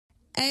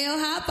Hey, yo,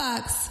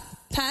 Hotbox.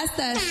 Pass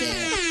that shit.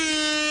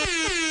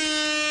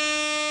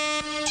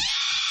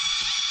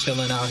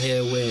 Chilling out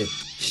here with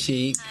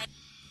Sheik,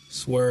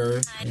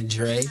 Swerve, and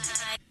Dre.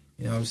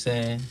 You know what I'm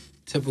saying?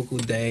 Typical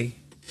day.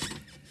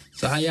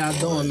 So how y'all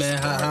doing,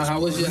 man? How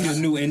was your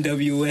new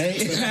NWA?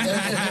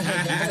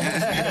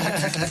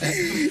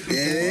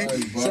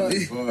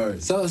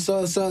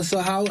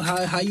 So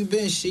how you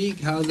been,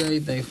 Sheik? How's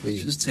everything for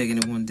you? Just taking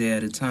it one day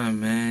at a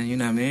time, man. You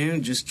know what I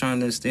mean? Just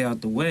trying to stay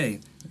out the way.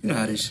 You know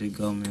how this shit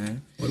go,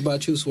 man. What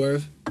about you,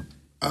 Swerve?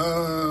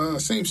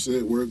 Same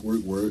shit. Work.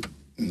 You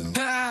know.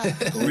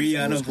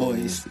 Rihanna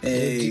voice.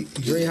 Hey,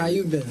 Dre, how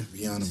you been?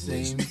 Rihanna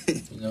voice.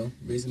 You know,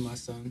 raising my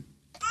son.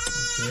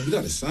 Okay. You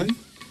got a son?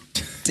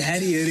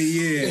 Daddy of the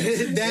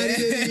year. Daddy of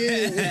the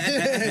year.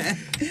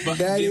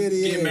 Daddy of the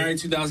year. Getting married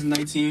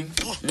 2019.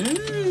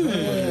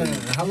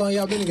 How long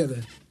y'all been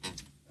together?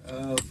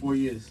 4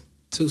 years.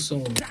 Too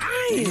soon. Damn.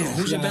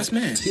 Who's your best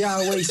man? She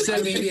gotta wait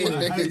 7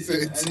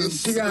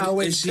 years. She gotta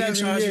wait 7 years. Is she in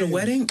charge of the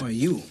wedding or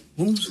you?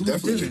 Who's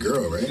definitely the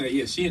girl, right?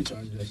 Yeah, she in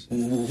charge of that shit.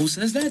 Who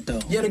says that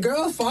though? Yeah, the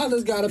girl's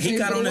father's gotta pay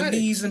for the wedding. He got on the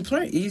knees and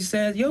pray. He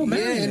said, "Yo, man."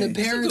 Yeah, and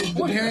the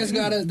parents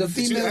gotta, the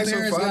female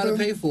parents gotta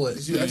pay for it.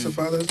 Did you ask her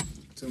father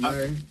to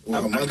marry? Or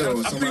her mother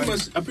or somebody?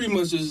 I pretty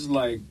much just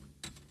like,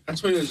 I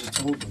just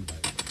told them.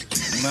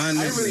 I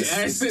didn't really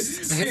ask it.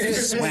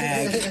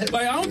 Swag.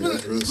 Like,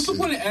 what's the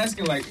point of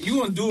asking? Like, you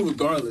gonna do it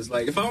regardless.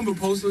 Like, if I'm gonna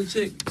propose to a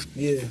chick,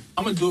 yeah,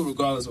 I'm gonna do it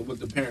regardless of what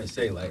the parents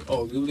say. Like,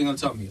 oh, what are they gonna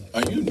tell me?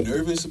 Like, are you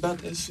nervous about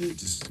that shit?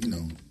 Just,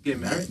 get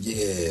married?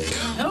 Yeah.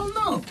 Hell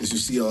no. Because you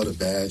see all the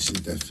bad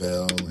shit that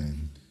fell,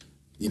 and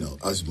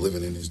us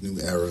living in this new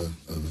era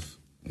of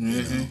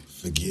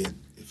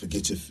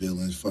forget your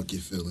feelings, fuck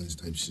your feelings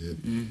type shit.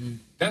 Mm-hmm.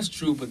 That's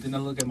true, but then I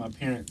look at my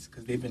parents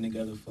because they've been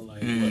together for like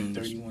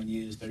 31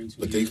 years, 32 years.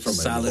 But they from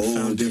a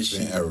whole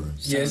different era.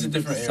 Yeah, it's a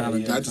different era.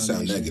 Yeah. Not to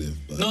sound negative,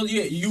 but no,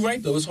 yeah, you're right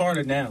though. It's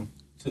harder now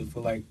for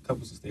like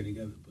couples to stay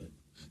together. But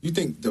you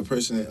think a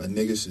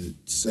nigga should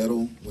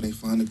settle when they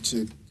find a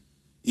chick,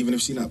 even if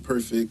she's not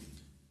perfect?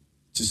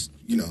 Just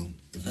if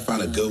you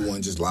find a good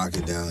one, just lock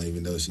it down,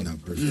 even though she's not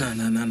perfect. No,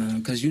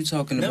 because you're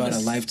talking about a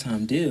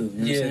lifetime deal.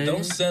 You know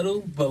don't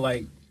settle, but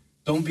like.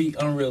 Don't be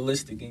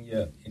unrealistic in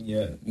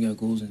your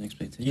goals and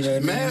expectations. You know what I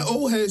mean? Mad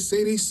old heads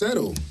say they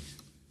settle.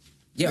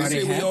 Yeah, they are say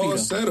they we happy all though?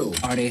 settle.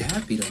 Are they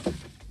happy though?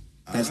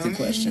 That's the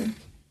question.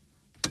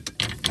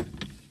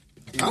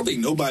 I don't think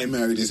nobody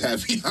married is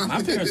happy.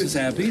 My parents is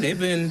happy. They've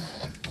been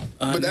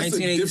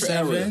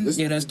 1987.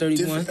 Yeah, that's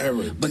 31.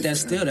 But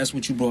that's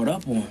what you brought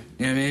up on. You know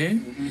what I mean?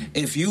 Mm-hmm.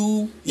 If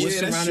you were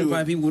surrounded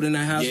by people in the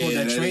household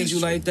that trained you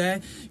like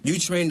that, you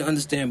trained to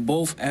understand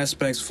both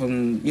aspects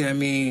from, you know what I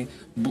mean,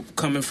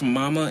 coming from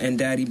mama and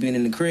daddy being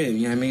in the crib.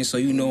 You know what I mean? So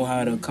you know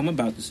how to come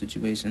about the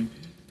situation.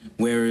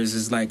 Whereas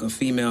it's like a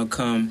female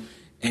come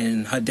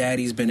and her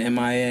daddy's been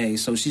MIA,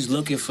 so she's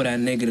looking for that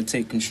nigga to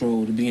take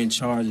control, to be in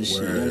charge of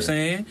shit, you know what I'm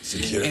saying?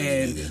 Security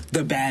and nigga.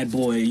 The bad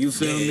boy, you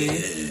feel me?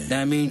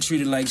 That I mean,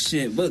 treated like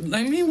shit. But,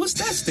 I mean, what's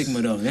that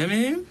stigma, though? You know what I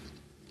mean?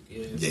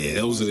 Yeah,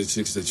 those are the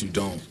chicks that you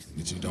don't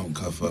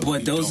cuff up.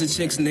 But those are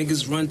chicks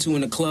niggas run to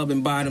in the club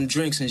and buy them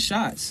drinks and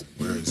shots.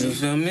 You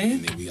feel me?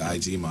 And they be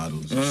IG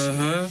models.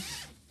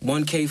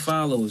 1K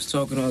followers,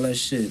 talking all that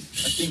shit.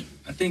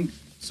 I think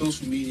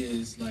social media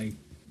is like,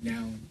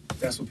 now,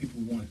 that's what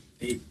people want.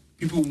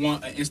 People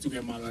want an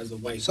Instagram model as a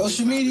white.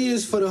 Social media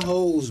is for the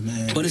hoes,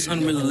 man. But it's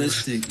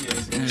unrealistic.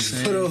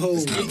 For the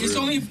hoes. It's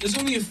only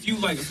a few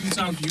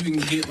times you can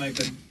get like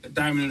a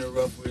diamond in the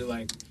rough where you're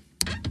like,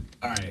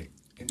 all right.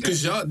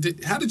 Because how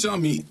did y'all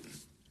meet?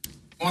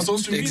 On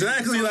social media.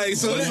 Exactly,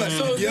 it's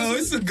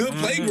a good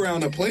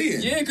playground to play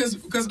in. Yeah, because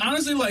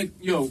honestly,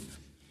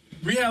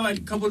 Bree had like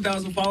a couple of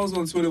thousand followers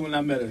on Twitter when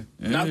I met her.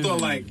 And I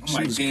thought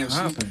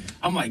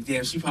I'm like,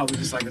 damn, she probably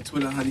just like a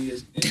Twitter honey.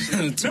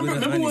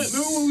 Remember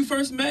when we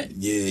first met?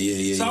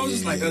 Yeah. So I was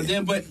just like,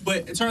 damn, but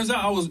it turns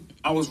out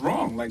I was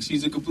wrong. Like,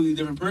 she's a completely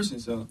different person.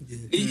 So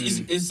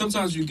it's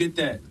sometimes you get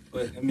that.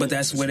 But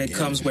that's where it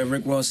comes where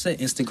Rick Ross said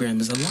Instagram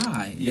is a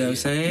lie. You know what I'm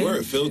saying?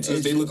 Word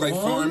filters, they look like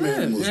farm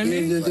animals. I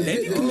mean,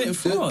 they be committing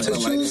fraud. To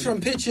choose from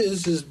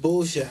pictures is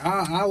bullshit.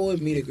 I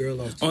would meet a girl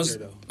on Twitter,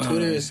 though.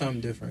 Twitter is something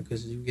different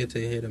because you get to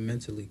hit her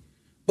mentally.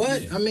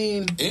 But, I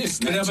mean...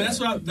 But that's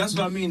what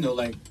I mean, though.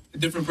 Like, a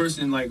different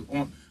person, like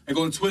on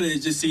Twitter,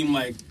 it just seemed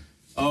like,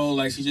 oh,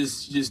 like, she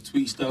just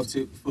tweets stuff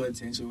for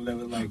attention,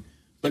 whatever, like...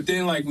 But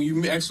then, like, when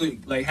you actually,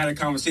 like, had a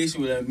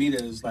conversation with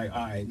Amita, it's like,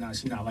 all right, nah,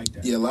 she's not like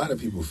that. Yeah, a lot of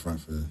people front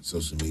for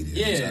social media.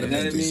 Yeah, try to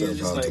make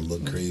themselves out to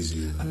look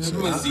crazy.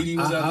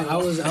 I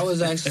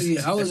was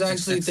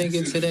actually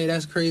thinking today,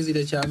 that's crazy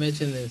that y'all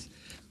mentioned this.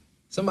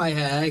 Somebody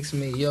had asked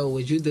me, yo,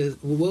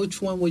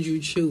 which one would you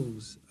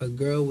choose? A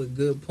girl with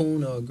good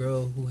poon or a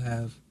girl who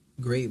have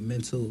great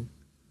mental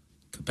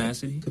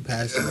capacity?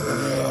 That's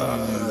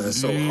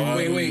so hard.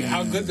 Wait,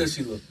 how good does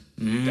she look?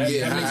 Then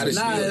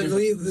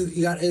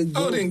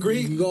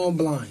great. You going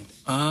blind.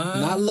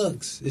 Not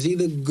looks. It's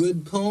either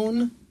good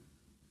poon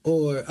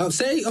or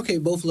say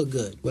both look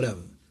good,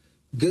 whatever.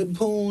 Good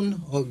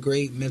poon or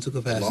great mental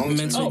capacity?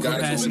 Mental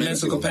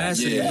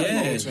capacity.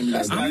 Yeah.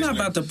 I'm not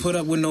about to put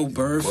up with no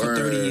bird for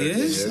 30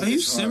 years. Are you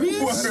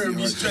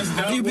serious?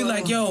 You'd be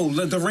like, yo,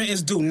 the rent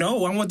is due.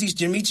 No, I want these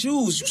Jimmy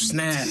Choos. You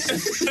snap.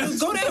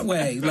 Go that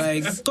way.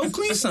 Like, go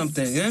clean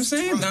something. You know what I'm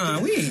saying? Nah,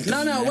 we ain't.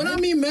 No. When I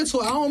mean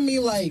mental, I don't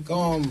mean like,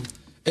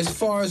 as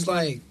far as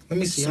like, let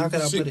me see, how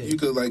could I put it? You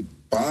could like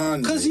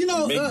bond. Because, you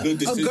know, a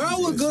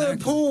girl with good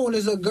poon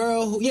is a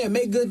girl who,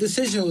 make good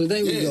decisions.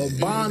 There we go.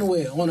 Bond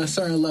with on a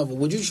certain level.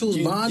 Would you choose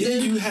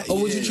bonding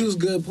or would you choose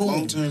good poon?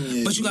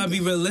 Long-term, but you got to be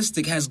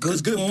realistic. Has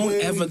good poon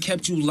ever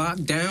kept you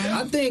locked down?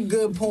 I think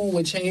good poon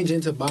would change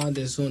into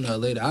bonding sooner or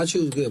later. I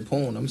choose good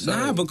poon. I'm sorry.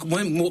 Nah, but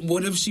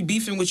what if she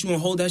beefing with you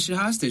and hold that shit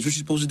hostage? What you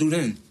supposed to do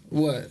then?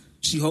 What?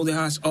 She hold it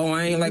hostage. Oh,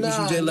 I ain't like what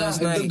you did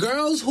last night. The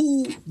girls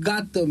who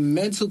got the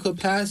mental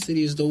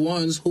capacity is the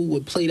ones who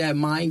would play that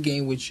mind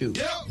game with you.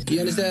 You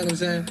understand what I'm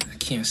saying? I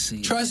can't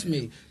see. Trust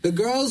me. The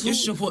girls who...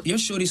 Your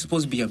shorty's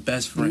supposed to be your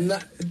best friend.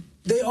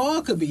 They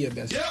all could be your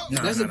best friend.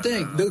 That's the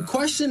thing. The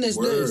question is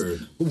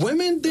this.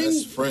 Women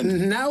think...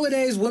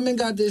 Nowadays, women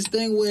got this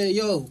thing where,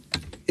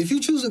 if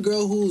you choose a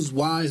girl who's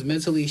wise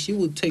mentally, she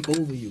will take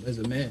over you as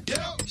a man.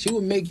 She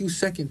will make you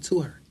second to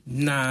her.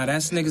 Nah,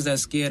 that's niggas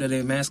that's scared of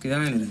their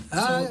masculinity.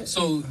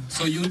 So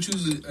you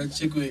choose a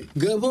chick with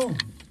good poon.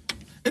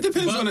 It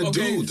depends on the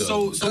dude,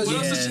 though. So what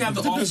else does she have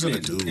to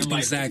offer?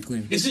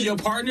 Exactly. Is she your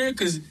partner?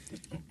 Because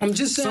I'm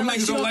just saying, some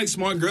niggas don't like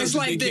smart girls. It's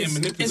like this.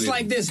 It's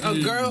like this. A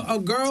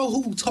girl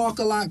who talk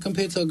a lot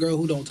compared to a girl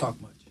who don't talk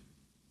much.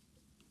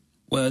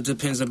 Well, it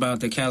depends about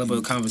the caliber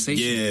of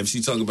conversation. Yeah, if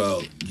she talk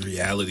about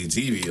reality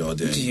TV all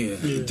day. Yeah.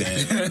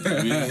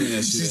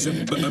 Damn. She's a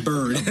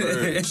bird.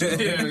 Yeah,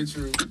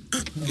 true.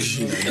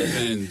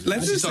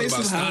 Let's just say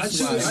some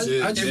housewives.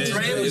 If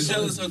Drea was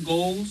jealous of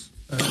goals.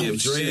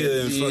 If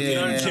Drea and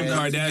fucking Kim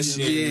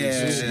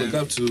Kardashian she look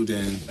up to,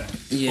 then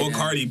or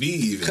Cardi B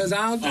even. Because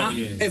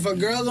if a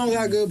girl don't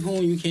got good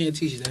poon, you can't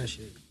teach that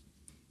shit.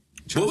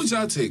 What would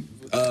y'all take?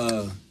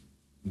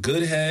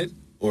 Good head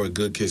or a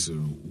good kisser?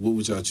 What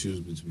would y'all choose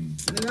between?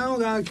 I don't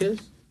got a kiss.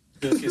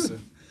 Good kisser.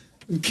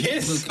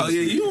 Kiss? Oh,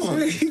 yeah, you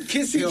want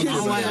kissing. I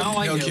don't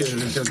like kissing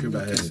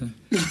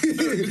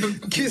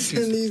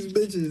these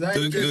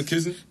bitches. Good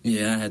kissing?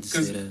 Yeah, I had to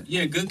say that.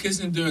 Yeah, good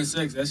kissing during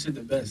sex, that shit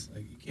the best.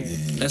 Like, you can't.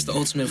 Yeah. That's the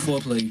ultimate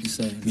foreplay, you can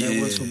say.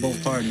 That works for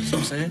both parties, you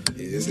know what I'm saying?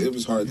 Yeah, it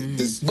was hard.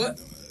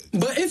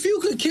 But if you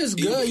could kiss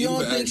good, you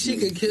don't think she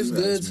could kiss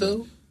good,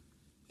 too?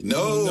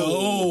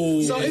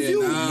 No. So if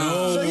you,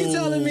 so you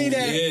telling me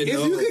that if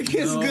you could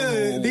kiss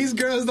good, these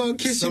girls don't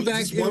kiss you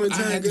back in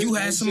return? You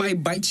had somebody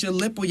bite your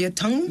lip or your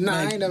tongue? Nah,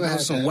 I ain't never had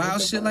some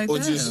wild shit like that. Or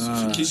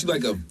just kiss you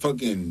like a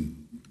fucking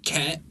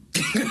cat.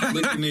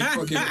 Licking their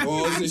fucking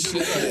balls and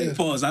shit. Like.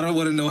 Pause. I don't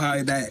want to know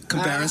how that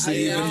comparison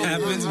even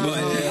happens,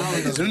 but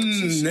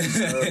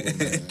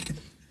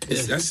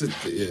that's a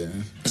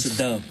It's a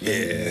dub. Yeah.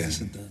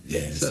 It's a dub.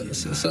 Yeah.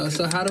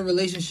 So how the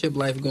relationship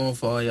life going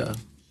for all y'all?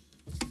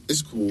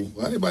 It's cool.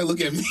 Why everybody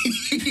look at me?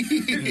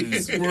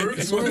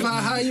 Swerve,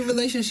 how your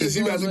relationship Is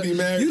he about to be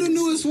married? You the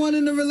newest one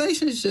in the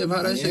relationship.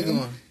 How that shit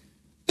going?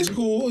 It's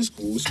cool. It's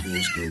cool.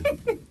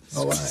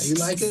 Oh, wow. You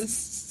like her?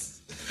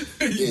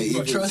 Yeah,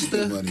 you trust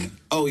her? Money.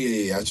 Oh,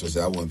 yeah, I trust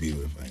her. I wouldn't be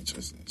with her if I ain't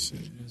trust that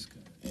shit.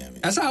 Yeah, man.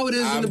 That's how it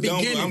is in the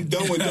beginning. I'm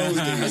done with those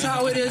days. That's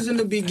how it is in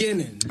the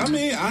beginning. I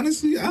mean,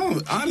 honestly,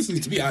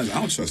 to be honest, I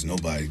don't trust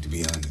nobody, to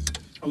be honest.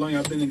 How long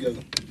y'all been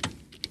together?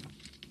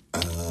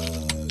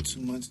 2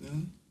 months now.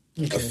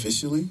 Okay.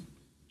 Officially.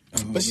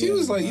 But she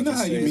was like, you know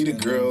how you meet a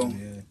girl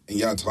and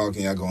y'all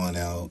talking, y'all going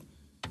out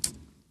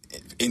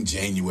in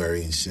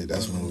January and shit.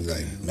 That's when we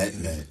like met.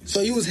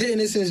 So you was hitting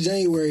it since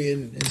January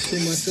and 2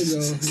 months ago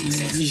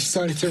you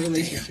started your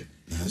relationship.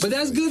 But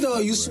that's good though.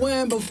 You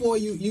swam before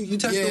you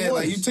touched the waters.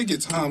 Like you take your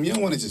time. You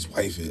don't want to just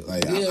wife it.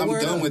 Like I'm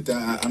done with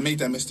that. I made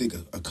that mistake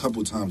a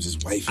couple times,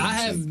 just wife it. I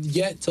have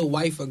yet to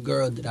wife a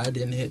girl that I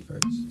didn't hit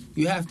first.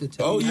 You have to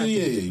tell. Oh yeah.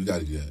 You got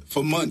to do that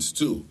for months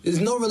too. There's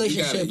no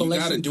relationship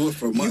unless you got to do it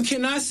for months. You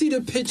cannot see the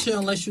picture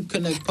unless you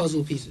connect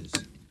puzzle pieces.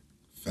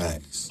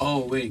 Facts.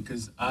 Oh wait,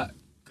 because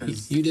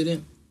you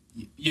didn't.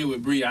 Yeah,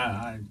 with Bree,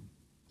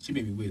 she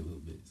made me wait a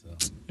little bit. So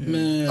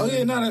man. Oh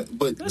yeah,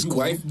 but that's you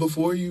wife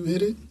before you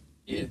hit it.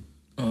 Yeah.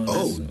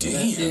 Oh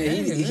damn!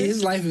 Yeah,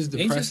 his life is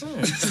depressing.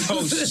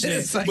 Oh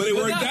shit! But it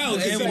worked out.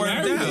 It worked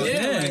out.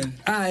 Yeah.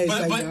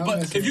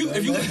 But if you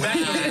look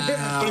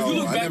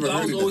back,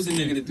 I was always a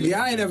nigga to do.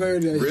 Yeah, I ain't never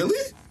heard of that.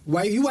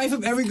 Really? You wife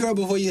up every girl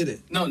before you hit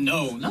it? No,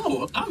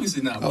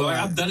 obviously not. But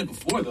I've done it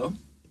before though.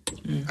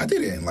 I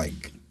did it in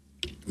like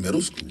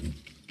middle school.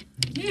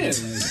 Yeah, high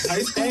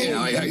school.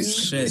 Hey,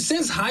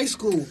 since high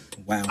school,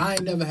 wow, I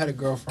ain't never had a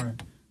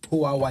girlfriend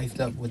who I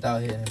wifed up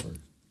without hitting her.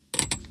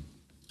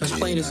 That's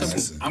plain and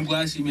simple. I'm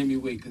glad she made me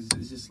wait because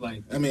it's just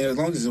like. I mean, as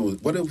long as it was.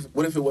 What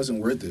if it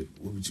wasn't worth it?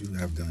 What would you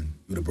have done?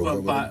 You would have broke up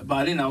with her?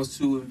 By then I was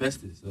too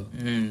invested. So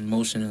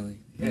emotionally,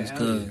 it's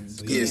good.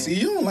 Yeah, see,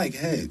 you don't like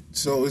head,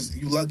 so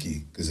you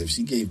lucky. Because if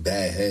she gave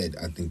bad head,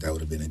 I think that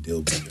would have been a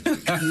deal breaker.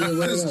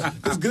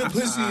 It's good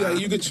pussy. Like,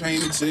 you could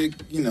train a chick.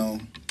 You know,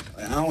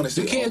 I don't want to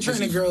say. You can't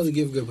train a girl to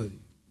give good pussy.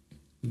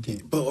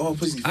 But all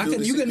pussy.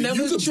 You can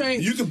never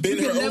train. You can bend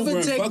her over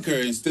and fuck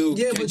her and still.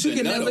 Yeah, but you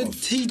can never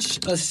off.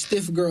 teach a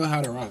stiff girl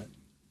how to ride.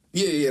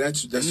 Yeah,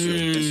 that's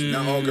true.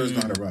 Not all girls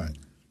know how to ride.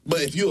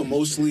 But if you're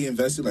emotionally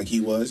invested like he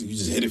was, you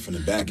just hit it from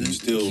the back and you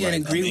still can't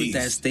like, agree amazed.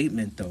 with that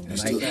statement though.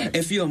 Like,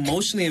 if you're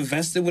emotionally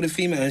invested with a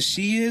female and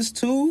she is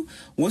too,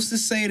 what's to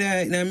say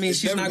that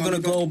she's not going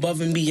to go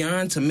above and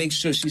beyond to make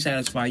sure she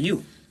satisfies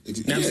you? You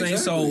know what I'm saying? Exactly.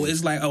 So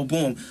it's like, oh,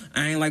 boom,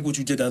 I ain't like what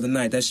you did the other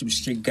night. That shit was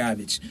straight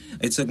garbage.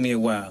 It took me a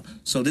while.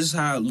 So this is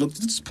how I looked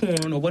at this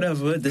porn or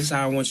whatever. This is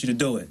how I want you to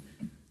do it.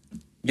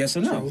 Yes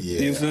or no?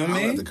 Yeah, you feel me? I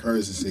have the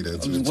courage to say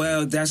that too.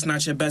 Well, that's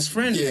not your best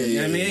friend. Yeah, you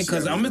know what I mean?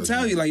 Because I'm going to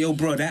tell you, like, yo,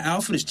 bro, that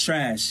outfit is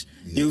trash.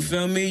 Yeah. You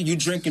feel me? You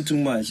drinking too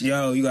much.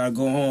 Yo, you got to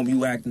go home.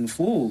 You acting a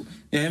fool.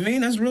 You know what I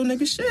mean? That's real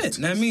nigga shit.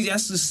 That means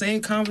that's the same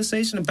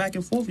conversation of back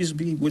and forth you should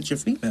be with your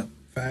female.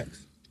 Facts.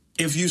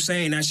 If you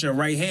saying that's your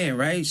right hand,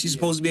 right? She's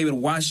supposed to be able to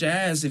wash your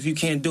ass if you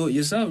can't do it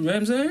yourself. You know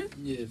what I'm saying?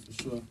 Yeah,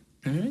 for sure.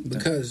 Mm-hmm.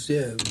 Because,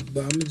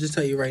 but I'm going to just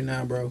tell you right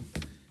now, bro.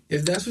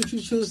 If that's what you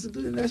choose to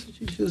do, then that's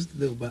what you choose to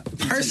do. But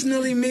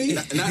personally, me,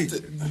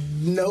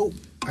 nope.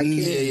 I can't.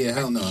 Yeah,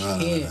 hell no.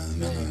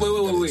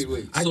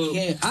 Wait. I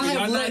can't.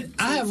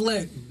 I have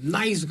let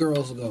nice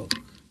girls go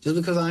just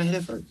because I ain't hit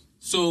it first.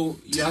 So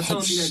y'all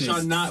telling me that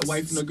y'all not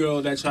wifing a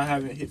girl that y'all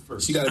haven't hit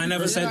first? I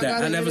never said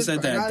that. I never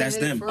said that. That's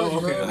them. First, oh,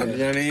 okay. You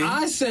know what I mean?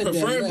 I said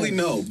preferably that.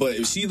 no, but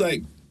if she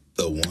like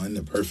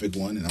the perfect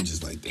one, and I'm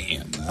just like,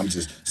 damn, I'm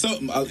just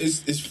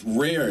it's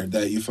rare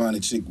that you find a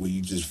chick where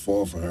you just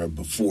fall for her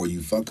before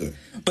you fuck her.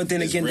 But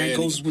then again, that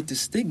goes with the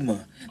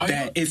stigma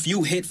that if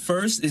you hit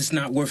first, it's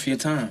not worth your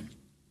time.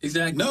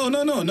 Exactly. No, we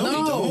don't.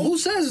 Who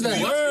says that?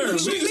 Word.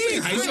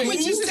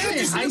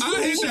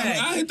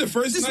 I hit the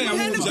first night. I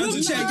won't judge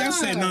it. I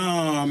said,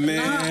 nah, man.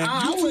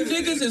 You two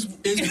niggas is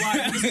why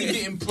niggas keep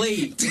getting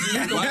played.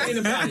 You know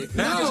about it.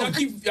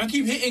 Y'all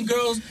keep hitting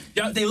girls.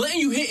 They letting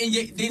you hit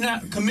and they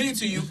not committed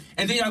to you,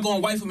 and then y'all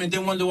going wife them and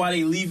then wonder why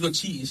they leave or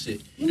cheat and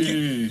shit.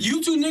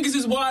 You two niggas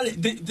is why.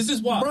 This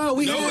is why. Bro,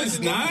 it's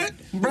not.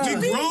 Bro,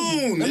 we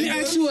grown. Let me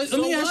ask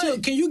you.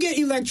 Can you get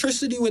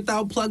electricity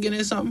without plugging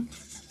in something?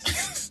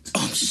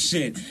 Oh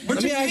shit!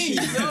 Let me ask you.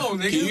 No,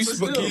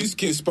 nigga,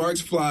 can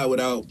sparks fly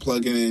without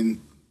plugging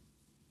in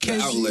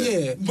the outlet?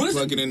 Yeah.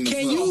 Plugging in the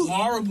can you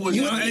horrible? It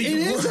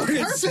is a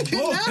perfect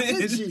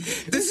analogy.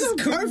 This is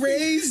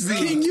crazy.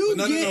 Can you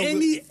get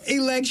any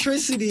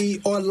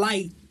electricity or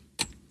light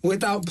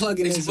without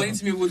plugging in? Explain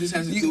to me what this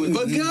has to do with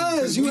it.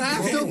 Because you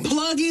have to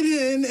plug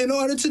it in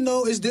order to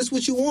know, is this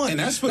what you want? And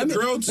that's for the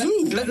girl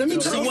too. Let me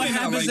tell you what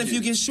happens if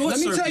you get short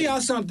circuit. Let me tell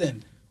y'all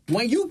something.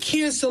 When you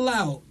cancel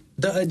out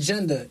the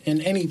agenda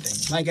in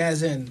anything, like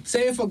as in,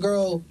 say if a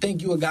girl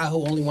think you a guy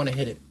who only want to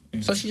hit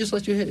it, so she just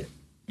let you hit it,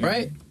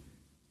 right?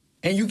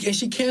 And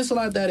she cancel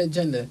out that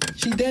agenda.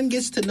 She then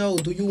gets to know,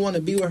 do you want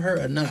to be with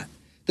her or not?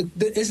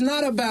 It's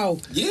not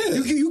about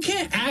you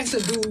can't ask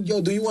a dude,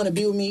 yo, do you want to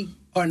be with me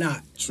or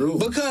not? True.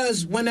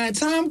 Because when that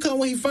time comes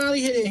when he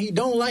finally hit it and he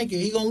don't like it,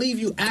 he gonna leave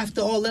you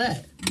after all of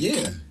that.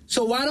 Yeah.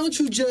 So why don't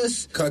you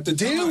just cut the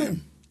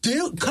time?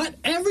 Cut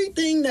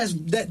everything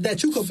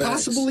that you could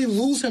possibly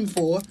lose him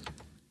for.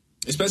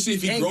 Especially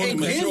if he's grown and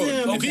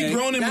mature. If he's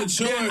grown and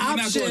mature, he's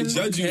not going to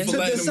judge you for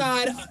letting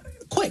decide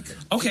quick.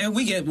 Okay,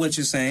 we get what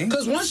you're saying.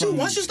 Because once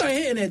you start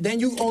hitting it, then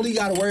you only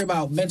got to worry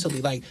about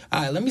mentally. Like,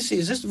 all right, let me see,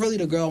 is this really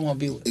the girl I want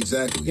to be with?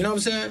 Exactly. You know what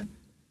I'm saying?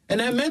 And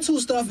that mental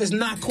stuff is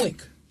not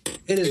quick.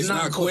 It's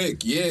not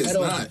quick. Yeah, it's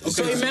not. Okay.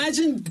 So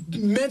imagine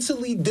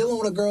mentally dealing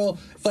with a girl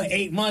for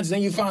 8 months,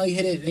 then you finally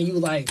hit it, and you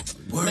like,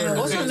 man,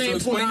 what's her name?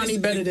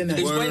 Punani better than that.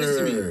 Explain this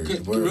to me.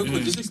 Real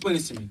quick, just explain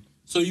this to me.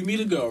 So you meet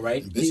a girl,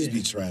 right? Bitches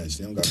be trash.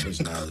 They don't got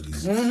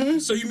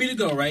personalities. So you meet a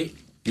girl, right?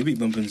 You be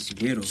bumping some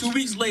weirdos. 2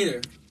 weeks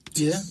later,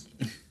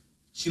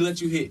 she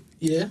let you hit.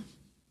 Yeah.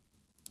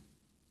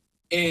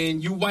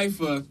 And you wife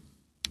her,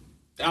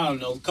 I don't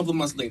know, a couple of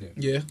months later.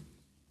 Yeah.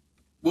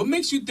 What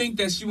makes you think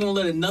that she won't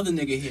let another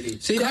nigga hit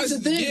it? See, that's the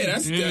thing. Yeah,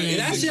 that's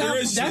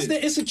the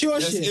insecure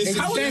shit.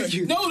 Thank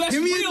you. No, that's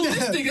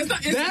realistic.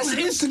 That's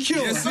insecure.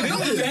 Yes,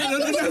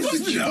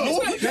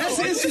 That's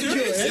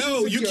insecure.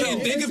 Yo, you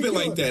can't think of it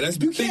like that. That's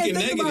thinking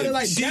negative.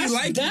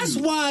 That's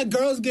why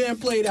girls getting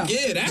played out.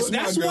 Yeah,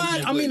 that's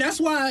why. I mean, that's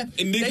why.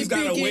 And niggas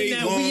gotta wait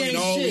long and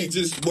all. We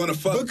just want to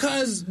fuck.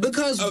 Because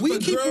we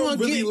keep on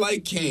really getting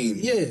like Kane.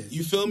 Yeah,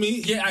 you feel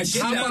me? Yeah, I get that.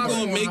 She's not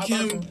going to make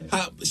him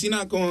hot. She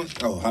not going.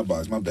 Oh, hot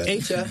box. My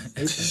bad. If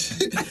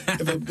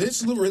a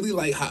bitch really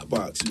like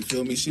hotbox, you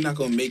feel me? She not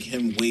gonna make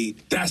him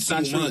wait. That's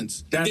not true.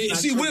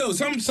 She will.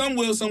 Some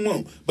will, some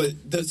won't. But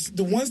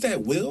the ones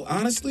that will,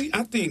 honestly,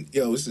 I think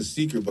it's a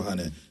secret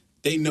behind it.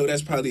 They know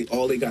that's probably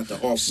all they got to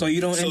offer. So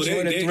you don't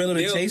enjoy the thrill of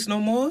the chase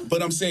no more?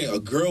 But I'm saying a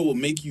girl will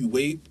make you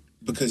wait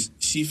because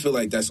she feel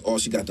like that's all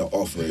she got to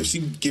offer. If she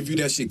give you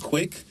that shit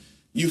quick,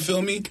 you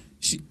feel me?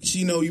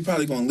 She know you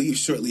probably gonna leave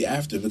shortly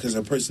after because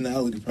her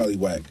personality probably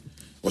whack.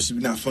 Or she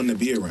be not fun to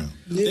be around.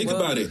 Yeah, think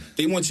about it.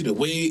 They want you to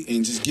wait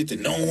and just get to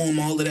know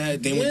them, all of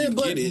that. Then when you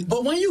get it.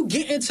 But when you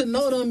getting to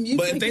know them, you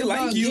think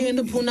about getting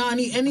the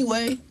punani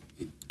anyway.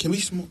 Can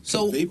we smoke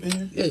vape in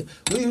here? Yeah.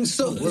 You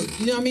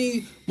know what I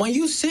mean? When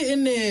you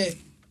sitting there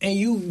and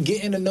you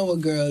getting to know a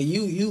girl,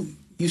 you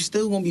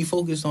still gonna be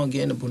focused on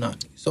getting the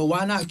punani. So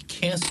why not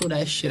cancel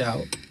that shit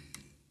out?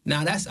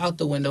 Now that's out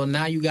the window.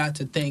 Now you got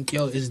to think,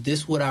 yo, is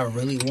this what I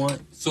really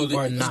want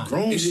or not?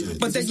 Grown shit.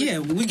 But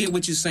we get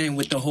what you're saying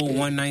with the whole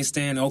one night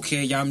stand.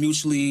 Okay, y'all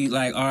mutually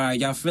like, all right,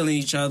 y'all feeling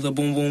each other.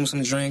 Boom, boom,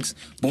 some drinks.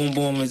 Boom,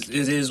 boom. It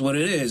is what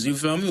it is. You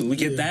feel me? We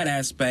get that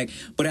aspect.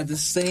 But at the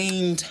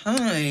same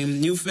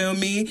time, you feel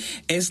me?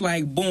 It's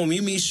like, boom,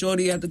 you meet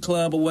shorty at the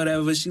club or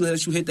whatever. She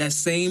lets you hit that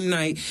same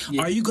night.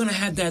 Yeah. Are you gonna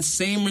have that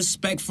same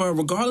respect for her,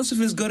 regardless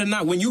if it's good or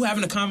not? When you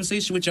having a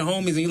conversation with your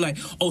homies and you're like,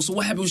 oh, so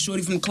what happened with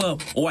shorty from the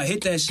club? Oh, I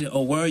hit that shit.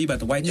 Oh, where are you about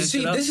to wipe that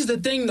shit up? This is the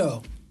thing,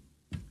 though.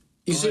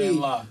 You see,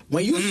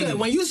 when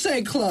you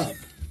say club,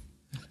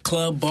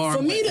 bar,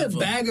 for me whatever. to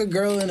bag a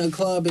girl in a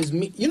club is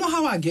me. You know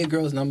how I get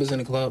girls' numbers in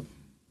a club?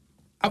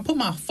 I put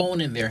my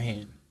phone in their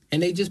hand,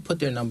 and they just put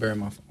their number in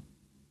my phone.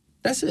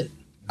 That's it.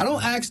 I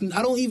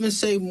don't even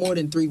say more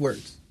than 3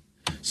 words.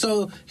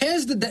 So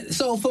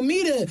so for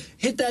me to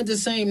hit that the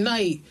same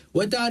night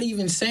without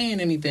even saying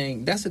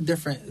anything, that's a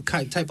different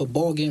type of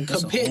ball game.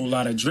 That's a whole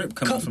lot of drip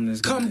coming from this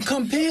guy.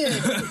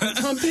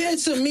 Compared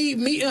to me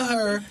meeting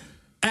her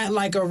at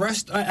like a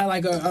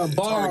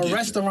bar, Target. Or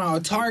restaurant,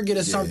 or Target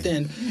or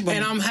something,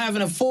 and I'm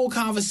having a full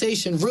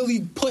conversation,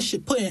 really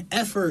putting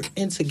effort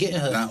into getting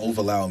her. Not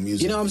over loud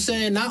music. You know what I'm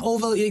saying?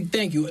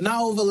 Thank you.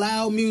 Not over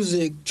loud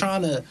music,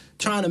 trying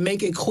to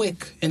make it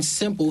quick and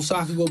simple so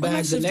I can go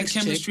back to the next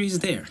chick. Chemistry's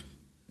there.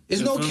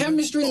 There's no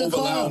chemistry in the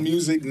club. Over loud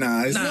music,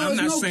 I'm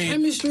not saying.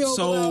 Chemistry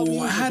over loud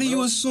music, how do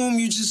you assume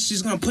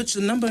she's gonna put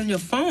your number in your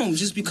phone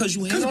just because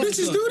you hit her? Because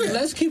bitches do that.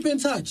 Let's keep in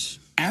touch.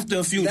 After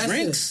a few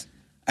drinks.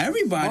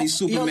 Everybody's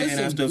Superman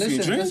after a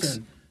few drinks.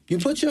 Listen. You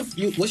put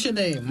what's your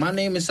name? My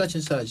name is such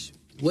and such.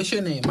 What's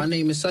your name? My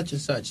name is such and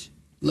such.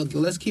 Look,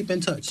 let's keep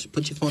in touch.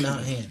 Put your phone in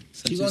her hand.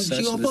 She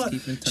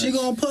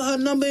gonna put her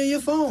number in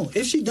your phone.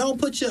 If she don't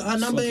put her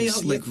number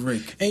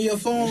in your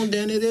phone,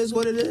 then it is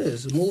what it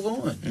is. Move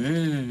on. You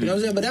know what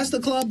I'm saying? But that's the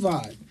club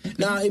vibe.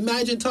 Now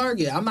imagine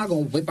Target. I'm not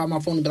gonna whip out my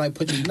phone and be like,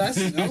 put your. I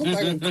look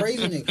like a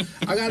crazy nigga.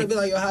 I gotta be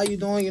like, yo, how you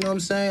doing? You know what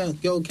I'm saying?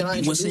 Yo, can I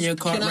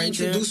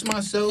introduce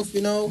myself? You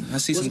know, I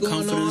see some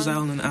comforters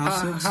out in the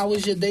outside. How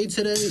was your day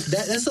today?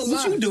 That's a lot.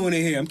 What you doing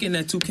in here? I'm getting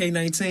that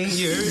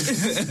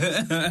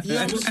 2K19.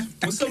 Yeah.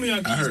 What's some of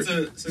y'all keys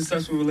to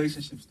successful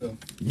relationships, though?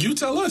 You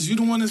tell us. You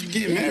the one that's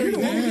getting married.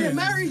 Get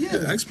married,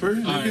 yeah. Expert.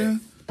 Right.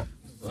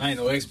 Well, I ain't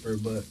no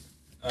expert, but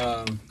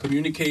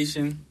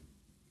communication,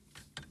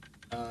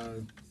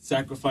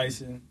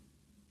 sacrificing.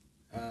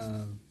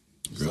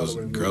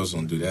 Girls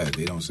don't do that.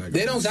 They don't sacrifice.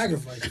 They don't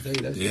sacrifice.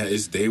 Yeah,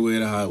 it's their way or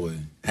the highway.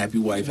 Happy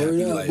wife,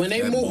 happy life. When they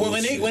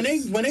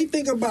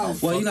think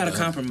about, well, you gotta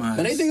compromise.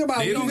 When they think about,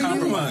 they don't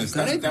compromise.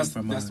 That's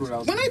what I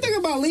was. When they think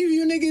about leaving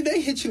you, nigga,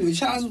 they hit you with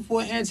child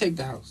support and take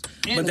the house.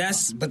 But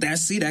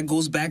that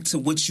goes back to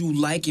what you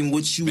like and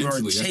what you are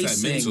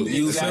chasing.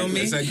 You feel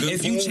me?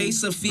 If you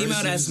chase a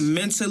female that's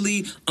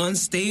mentally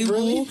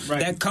unstable,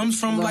 that comes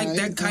from like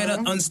that kind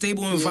of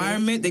unstable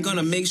environment, they're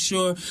gonna make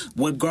sure,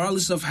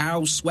 regardless of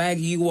how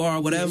swaggy you are,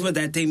 whatever,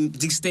 that they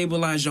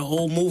destabilize your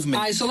whole movement.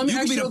 All right, so let me you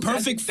ask can be you the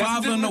perfect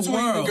father in the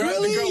world. The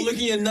girl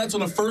licking your nuts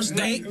on the first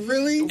date.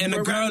 Really? And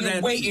the girl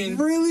that waiting.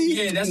 Really?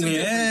 Yeah, that's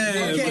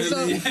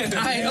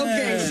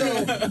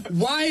so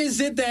why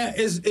is it that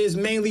is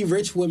mainly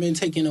rich women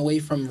taken away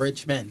from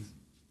rich men?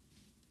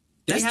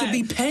 That's to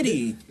be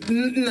petty.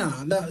 No.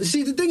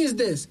 See, the thing is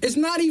this: it's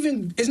not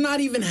even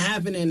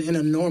happening in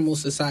a normal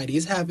society.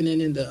 It's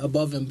happening in the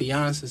above and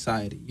beyond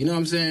society. You know what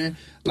I'm saying?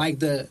 Like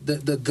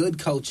the good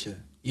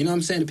culture. You know what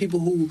I'm saying? The people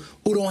who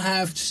don't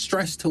have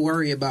stress to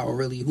worry about,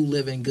 really, who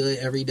live in good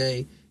every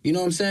day. You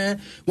know what I'm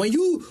saying? When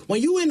you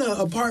in an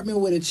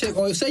apartment with a chick,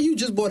 or say you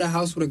just bought a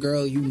house with a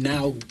girl, you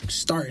now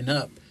starting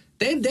up.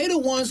 They the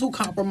ones who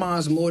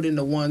compromise more than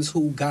the ones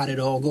who got it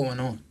all going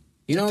on.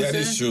 You know what I'm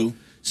saying? That is true.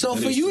 So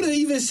for you to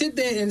even sit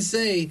there and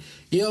say,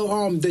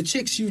 yo, the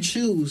chicks you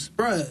choose,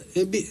 bruh,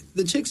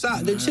 the chick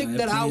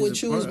that I would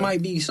choose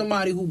might be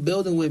somebody who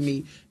building with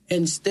me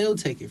and still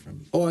take it from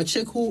me. Or a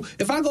chick who,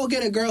 if I go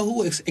get a girl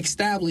who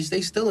established,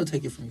 they still will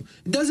take it from you.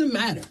 It doesn't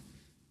matter.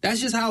 That's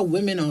just how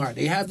women are.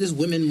 They have this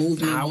women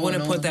movement. I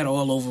wouldn't put that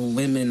all over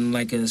women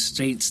like a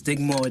straight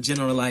stigma or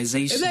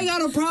generalization. If they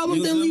got a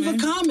problem, then leave a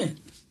comment.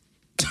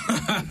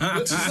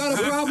 If you got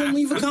a problem,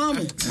 leave a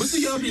comment. What do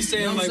y'all be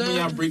saying, like, when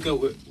y'all break up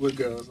with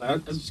girls? Like,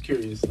 I'm just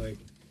curious, like,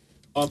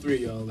 all three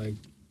of y'all, like...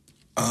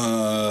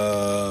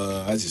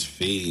 I just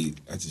fade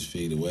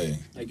away.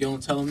 Like, you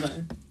don't tell them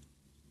nothing?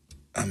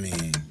 I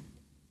mean,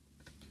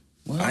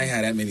 I ain't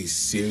had that many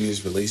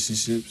serious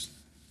relationships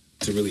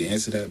to really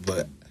answer that,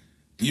 but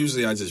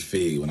usually I just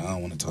fade. When I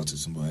don't want to talk to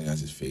somebody, I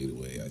just fade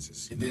away. I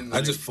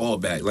just fall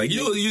back. Like,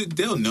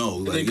 they'll know.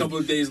 And like, then a couple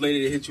of days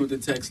later, they hit you with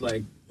the text,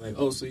 like,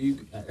 oh, so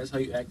that's how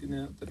you acting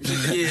now?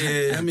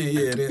 Yeah, I mean,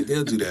 yeah,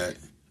 they'll do that.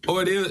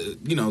 Or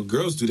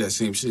girls do that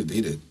same shit.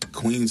 They the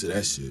queens of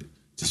that shit.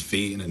 Just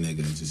fading a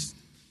nigga, just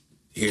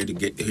here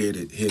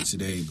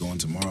today, going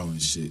tomorrow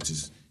and shit.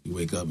 Just you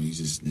wake up and you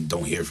just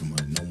don't hear from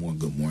her. No more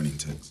good morning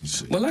texts and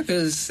shit. Well, I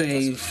could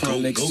say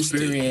from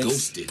experience.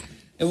 Ghosted.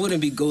 It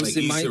wouldn't be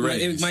ghosting. Like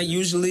It might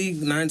usually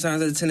 9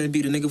 times out of 10 it'd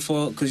be the nigga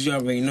fault because you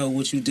already know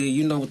what you did.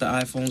 You know what the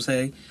iPhone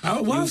say.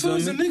 Why is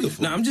the nigga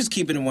fault? No, I'm just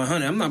keeping it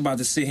 100. I'm not about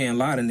to sit here and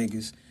lie to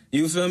niggas.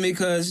 You feel me?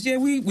 Because, yeah,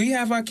 we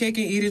have our cake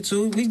and eat it,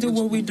 too. We do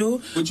what we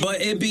do.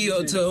 But it be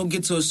to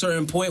get to a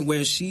certain point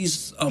where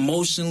she's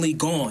emotionally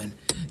gone.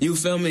 You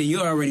feel me?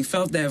 You already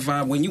felt that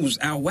vibe when you was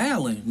out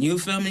wilding. You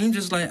feel me? You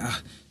just like,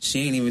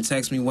 she ain't even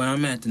text me where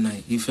I'm at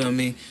tonight. You feel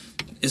me?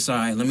 It's all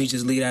right. Let me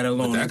just leave that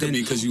alone. But that could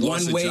be because you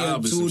lost a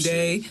job or some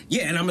shit.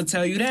 Yeah, and I'm going to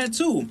tell you that,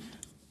 too.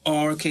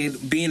 Or, okay,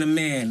 being a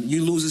man,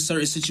 you lose a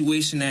certain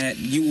situation that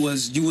you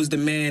was the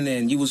man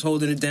and you was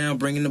holding it down,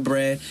 bringing the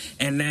bread,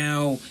 and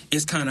now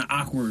it's kind of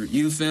awkward.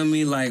 You feel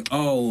me? Like,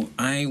 oh,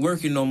 I ain't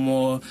working no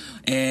more,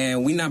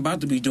 and we not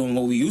about to be doing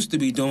what we used to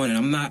be doing,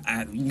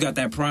 and you got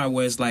that pride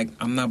where it's like,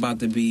 I'm not about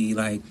to be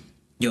like,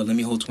 yo, let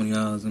me hold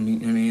 $20.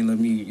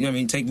 Let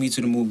me take me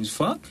to the movies.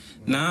 Fuck.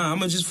 Nah, I'm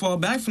going to just fall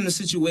back from the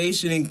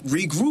situation and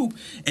regroup,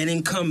 and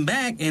then come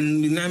back,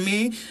 and, you know what I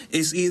mean?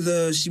 It's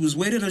either she was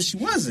with it or she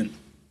wasn't.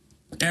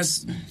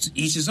 That's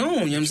each his own, you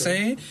know what I'm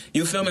saying?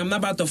 You feel me? I'm not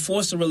about to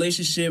force a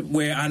relationship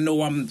where I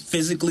know I'm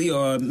physically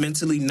or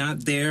mentally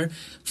not there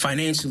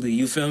financially,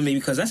 you feel me?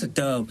 Because that's a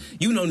dub.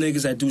 You know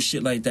niggas that do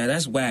shit like that.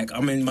 That's whack.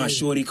 I'm in my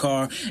shorty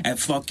car at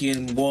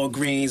fucking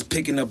Walgreens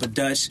picking up a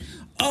Dutch.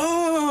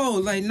 Oh,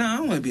 like, nah, I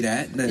don't want to be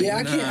that. Yeah,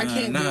 I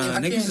can't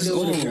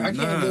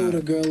deal with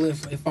a girl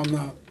if I'm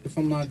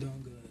not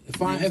doing good. If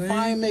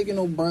I ain't making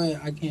no bread,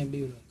 I can't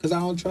be with her. Because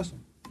I don't trust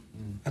them.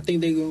 I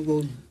think they gonna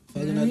go...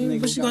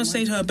 But she gonna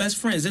say to her best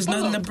friends, there's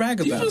nothing to brag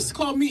about. You just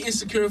called me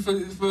insecure for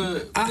if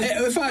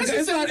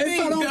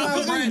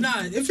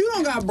you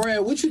don't got bread,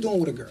 what you doing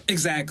with a girl?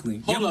 Exactly.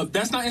 Hold up,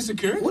 that's not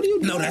insecure? What are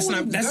you doing? No, that's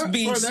not. That's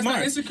being smart. That's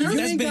not insecure. You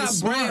ain't got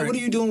bread. What are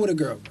you doing with a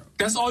girl, bro?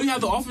 That's all you have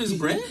to offer is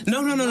bread?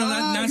 No,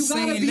 not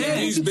saying that.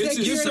 These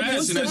bitches, you're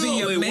supposed to be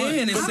a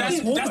man.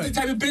 That's the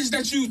type of bitch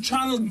that you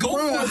trying to go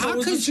for.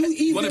 How could you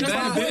even? What a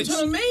bad bitch.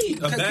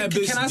 A bad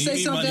bitch. Can I say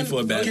something? Money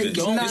for a bad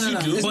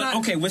bitch. No.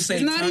 Okay, we're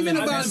saying it's not even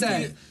about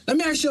that. Let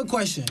me ask you a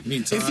question.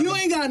 If you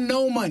ain't got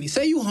no money,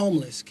 say you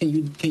homeless, can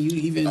you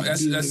even?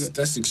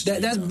 That's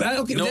extreme. That's bad.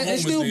 Okay,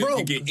 that's still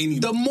broke.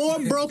 The more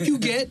broke you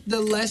get,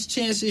 the less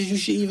chances you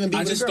should even be.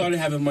 I just started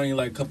having money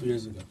like a couple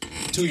years ago.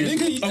 2 years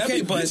ago.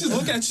 Okay, but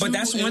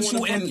that's once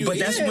you end. But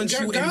that's once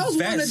you girls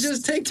want to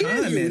just take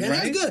care of you, and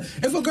that's good.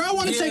 If a girl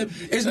want to take,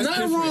 it's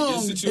nothing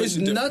wrong. It's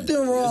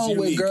nothing wrong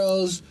with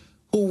girls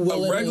who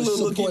willing to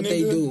support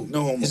they do.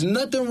 There's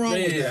nothing wrong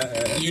with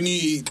that. You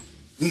need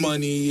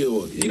money,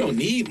 or you don't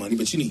need money,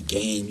 but you need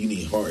game. You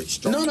need hard,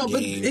 strong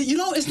game.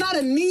 But it's not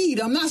a need.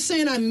 I'm not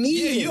saying I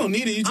need it. Yeah, you don't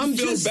need it. You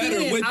just feel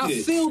better with it.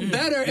 I feel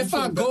better if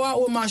I go out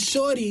with my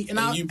shorty and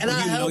I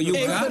help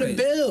pay for the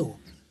bill.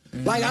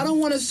 Like, I don't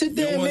want to sit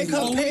there and make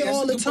her pay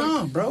all the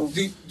time, bro.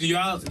 Do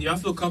y'all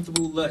feel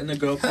comfortable letting a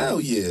girl pay?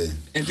 Hell yeah.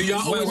 And do y'all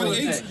always want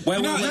to pay?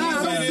 I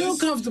don't feel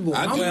comfortable.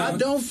 I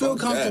don't feel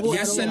comfortable.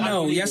 Yes and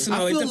no. Yes and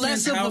no. It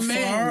depends how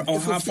far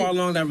or how far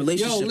along that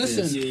relationship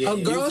is. Yo,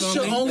 listen. A girl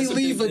should only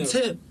leave a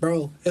tip,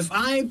 bro. If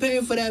I ain't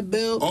paying for that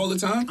bill... All the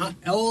time?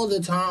 All the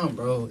time,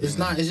 bro. It's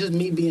just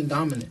me being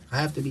dominant. I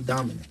have to be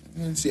dominant.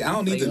 See, I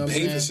don't need to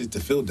pay for shit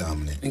to feel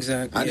dominant.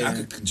 Exactly. I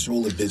could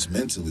control a bitch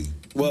mentally.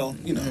 Well,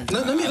 you know,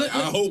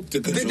 I hope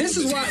to control. This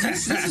is why.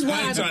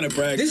 I ain't trying to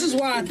brag. This is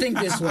why I think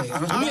this way. A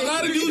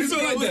lot of dudes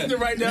feel like that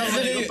right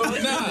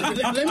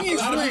now. Let me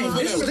explain.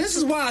 This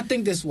is why I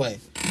think this way.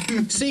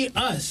 See,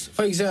 us,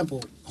 for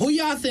example, who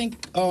y'all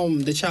think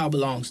the child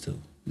belongs to?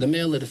 The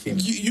male or the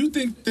female? You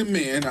think the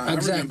man? I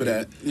remember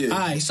that. Yeah. All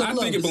right, so I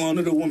think it belonged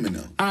to the woman, though.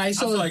 All right,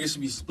 so I feel like it should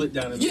be split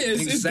down the middle. Yeah,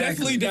 it's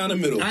definitely down the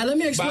middle. All right, let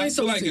me explain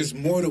something. I feel like it's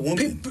more the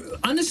woman.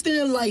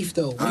 Understand life,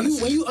 though.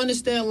 When you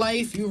understand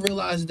life, you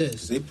realize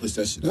this. They push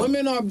that shit.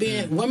 Women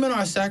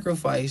are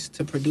sacrificed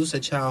to produce a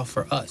child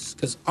for us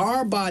because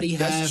our body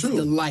has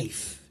the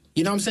life.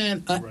 You know what I'm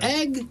saying? An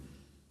egg.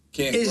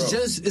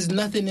 Is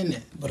nothing in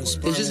it. But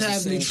it just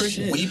has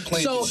nutrition. We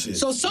plant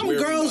so some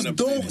girls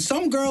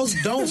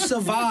don't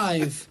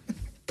survive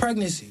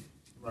pregnancy.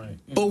 Right.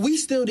 But we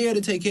still there to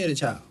take care of the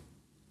child.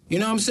 You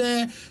know what I'm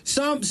saying?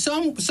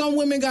 Some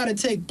women gotta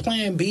take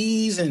plan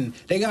B's and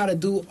they gotta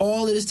do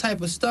all of this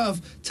type of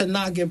stuff to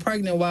not get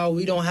pregnant while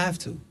we don't have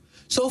to.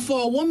 So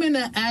for a woman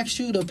that asks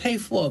you to pay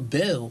for a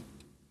bill,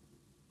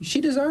 she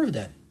deserves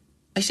that.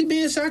 Like, she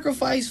being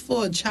sacrificed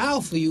for a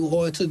child for you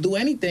or to do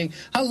anything.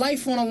 Her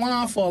life on the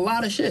line for a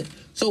lot of shit.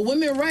 So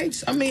women's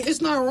rights, I mean, it's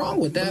not wrong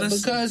with that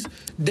because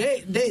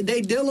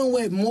they dealing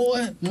with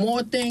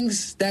more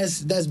things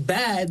that's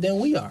bad than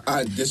we are.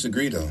 I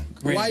disagree, though.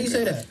 Why you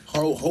say that?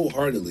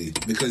 Wholeheartedly.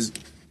 Because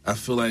I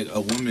feel like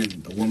a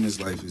woman's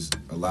life is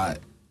a lot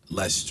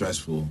less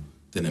stressful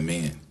than a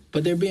man.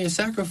 But they're being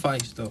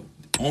sacrificed, though.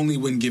 Only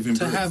when giving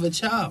birth. To have a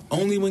child.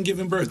 Only when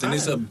giving birth. And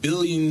it's 1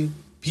 billion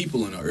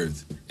people on the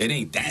earth. It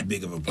ain't that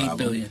big of a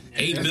problem.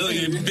 8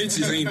 billion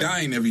bitches ain't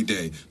dying every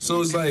day. So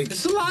it's like...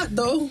 It's a lot,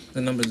 though.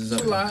 The numbers is up.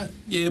 It's a lot.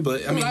 Yeah,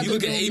 but, I mean, you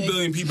look at 8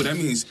 billion people, that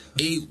means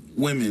 8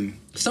 women.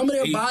 Some of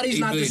their bodies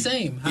not the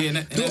same.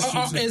 Yeah,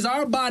 is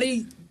our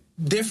body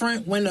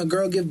different when a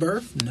girl gives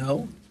birth?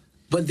 No.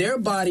 but their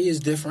body is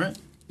different.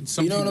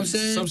 You know what I'm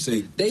saying? Some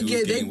say they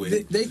dudes gain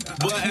weight.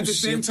 But at the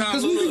same time,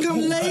 because we become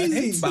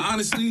lazy. But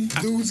honestly,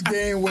 dudes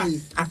gain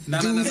weight. No.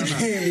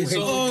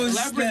 So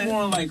elaborate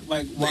more on like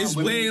it's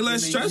way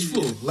less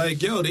stressful.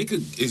 Like yo, they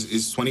could.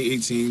 It's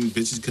 2018.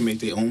 Bitches can make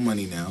their own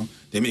money now.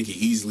 They make it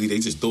easily. They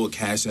just throw a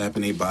cash app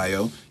in their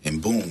bio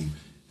and boom.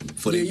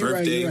 For their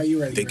birthday,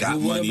 you're right. They got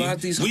money. What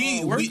about these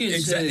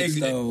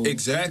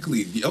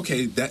exactly.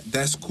 Okay,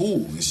 that's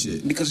cool and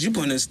shit. Because you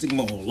putting a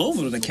stigma all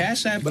over the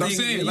cash app. But thing, I'm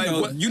saying,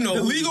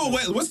 the legal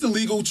way. What's the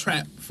legal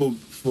trap for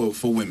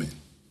women?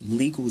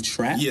 Legal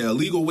trap? Yeah, a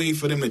legal way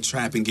for them to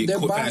trap and get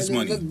quick ass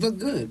money. Look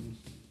good.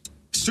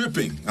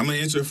 Stripping. I'm gonna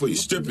answer it for you.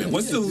 Stripping.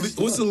 What's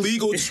the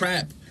legal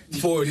trap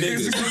for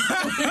niggas?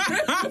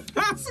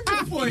 That's a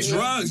good point.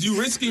 Drugs. You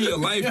risking your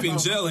life in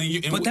jail,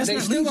 but that's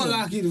not legal.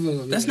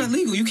 That's not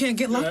legal. You can't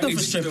get locked up for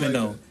stripping,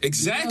 though.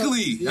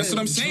 Exactly. That's what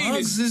I'm saying.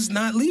 Drugs is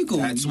not legal.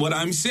 That's what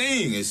I'm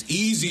saying. It's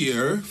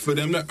easier for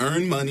them to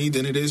earn money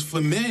than it is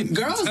for men.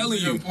 Girls, I'm telling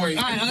you. Every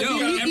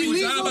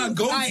job I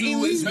go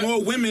to is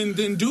more women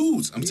than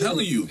dudes. I'm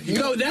telling you.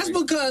 No, that's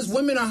because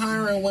women are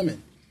hiring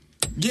women.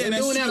 Yeah, they're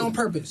doing that on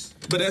purpose.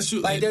 But that's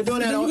true. Like they're doing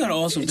that on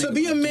purpose. To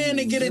be a man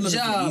to get a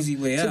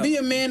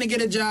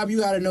job, you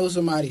got to know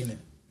somebody in it.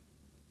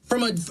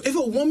 If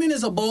a woman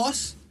is a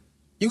boss,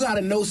 you got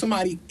to know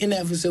somebody in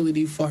that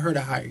facility for her to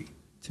hire you.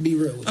 To be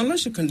real with you.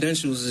 Unless your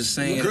credentials is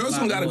saying girls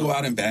don't gotta go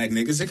out and bag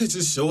niggas. They could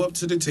just show up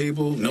to the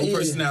table, no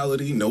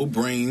personality, no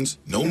brains,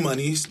 no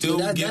money, still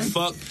get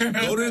fucked.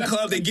 Go to the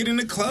club. They get in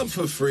the club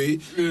for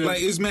free.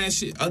 Like it's mad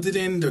shit. Other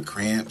than the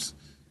cramps,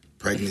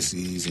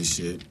 pregnancies and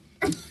shit.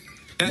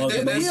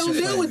 But we don't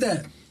deal with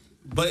that.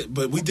 But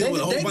we deal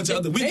with a whole bunch of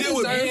other. We deal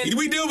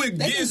with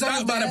getting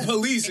stopped by the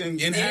police and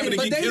having to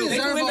get killed.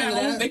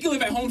 They can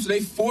live at home so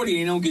they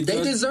 40 and don't get.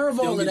 They deserve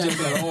all of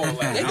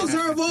that. They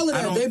deserve all of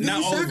that. They've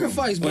been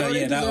sacrificed, bro.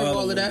 They deserve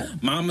all of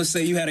that. Mama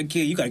say you had a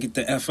kid, you gotta get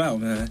the F out,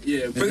 man.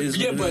 Yeah,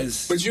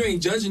 but you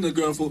ain't judging the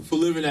girl for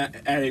living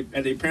at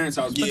their parents'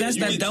 house. But that's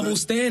that double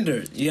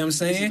standard. You know what I'm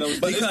saying?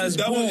 Because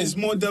it's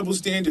more double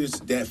standards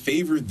that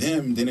favor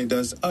them than it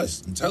does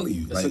us. I'm telling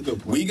you, like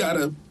we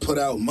gotta put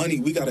out money.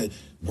 We gotta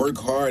work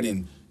hard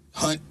and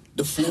hunt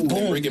the food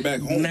and bring it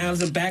back home. Now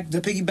to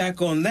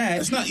piggyback on that,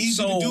 it's not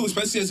easy to do,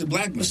 especially as a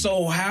black man.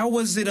 So how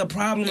was it a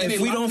problem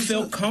if we don't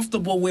feel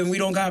comfortable when we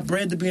don't got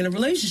bread to be in a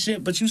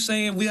relationship? But you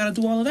saying we got to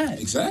do all of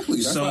that? Exactly.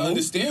 That's why I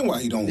understand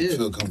why he don't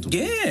feel comfortable.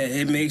 Yeah,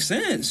 it makes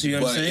sense. You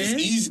know what I'm saying?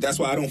 It's easy. That's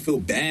why I don't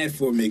feel bad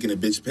for making a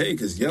bitch pay.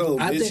 Because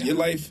bitch, your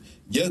life,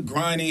 your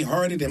grind ain't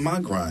harder than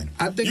my grind.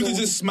 You can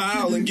just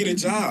smile and get a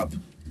job.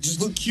 Just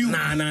look cute.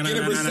 Get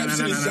a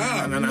receptionist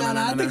job.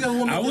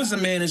 I was a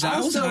manager.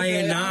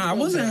 I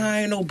wasn't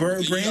hiring no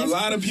bird brands. A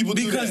lot of people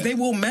do that. Because they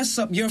will mess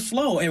up your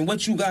flow and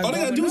what you got. All they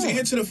gotta do is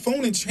answer the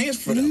phone and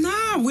transfer them.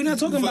 Nah, we're not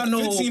talking about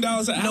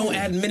 $15 an hour. No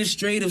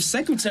administrative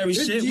secretary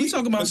shit. We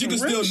talking about but you can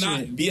still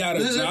not be out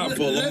of job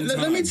for a long time.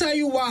 Let me tell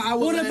you why I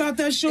was. What about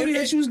that shorty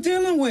that you was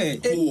dealing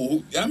with?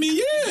 I mean,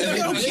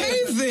 yeah. Okay,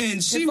 then.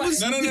 She was...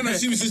 No.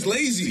 She was just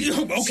lazy.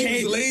 Okay.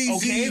 She was lazy.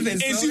 Okay,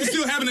 then. And she was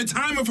still having the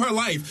time of her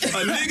life. A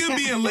nigga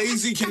being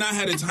lazy cannot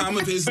have the time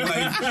of his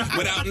life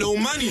without no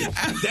money.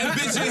 That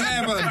bitch didn't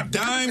have a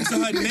dime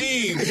to her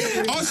name.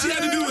 All she had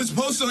to do was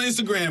post on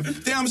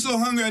Instagram, damn, I'm so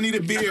hungry, I need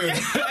a beer.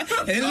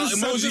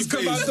 Emoji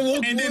face.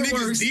 And then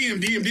niggas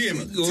DM.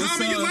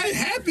 Time of your life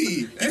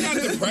happy. You're not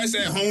depressed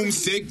at home,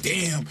 sick.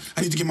 Damn,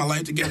 I need to get my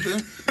life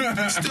together.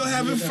 Still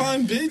having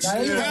fun, bitch.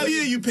 Hell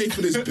yeah, you pay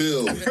for this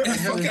bill.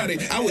 Fuck out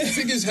of here. I was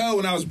sick as hell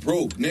when I was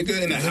broke.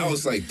 Nigga in the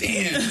house like,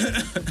 damn,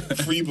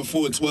 free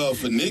before 12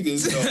 for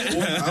niggas. So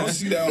I don't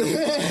see that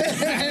You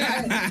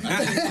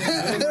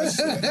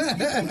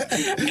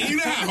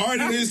know how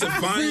hard it is to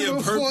find your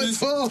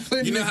purpose?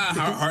 You know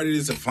how hard it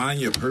is to find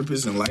your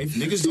purpose in life?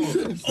 Niggas don't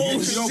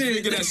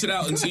figure that shit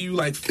out until you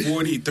like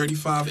 40,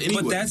 35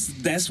 anyway. But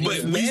that's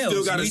what males. We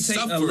still gotta take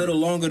suffer. a little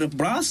longer to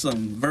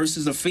blossom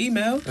versus a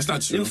female. That's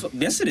not true.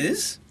 Yes, it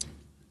is.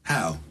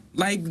 How?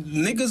 Like,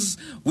 niggas,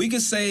 we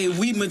could say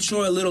we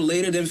mature a little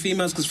later than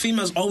females because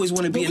females always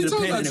want to be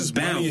independent and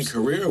bounce.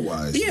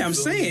 Career-wise. Yeah, I'm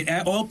saying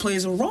that all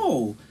plays a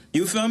role.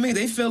 You feel me?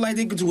 They feel like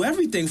they could do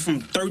everything from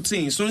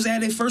 13. As soon as they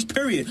had their first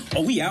period,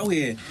 we out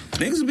here.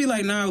 Niggas will be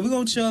like, nah, we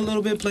gonna chill a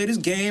little bit, play this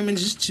game, and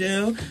just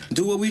chill,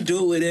 do what we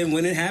do with it. And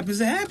when it happens,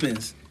 it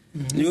happens.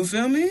 Mm-hmm. You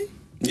feel me?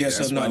 Yeah,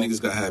 that's why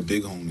niggas gotta have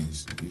big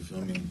homies. You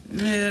feel me?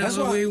 Yeah, that's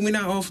why we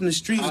not all from the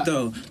streets,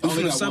 though. We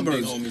from the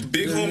suburbs.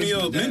 Big homie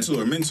or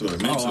mentor.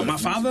 Oh, my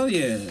father?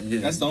 Yeah.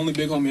 That's the only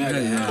big homie I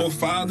have. Or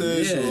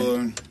fathers,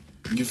 or...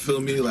 You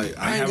feel me? Like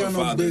I have ain't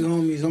got no big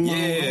homies. I'm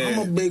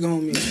a big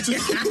homie.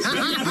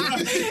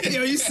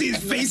 Yo, you see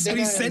his face when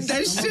he said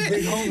that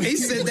shit? He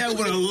said that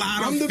with a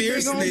lot of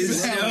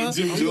fierceness. My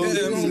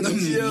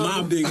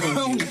big homie. I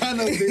don't got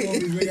no big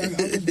homies, nigga. I'm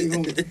a big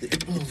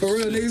homie. For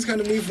real, niggas come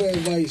to me for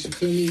advice.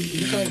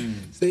 You feel me?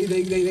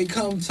 They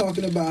come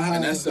talking about how...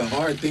 And that's a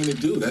hard thing to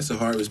do. That's a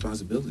hard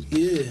responsibility.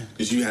 Yeah.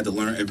 Because you had to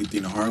learn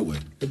everything the hard way.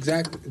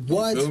 Exactly.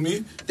 What? You feel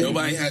me?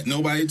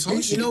 Nobody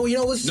taught you. You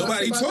know what sucks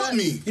Nobody about taught that?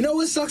 me. You know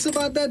what sucks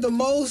about that the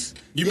most?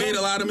 You made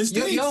a lot of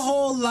mistakes. Your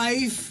whole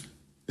life...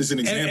 It's an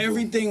example.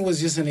 Everything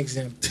was just an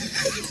example.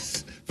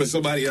 For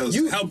somebody else.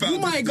 You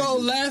might go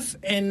left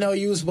and know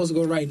you were supposed to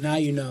go right. Now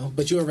you know.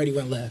 But you already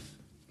went left.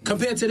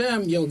 Compared to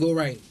them, go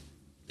right.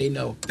 They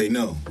know. They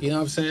know. You know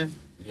what I'm saying?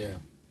 Yeah.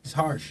 It's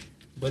harsh.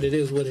 But it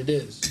is what it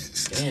is.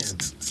 Damn.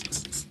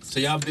 So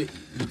y'all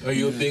are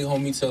you a big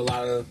homie to a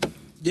lot of...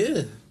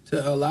 Yeah,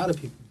 to a lot of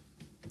people.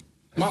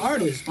 My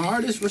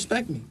artists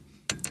respect me.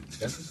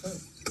 That's what's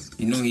up.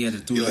 You know he had to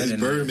do that. Like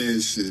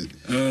Birdman shit.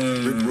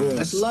 Rick Ross.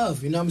 That's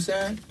love, you know what I'm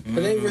saying?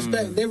 But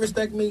they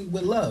respect me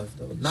with love,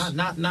 though.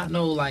 Not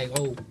no like,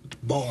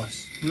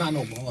 boss. I'm not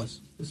no boss.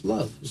 It's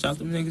love. Shout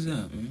them niggas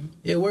out, man.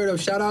 Yeah, word up.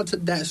 Shout out to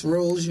That's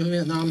Rose, you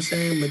know what I'm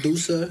saying?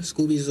 Medusa,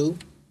 Scooby Zoo.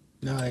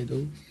 Nah, I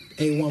do.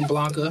 A1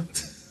 Blanca.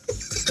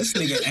 This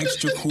nigga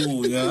extra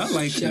cool, yo. I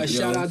like that.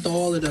 Shout out to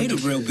all of them. He the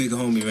real big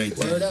homie right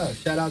there. Word up.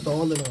 Shout out to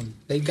all of them.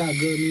 They got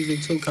good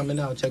music too coming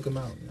out. Check them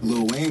out.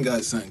 Lil Wayne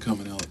got something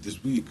coming out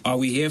this week. Are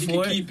we here You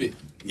for can it? keep it.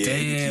 Yeah,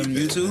 Damn,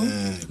 you too?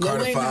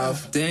 Carter Wayne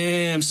 5.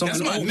 Damn. So That's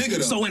in my nigga,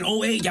 though. So in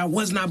 08, y'all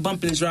was not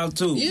bumping Drought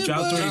 2. Yeah,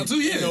 Drought but-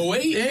 3. Yeah. No,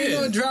 wait. They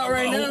ain't no drought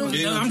right now.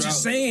 No, I'm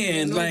just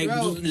saying, No like,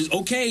 drought.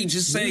 okay,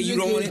 just say you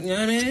don't want it. You know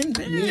what I mean?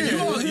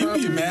 Damn. You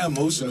be mad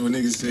emotional when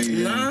niggas say,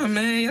 yeah. Nah,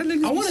 man. Y'all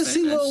niggas I want to say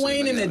see that Lil shit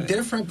Wayne in a like that.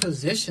 different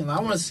position. I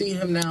want to see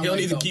him now. He don't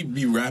like need to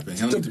be rapping. He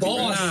don't need to be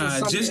boss. rapping. or Nah,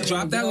 something, just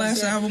drop you that know what I'm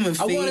last saying? album and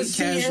I want to fade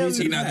see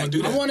casualty. He not gonna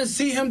do that. I want to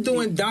see him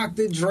doing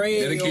Dr. Dre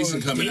Dedication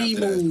or coming D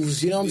after that.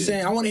 moves. You know what I'm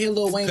saying? I want to hear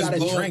Lil Wayne got a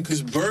drink.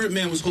 Because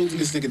Birdman was holding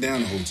this nigga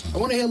down the whole time. I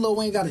want to hear Lil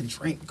Wayne got a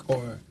drink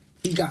or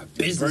he got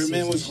business.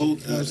 Birdman was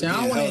holding. You know what I'm saying? I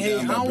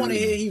don't want to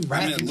hear he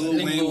rapping.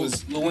 Lil Wayne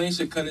was. Lil Wayne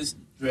should cut his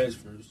dreads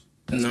first.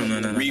 No.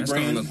 That's gonna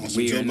Rebrand look on some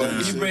weird. Joe Budden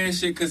Nah. shit. Rebrand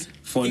shit because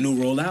For a new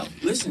rollout?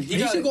 listen, He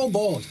should go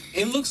bald.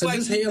 It looks 'Cause like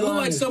his it look hairline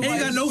like is- somebody. He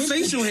ain't got no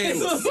facial hair. It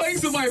looks like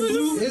somebody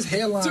blew. His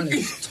hairline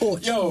is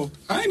torch. Yo,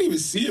 I didn't even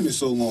see him in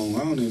so long. I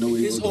don't even know where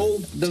he his was. whole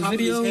The top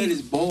video- of his head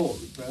is bald,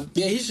 bro.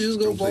 Yeah, he should just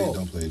go Don't play it. bald.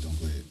 Don't play it. Lil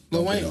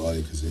Don't play Wayne. the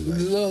audio because it's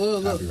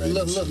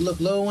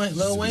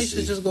Lil Wayne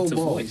should just go It's a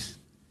bald. voice.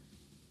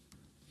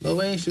 Lil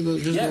Wayne should go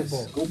Yes, go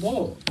bald. go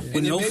bald. With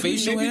And no then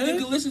facial maybe hair?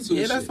 you can listen to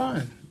Yeah, it. that's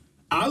fine.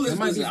 I'll listen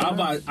That might to be it.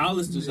 fine. I'll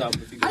listen to this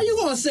album. If you How you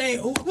gonna say?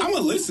 I'ma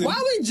listen.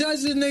 Why we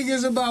judging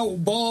niggas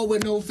about bald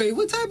with no face?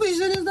 What type of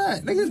shit is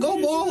that? Niggas go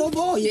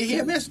bald. Your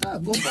hair messed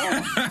up. Go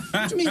bald.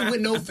 What you mean with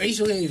no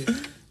facial hair?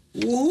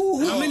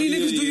 How many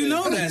niggas do you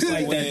know that's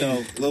like that,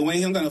 though? Lil Wayne,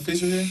 he don't got no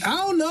facial hair? I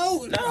don't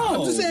know.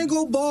 I'm just saying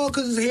go bald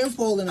because his hair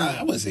falling I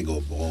out. wouldn't say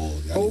go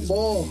bald. Go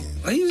bald.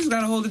 You just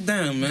gotta hold it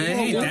down, man.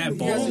 He ain't that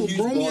bald.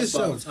 Groom On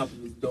yourself. top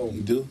of his dome.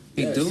 You do?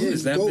 He do?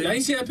 Is that Go- Y'all big?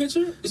 ain't see that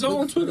picture? It's all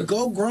on Twitter.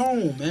 Go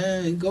grown,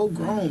 man. Go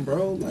grown,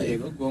 bro. Yeah, Like,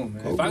 go grown,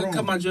 man. Go If I can grown.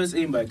 cut my dreads,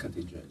 anybody cut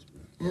their dreads,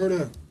 bro. word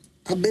up.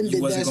 I've been You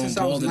did wasn't that going since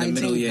I was bald in the 19.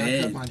 middle of your I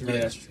head. cut my Yeah,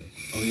 dreads. that's true.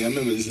 Oh, yeah, I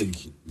remember this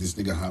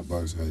nigga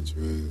Hotbox had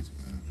dreads,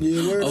 man.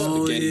 Yeah, word up.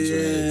 Oh, Spaghetti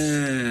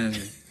yeah.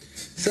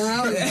 So I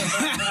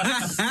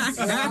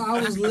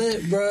was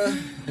lit, bruh.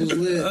 It was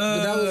lit.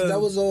 But that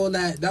was all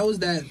that. That was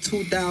that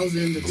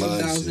 2000 to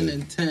Blood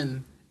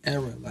 2010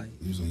 era. Like,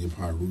 You was on your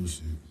Pyru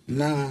shit.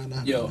 nah.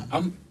 Yo,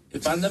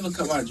 if I never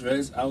cut my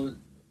dreads, I don't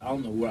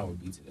know where I would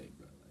be today,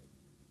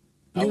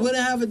 bro. You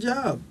wouldn't have a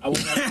job. I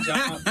wouldn't have a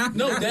job.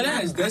 No,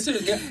 that's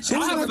it. Yeah.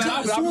 Soon as I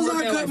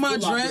cut my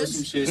dreads,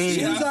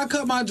 soon as I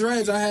cut my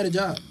dreads, I had a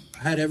job.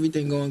 I had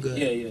everything going good.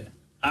 Yeah.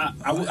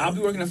 I'll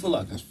be working at Foot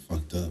Locker. That's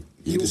fucked up.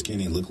 Niggas can't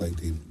even look like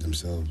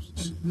themselves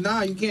and shit.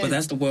 Nah, you can't. But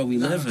that's the world we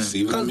live in.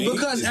 See what I mean?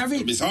 Because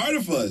it's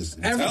harder for us.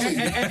 I'm telling you.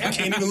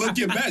 Can't even look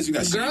your best. You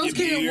got girls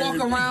can't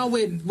walk around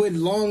with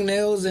long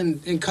nails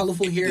and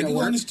colorful hair They at can go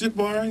in work. the strip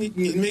bar and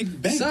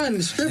make bank. Son,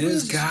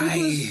 This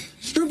guy.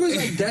 strippers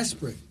are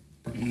desperate.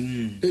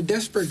 They're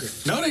desperate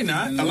girls. No, they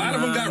not. A lot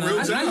of them got real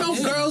jobs. I know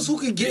girls who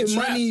could get They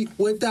trap. money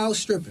without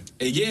stripping.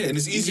 Yeah, and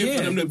it's easier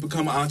for them to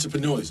become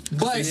entrepreneurs.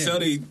 But- They sell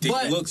their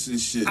but looks and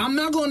shit. I'm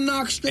not gonna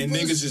knock strippers. And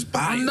niggas just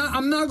buy it.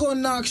 I'm not gonna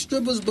knock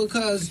strippers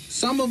because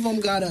some of them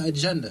got an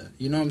agenda.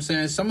 You know what I'm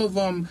saying? Some of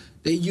them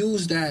they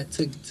use that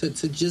to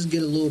just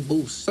get a little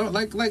boost. So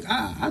like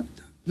I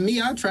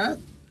trap.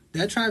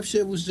 That trap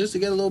shit was just to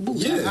get a little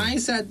boost. Yeah. I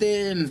ain't sat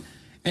there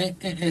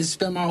and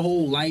spent my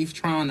whole life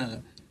trying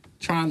to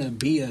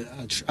be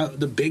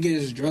the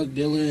biggest drug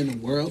dealer in the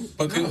world.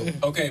 But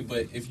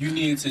if you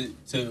needed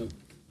to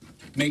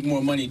make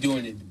more money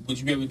doing it, would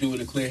you be able to do it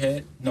with a clear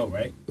head? No,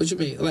 right? What you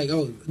mean? Like,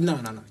 oh, no.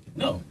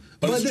 No.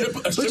 But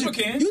a stripper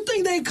can. You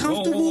think they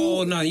comfortable?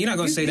 Oh, no, you're not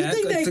gonna say You that.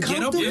 think they To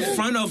get up in comfortable?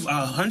 front of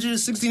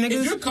 160 niggas?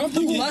 If you're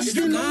comfortable, if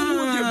you're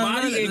comfortable with your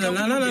body and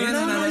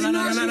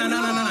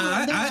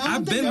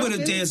I've been with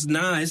a dance.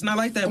 Nah, it's not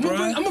like that, bro.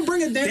 I'm gonna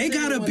bring a dance. They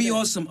gotta be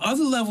on some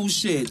other level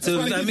shit.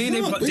 I mean,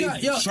 they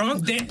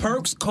drunk,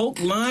 perks, coke,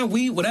 lime,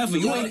 weed, whatever.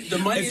 The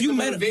money is the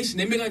motivation.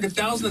 They make like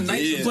 $1,000 a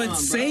night. But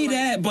say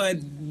that, but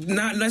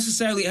not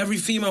necessarily every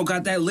female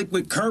got that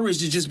liquid courage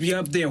to just be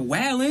up there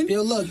wailing.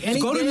 Yo, look,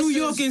 go to New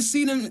York and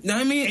see them.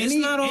 I mean, it's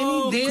not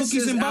all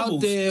cookies and bubbles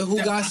out there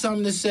who got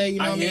something to say. You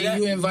know what I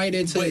mean? You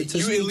invited to you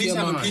at least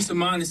have a peace of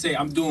mind to say,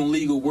 I'm doing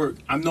legal work.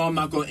 I know I'm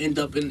not going to end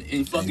up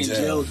in fucking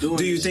jail doing.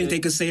 Do you this think shit. they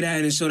could say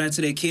that and show that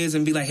to their kids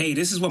and be like, hey,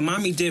 this is what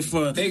mommy did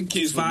for 5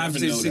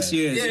 to 6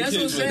 years? Yeah, that's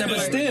what I'm saying. But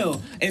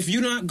still, if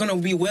you're not gonna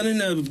be willing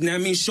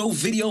to, show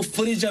video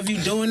footage of you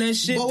doing that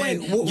shit,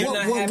 then you're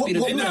not happy to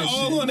do that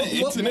all on the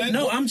internet.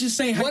 No, I'm just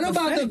saying. What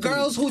about the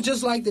girls who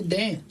just like to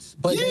dance,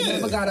 but they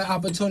never got an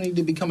opportunity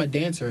to become a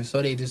dancer,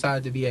 so they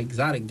decided to be an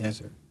exotic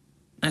dancer?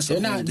 That's a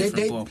whole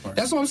different ballpark.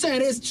 That's what I'm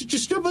saying.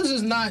 It's strippers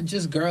is not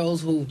just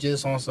girls who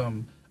just on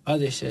some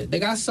other shit. They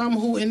got some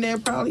who in there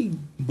probably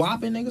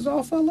whopping niggas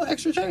off for a little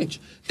extra change.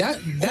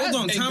 Hold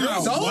on, time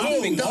out.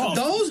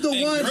 Those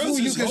the ones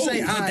who you can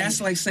say, but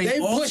that's like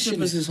saying all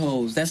strippers is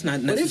hoes. That's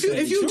not necessarily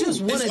But if you just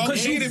want to, it's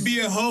okay to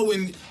be a hoe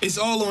and it's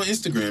all on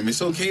Instagram.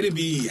 It's okay to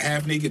be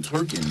half naked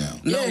twerking now.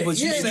 No, but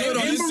you said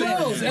he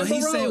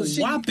said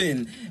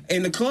whopping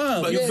in the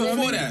club. But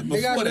before that,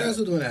 they got girls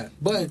who do that.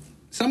 But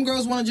some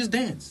girls want to just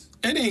dance.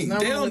 It ain't.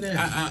 They don't.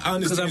 I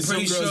because I'm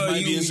pretty sure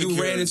you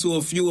ran into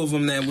a few of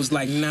them that was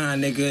like, nah,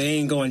 nigga, it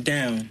ain't going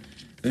down.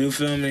 You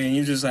feel me? And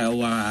you just like,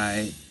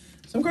 why?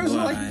 Some girls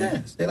like to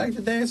dance. They like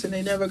to dance, and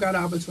they never got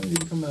an opportunity to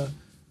become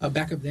a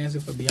backup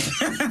dancer for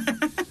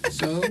Beyonce.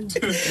 So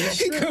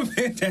he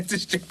compared that to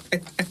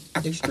stripping.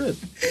 They strip.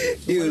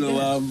 You the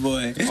wild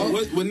boy. So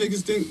what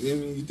niggas think? I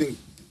mean, you think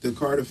the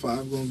Carter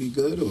 5 gonna be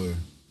good or?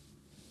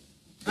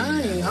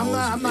 I'm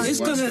not. It's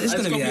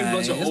gonna be a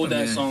bunch of old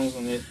ass songs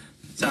on it.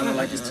 Sounding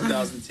like it's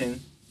 2010,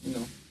 you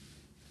know.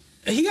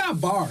 He got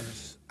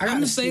bars. I'm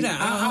gonna say that.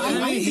 I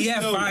mean, he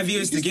had 5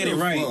 years to get it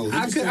right.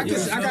 I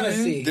gotta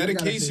see.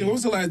 Dedication. What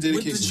was the last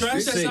dedication? With the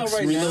trash that's out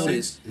right now.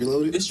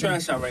 Reloaded. It's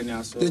trash out right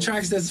now. So the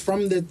tracks that's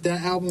from that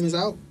album is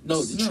out.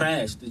 No, the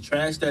trash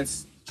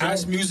that's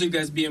trash music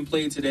that's being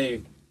played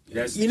today.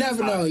 You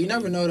never know. You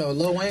never know though.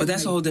 Lil Wayne, but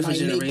that's a whole different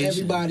generation.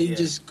 Everybody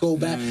just go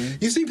back.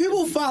 You see,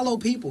 people follow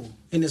people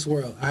in this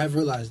world. I have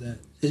realized that.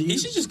 He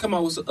should just come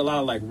out with a lot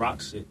of like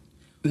rock shit.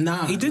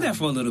 Nah, he did that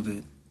for a little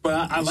bit.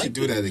 But I like to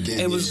do that again.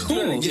 It was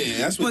cool. Yeah,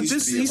 that's what.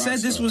 But he said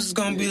this was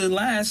gonna be the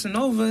last and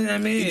over. I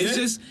mean, it's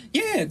just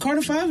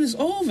Carter 5 is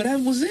over. That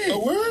was it. A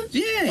word?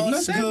 Yeah, he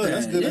said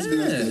that.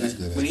 That's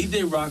good. When he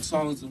did rock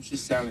songs, them shit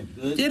sounded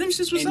good. Yeah, them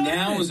shits was. And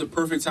now is the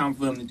perfect time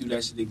for him to do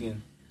that shit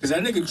again. Cause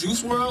that nigga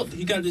Juice WRLD,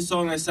 he got this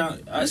song that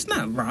sound. It's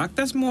not rock.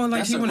 That's more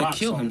like he want to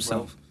kill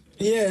himself.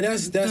 Yeah,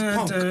 that's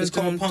punk. It's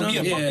called punk.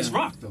 Yeah, punk is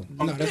rock though.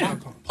 No, that's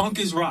not punk. Punk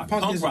is rock.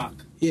 Punk rock.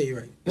 Yeah,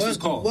 you're right. That's what it's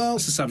called. Well,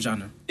 it's a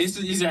subgenre.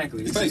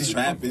 Exactly. It's like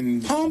trap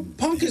and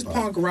punk is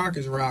punk, rock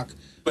is rock.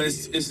 But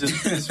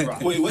it's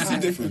rock. Wait, what's the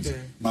difference?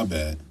 My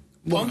bad.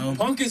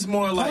 Punk is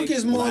more like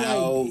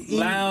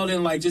loud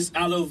and like just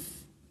out of.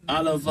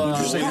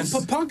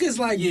 Punk is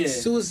like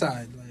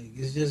suicide. Like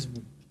it's just.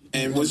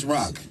 And what's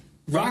rock?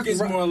 Rock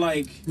is more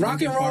like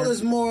rock and roll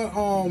is more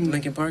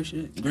Linkin Park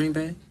shit. Green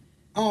Bay.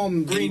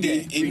 Green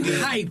Day.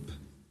 Hype.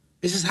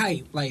 It's just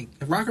hype. Like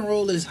rock and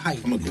roll is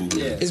hype. I'm a Google.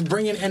 Yeah. It's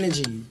bringing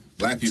energy.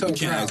 Black people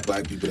can't ask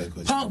black people that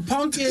question.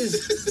 Punk is.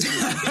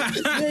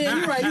 yeah,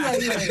 you're right. I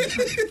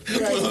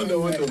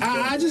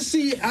just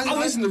see. I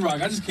listen to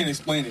rock. I just can't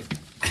explain it.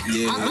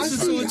 Yeah, I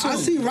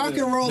see rock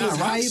and roll as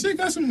hype.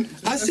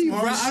 I see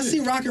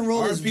rock and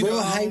roll as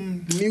real hype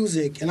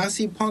music, and I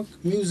see punk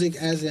music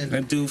as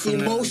an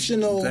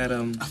emotional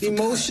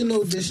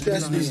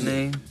distress music. His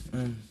name?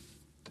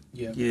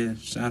 Yeah,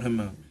 shout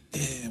him out.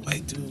 Yeah,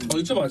 white dude. Oh,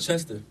 you talking about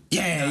Chester?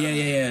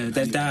 Yeah.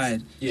 That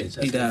died. Yeah,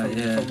 Chester. He died.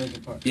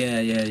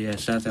 Yeah.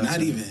 Shout out. Not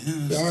even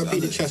him. R.I.P.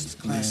 to Chester.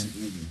 Classic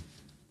nigga.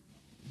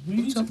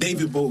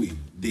 David Bowie.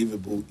 Ain't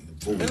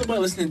nobody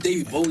listening to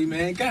David Bowie,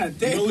 man. God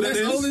damn, you know that's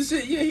old as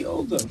shit. Yeah, he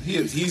old though.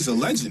 He's a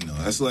legend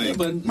though. That's like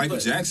Michael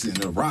Jackson,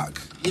 The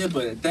Rock. Yeah,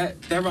 but that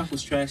rock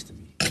was trash to me.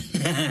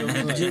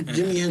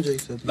 Jimi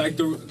Hendrix. Like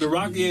the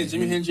rock,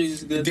 Jimi Hendrix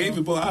is good.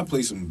 David Bowie, I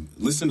play some.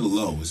 Listen to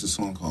Low. It's a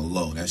song called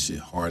Low. That shit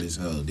hard as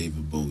hell.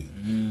 David Bowie.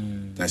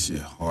 That shit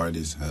hard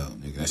as hell,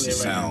 nigga. That shit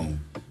sound.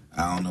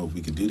 I don't know if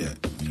we could do that.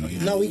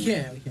 No, we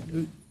can't.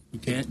 We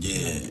can't.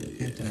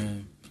 Yeah.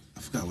 I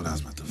forgot what I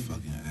was about to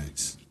fucking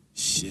ask.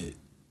 Shit.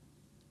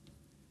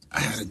 I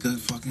had a good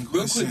fucking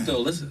question. Real quick though,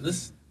 listen.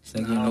 It's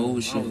like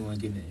old shit. I don't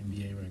want to get in the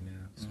NBA right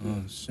now.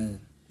 Oh shit.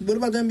 What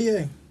about the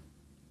NBA?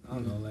 I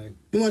don't know, like.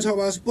 You want to talk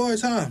about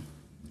sports, huh?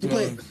 You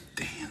play.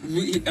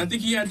 Damn. I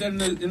think he had that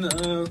in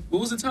the what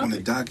was the topic? On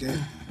the docket.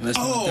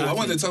 I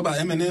wanted to talk about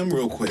Eminem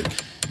real quick.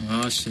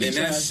 Oh shit. And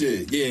that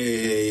shit,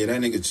 yeah.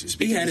 That nigga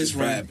speaking had his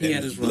rap. He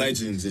had his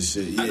legends and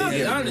shit. Yeah, I gotta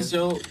be honest,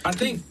 yo. I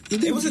think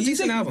it was a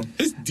decent album.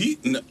 It's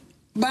deep. No.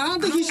 But I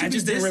don't think he should. I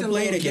just didn't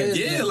replay it again.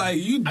 Yeah,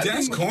 like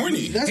that's corny.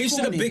 He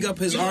should have big up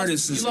his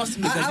artists.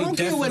 I don't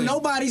care what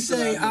nobody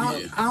say.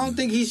 I don't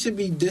think he should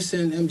be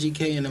dissing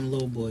MGK and them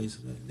little boys.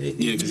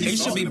 He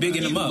should be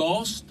bigging them up. He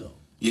lost though.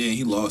 Yeah,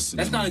 he lost.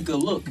 That's not a good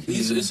look.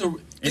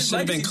 It should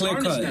have been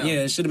clear cut.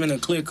 Yeah, it should have been a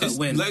clear cut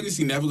win.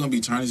 Legacy never gonna be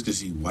tarnished because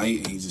he's white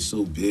and he's just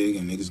so big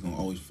and niggas gonna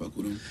always fuck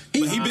with him.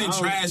 But he been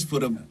trash for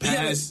the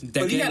past decade.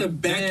 But he had a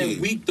bad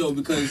week though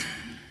because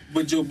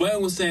what Joe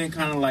Budden was saying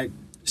kind of like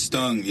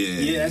stung.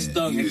 Yeah, that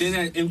stung. And then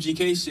that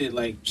MGK shit,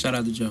 like shout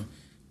out to Joe.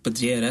 But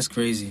yeah, that's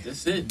crazy.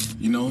 That's it.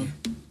 You know him?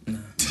 Nah.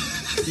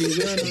 Yeah, we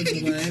don't know Joe,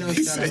 but ain't no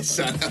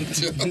shout out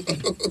Joe.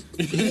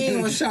 He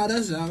ain't gonna shout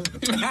us out.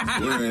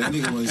 That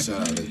nigga was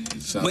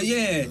shout. But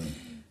yeah.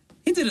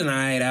 He did an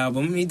alright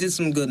album. He did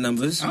some good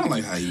numbers. I don't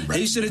like how you rap.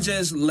 He should have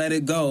just let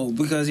it go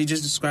because he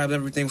just described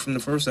everything from the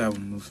first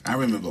album. I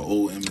remember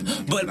old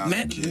Eminem. But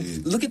man,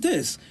 look at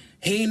this.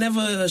 He ain't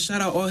never shout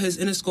out all his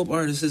Interscope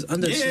artists, his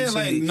under. Yeah,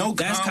 like no.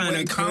 That's kind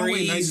of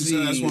crazy.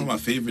 That's one of my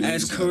favorite.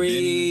 That's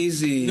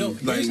crazy. No,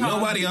 like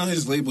nobody on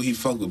his label he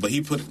fucked with, but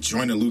he put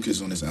Joyner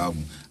Lucas on his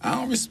album. I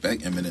don't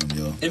respect Eminem,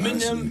 yo.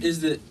 Eminem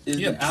is the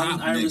Allen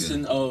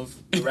Iverson of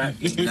the rap.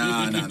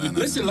 Nah.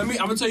 Listen, I'm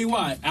gonna tell you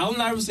why. Allen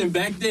Iverson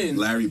back then,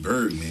 Larry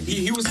Bird, man.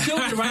 He was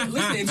killing it, right?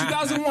 Listen, in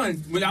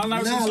 2001, when Allen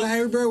Iverson.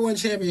 Larry Bird won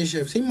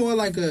championships. He more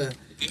like a.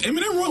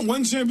 Eminem won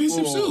one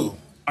championship too.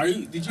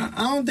 Did you?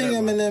 I don't think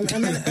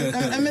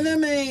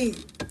Eminem ain't.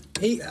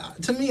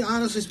 To me,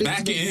 honestly speaking,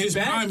 back in his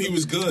prime, he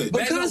was good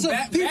because of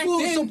people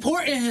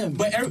supporting him.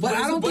 But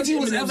I don't think he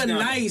was ever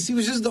nice. He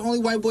was just the only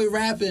white boy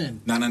rapping.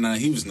 Nah.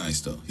 He was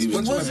nice though. He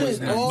was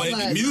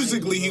but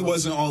musically, he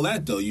wasn't all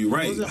that though. You're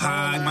right.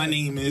 Hi, my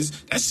name is.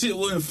 That shit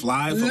wouldn't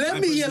fly. Let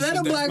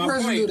a black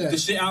person do that. The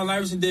shit Allen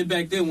Iverson did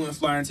back then wouldn't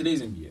fly in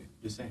today's NBA.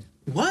 Just saying.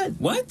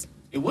 What?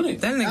 It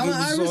wouldn't. That nigga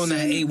was on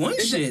that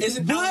A1 shit.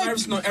 Isn't Allen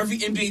Iverson on every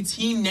NBA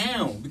team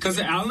now because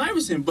of Allen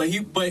Iverson? But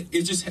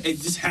it's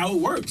just how it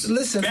works.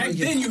 Listen, back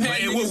then you had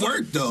it would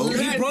work though.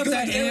 He brought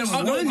that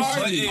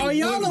A1 shit. Are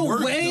y'all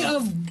aware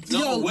of?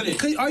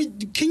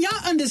 Can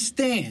y'all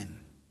understand?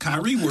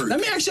 Kyrie worked. Let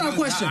me ask y'all a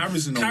question.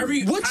 Kyrie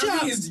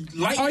is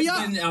lighter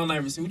than Allen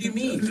Iverson. What do you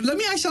mean? Let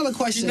me ask y'all a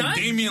question.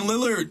 Damian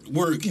Lillard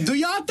worked. Do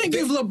y'all think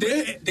if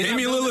LeBron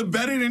Damian Lillard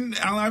better than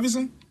Allen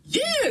Iverson?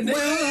 Yeah. Let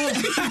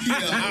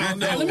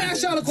me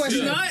ask y'all a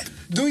question.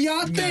 Do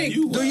y'all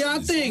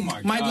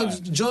think Michael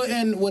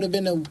Jordan would have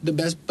been the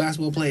best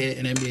basketball player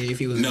in NBA if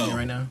he was in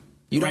right now?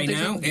 Right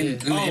now? In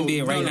the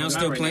NBA right now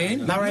still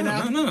playing? Not right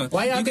now? No.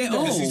 Why y'all get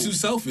old? Because he's too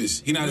selfish.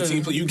 He's not a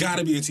team player. You got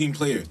to be a team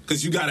player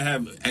because you got to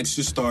have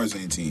extra stars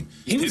in your team.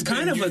 He was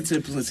kind of a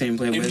team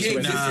player. NBA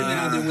different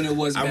now than when it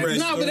was back then.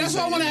 No, but that's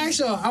what I want to ask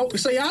y'all.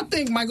 So y'all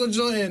think Michael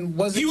Jordan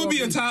wasn't... He would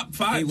be a top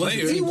 5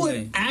 player. He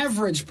would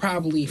average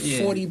probably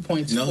 40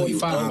 points,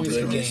 45 points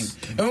a game.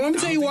 And let me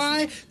tell you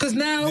why. Because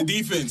now... The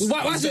defense.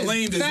 Watch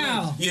it.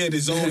 Foul. Yeah, the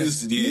zone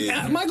is...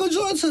 Yeah. Michael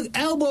Jordan took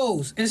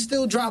elbows and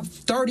still dropped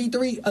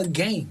 33 a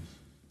game.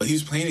 But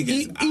he's playing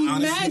against...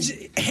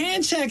 Imagine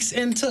hand checks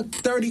and took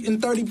 30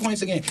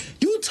 points a game.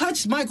 You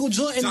touched Michael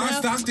Jordan. John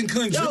Stockton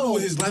couldn't dribble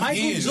with his left hand.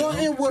 Michael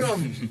Jordan would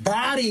have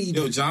bodied.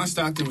 John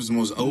Stockton was the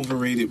most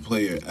overrated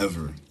player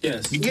ever.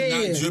 Yes. He could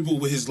not dribble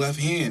with his left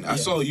hand. I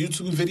saw a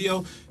YouTube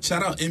video.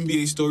 Shout out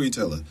NBA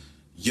Storyteller.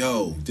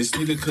 This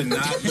nigga could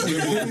not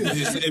dribble.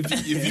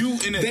 If you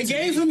in a they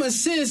gave him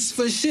assists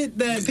for shit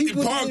that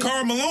people.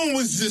 Karl Malone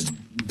was just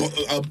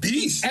a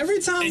beast. Every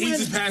time and he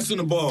just passed on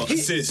the ball.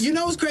 Assist. You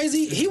know what's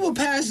crazy? He would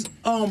pass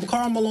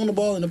Karl Malone the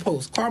ball in the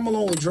post. Karl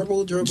Malone would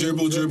dribble. Do a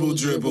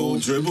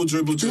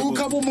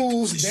couple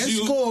moves, then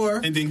score,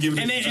 and then give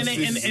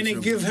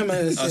and give him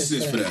an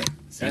assist for that.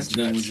 That's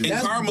nuts.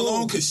 And Karl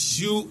Malone could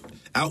shoot.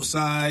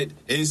 Outside,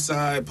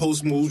 inside,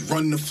 post moves,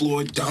 run the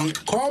floor,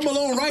 dunk. Karl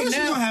Malone right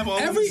now,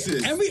 every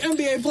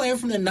NBA player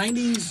from the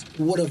 90s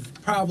would have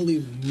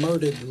probably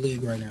murdered the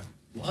league right now.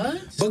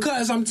 What?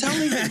 Because I'm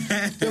telling you,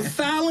 the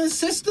fouling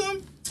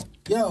system,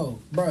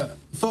 bruh,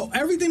 for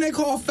everything they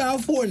call foul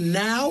for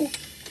now,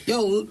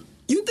 you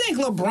think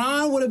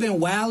LeBron would have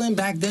been wilding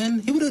back then?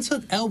 He would have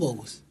took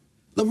elbows.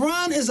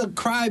 LeBron is a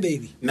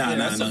crybaby.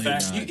 That's a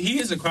fact. He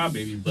is a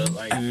crybaby, but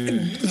like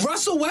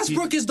Russell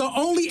Westbrook is the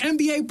only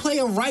NBA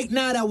player right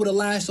now that would have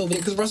lasted over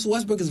there because Russell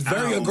Westbrook is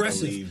very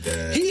aggressive.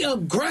 He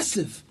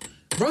aggressive.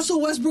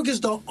 Russell Westbrook is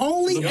the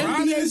only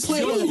NBA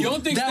player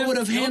that would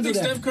have handled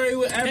that. Steph Curry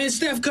would and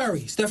Steph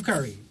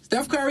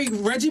Curry,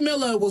 Reggie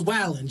Miller was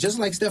wilding, just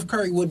like Steph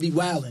Curry would be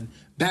wilding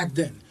back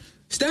then.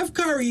 Steph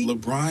Curry,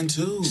 LeBron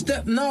too.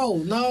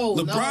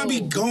 LeBron be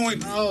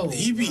going.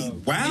 He be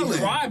wilding. He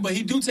cry, but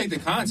he do take the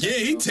contact. Yeah,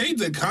 he take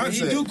the contact.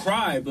 He do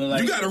cry, but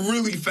like you got to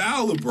really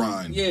foul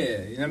LeBron.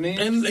 Yeah, you know what I mean.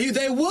 And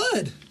they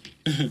would.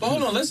 But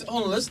hold on, let's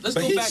go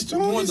back to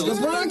more.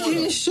 LeBron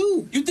can't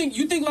shoot. You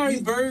think Larry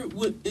Bird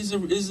is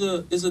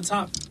a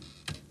top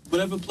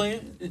whatever player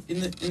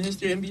in the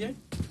history of NBA?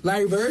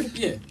 Larry Bird?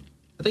 Yeah,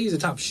 I think he's a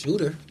top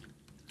shooter.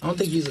 I don't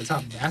think he's a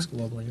top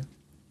basketball player.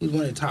 He's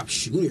one of the top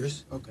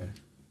shooters. Okay.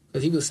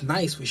 Because he was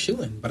nice with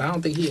shooting, but I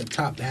don't think he's a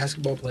top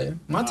basketball player.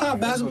 My top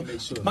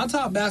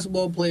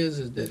basketball players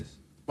is this.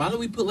 Why don't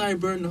we put Larry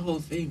Bird in the Hall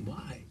of Fame?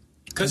 Why?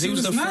 Because he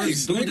was the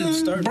first dude to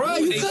start. Bro,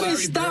 you couldn't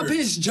stop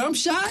his jump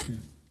shot?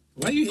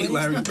 Why you hate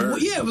Larry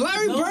Bird? Yeah,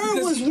 Larry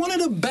Bird was one of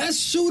the best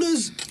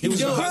shooters. He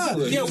was one of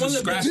the best. Yeah, one of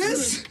the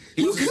best.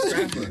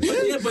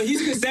 But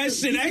he's that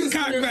shit. That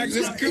cockback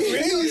is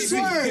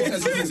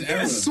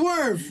crazy.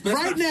 Swerve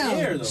right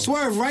now.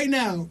 Swerve right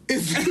now.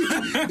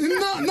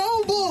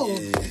 No bull.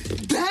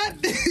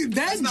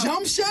 That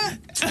jump shot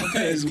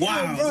is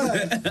wild,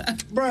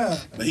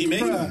 bruh. But he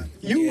made it.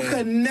 You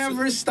could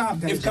never stop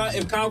that.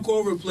 If Kyle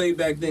Korver played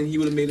back then, he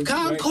would have made him.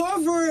 Kyle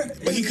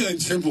Korver, but he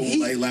couldn't dribble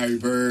like Larry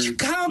Bird.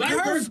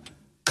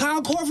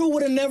 Kyle Korver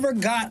would have never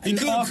got an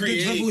off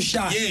the dribble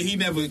shot. Yeah, he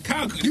never.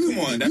 Come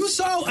on. You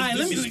saw.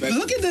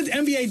 Look at the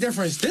NBA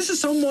difference. This is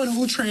someone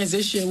who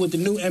transitioned with the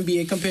new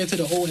NBA compared to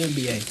the old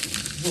NBA.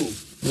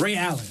 Who? Ray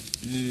Allen.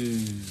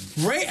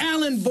 Ray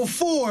Allen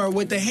before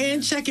with the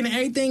hand checking and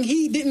everything,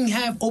 he didn't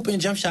have open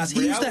jump shots.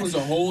 Ray Allen was a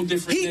whole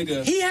different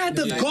nigga. He had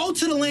to go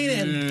to the lane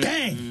and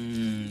bang.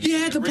 He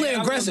had to play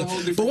aggressive.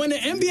 But when the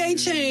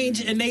NBA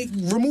changed and they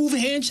removed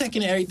hand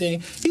checking and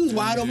everything, he was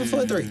wide open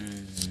for a three.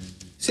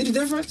 See the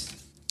difference?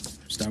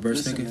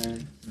 Starburst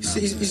thinking. You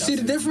see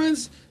the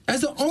difference?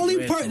 That's the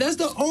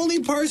only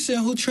person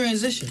who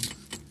transitioned.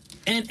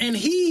 And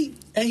he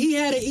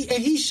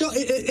showed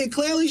it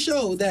clearly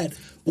showed that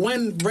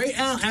when Ray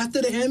Allen,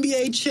 after the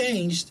NBA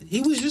changed,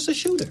 he was just a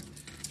shooter.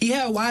 He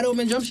had wide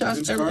open jump shots.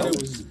 Vince Carter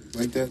was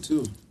like that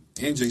too,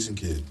 and Jason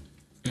Kidd.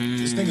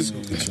 This nigga's who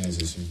could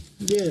transition.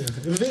 Yeah,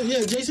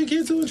 Jason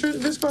Kidd too. And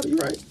Vince Carter, you're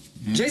right.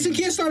 Jason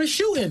Kidd started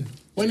shooting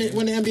when the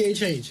NBA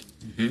changed.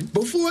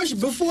 Before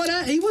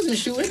that, he wasn't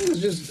shooting. He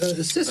was just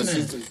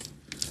assistant.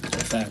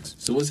 Facts.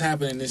 So what's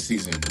happening this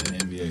season in the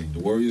NBA? The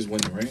Warriors win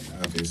the ring,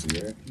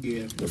 obviously, right?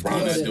 Yeah.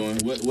 LeBron not doing.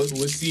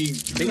 What's he?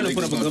 They're gonna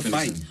put up a good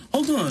fight.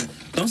 Hold on.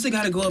 Don't they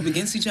gotta go up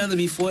against each other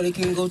before they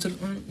can go to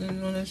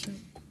that shit?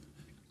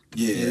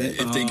 Yeah,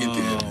 if they get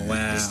there.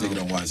 Wow. This nigga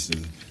don't watch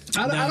the.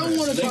 I don't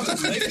want to talk.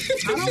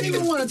 I don't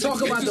even want to talk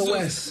about the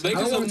West. I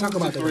don't want to talk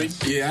about the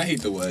West. Yeah, I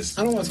hate the West.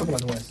 I don't want to talk about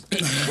the West.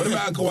 What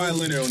about Kawhi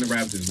Leonard on the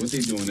Raptors? What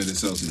they doing to the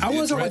Celtics? I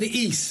want to talk about the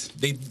East.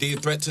 They a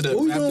threat to the.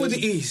 What we Raptors? doing with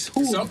the East?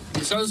 Who? The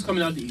Celtics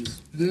coming out the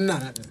East.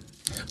 Nah.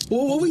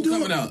 Well, what we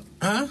doing? Coming out?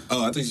 Huh?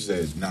 Oh, I think you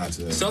said nah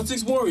to that.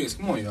 Celtics Warriors.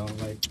 Come on, y'all.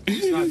 Like,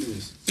 let's not do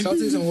this.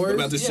 Celtics and Warriors.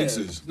 What about the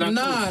Sixers?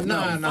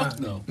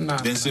 Nah.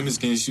 Ben Simmons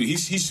can't shoot.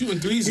 He's shooting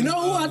threes. You know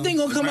who I think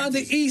gonna come out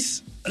the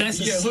East?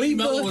 That's a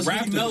sleeper.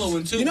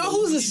 Too. You know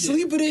who's a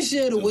sleeper this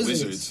year? The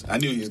Wizards. I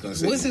knew he was gonna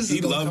say Wizards. He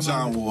loves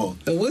John Wall.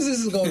 The Wizards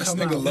is gonna This come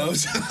nigga out.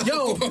 loves.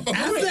 Yo,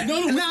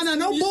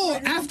 no bull.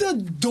 After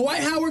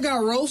Dwight Howard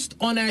got roast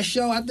on that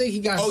show, I think he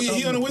got. Oh yeah,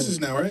 he on the Wizards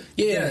now, right?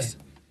 Yeah, Yes.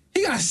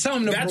 he got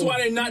something to That's prove. why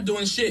they're not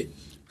doing shit.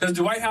 Because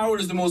Dwight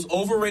Howard is the most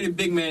overrated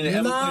big man that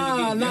ever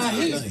played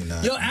the game.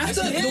 Yo,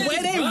 after the way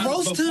they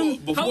roast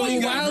him, How he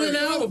wilding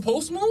out, a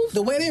post move?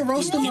 the way they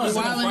roast him He on was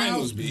in the wilding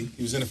finals, out, B.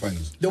 He was in the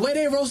finals. the way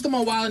they roast him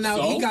on wilding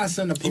out, he got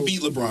something to He prove.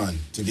 beat LeBron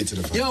to get to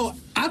the finals. Yo,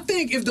 I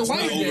think if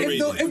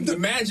the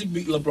Magic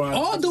beat LeBron.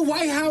 all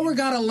Dwight Howard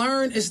gotta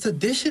learn is to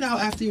dish it out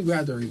after you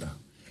grab the rebound.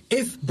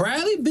 If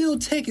Bradley Beal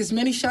take as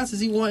many shots as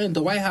he want and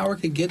Dwight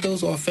Howard could get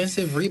those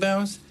offensive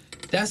rebounds,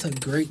 that's a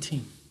great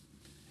team.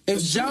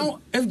 If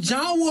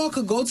John Wall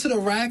could go to the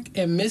rack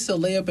and miss a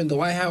layup and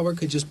Dwight Howard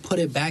could just put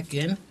it back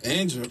in.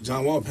 And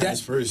John Wall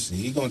passed first.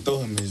 He gonna throw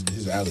him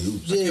his alley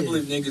oops. Yeah. I can't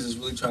believe niggas is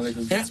really trying to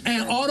convince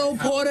And Otto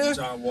Porter.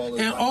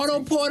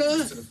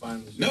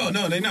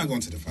 No, they're not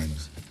going to the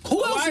finals.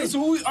 Who else? Right, so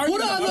who are who you?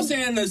 the I'm other?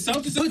 saying the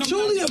Celtics are Pachulia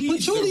coming out the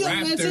East. on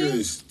that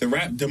team.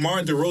 Raptors.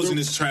 DeMar DeRozan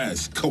is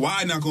trash.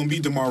 Kawhi not gonna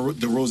beat DeMar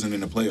DeRozan in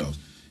the playoffs.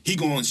 He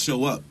gonna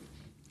show up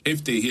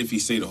if he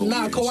stay the whole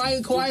year.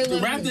 Kawhi. The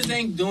Raptors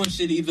ain't doing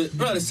shit either.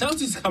 Bro, the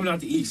Celtics coming out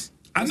the East.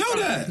 I know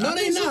that. No,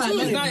 they not.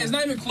 It's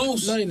not even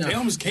close. No, they not. They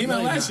almost came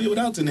out last year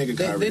without the nigga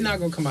Kyrie. They're not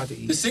gonna come out the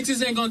The East.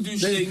 Sixers ain't gonna do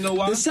shit. You know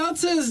why? The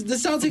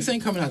Celtics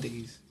ain't coming out the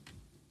East.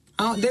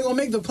 They're gonna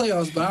make the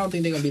playoffs, but I don't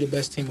think they're gonna be the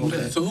best team over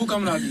there. So who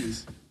coming out the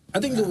East? I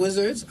think the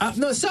Wizards.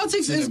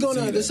 Celtics is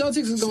gonna. The Celtics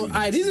is going. All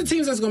right, these are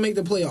teams that's gonna make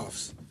the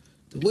playoffs.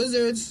 The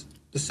Wizards,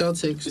 the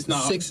Celtics, the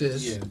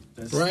Sixers,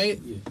 right?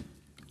 Yeah.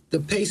 The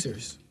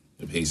Pacers.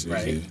 The Pacers,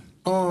 right?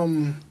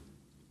 Yeah.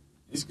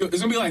 It's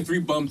gonna be like three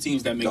bum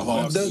teams that make the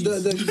Hawks.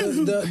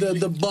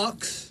 The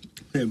Bucks.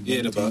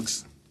 Yeah, the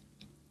Bucks.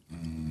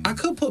 I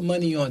could put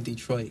money on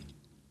Detroit.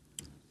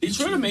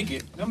 Detroit will make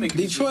it. They'll make it.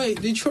 Detroit.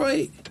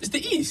 It's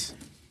the East.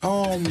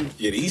 Yeah,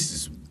 the East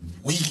is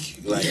weak.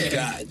 Like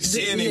God,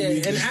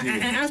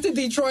 and after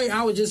Detroit,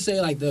 I would just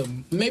say like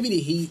maybe the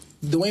Heat.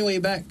 Dwayne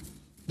Wade back.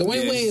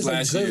 Dwayne Wade is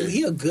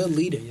a good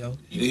leader, yo.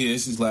 Yeah,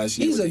 this is last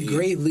year. He's a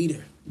great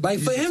leader. Like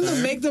for him to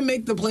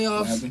make the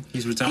playoffs,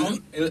 he's retired.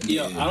 I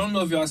don't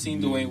know if y'all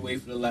seen Dwayne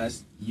Wade for the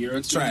last year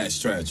or two.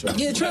 Trash.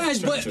 Yeah, trash.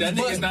 But that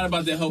nigga's not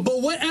about their help.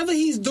 But whatever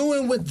he's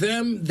doing with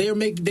them, they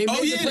made the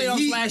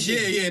playoffs last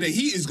year. Yeah, the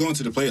Heat is going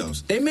to the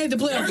playoffs. They made the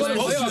playoffs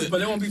last year,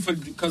 but it won't be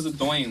because of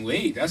Dwayne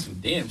Wade. That's for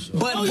damn sure.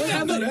 But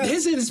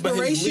his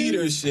inspiration,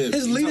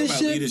 his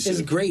leadership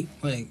is great.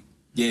 Like,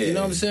 yeah, you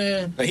know what I'm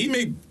saying? Like he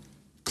made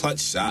clutch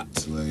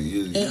shots. Like,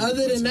 and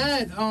other than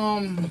that,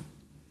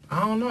 I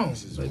don't know.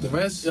 Like the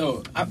rest.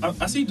 Yo,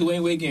 I see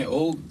Dwayne Wade getting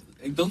old.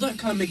 Don't that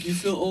kind of make you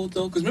feel old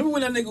though? Because remember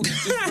when that nigga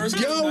first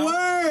came out?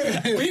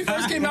 Word. When he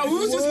first came out, we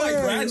was just like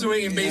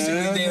graduating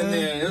basically damn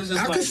near. It was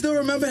just I can still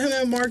remember him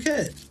at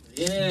Marquette.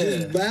 Yeah.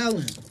 Just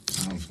battling.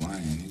 I'm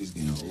flying. Niggas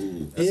getting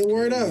old. Yeah,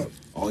 word up.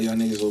 All y'all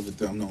niggas over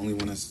 30. I'm the only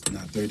one that's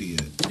not 30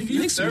 yet.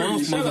 You 30,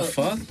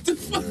 motherfucker.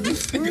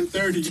 Nigga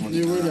 30.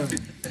 Yeah, word up.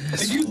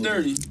 Nigga, you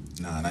 30.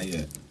 Nah, not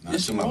yet. Not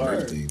Yes, until my you are.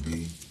 birthday,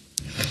 B.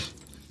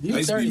 You I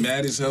used to 30. be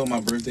mad as hell. My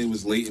birthday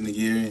was late in the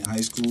year in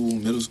high school,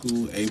 middle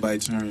school. Everybody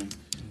turned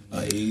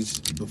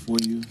age before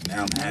you.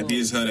 Now I'm happy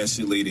as hell that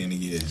shit later in the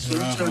year. So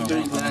you turned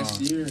 30 last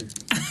year.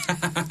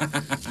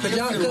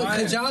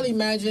 Could y'all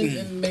imagine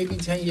in maybe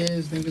 10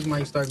 years niggas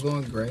might start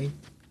going gray?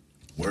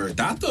 Word.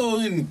 Dato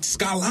and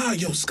Scala.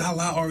 Yo,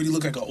 Scala already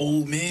look like an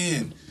old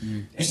man.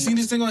 You seen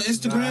this thing on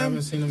Instagram? Nah, I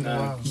haven't seen him in a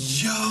while.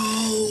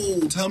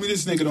 Yo, tell me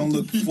this nigga don't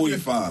look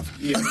 45.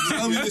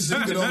 Tell me this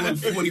nigga don't look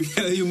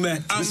 45. You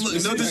mad? I'm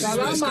looking. No, this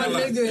Scala is my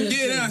Scala. nigga.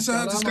 Yeah, nah,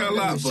 shout out to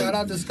Scala. Shout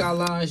out to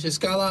Scala and shit.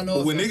 Scala, no.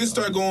 But when offense, niggas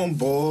start going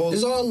bald,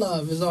 it's all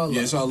love. It's all love.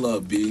 yeah, it's all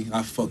love, B.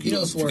 I fuck you You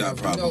up don't if you swear. got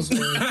problems. You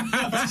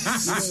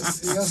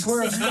don't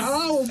swear.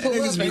 Scala will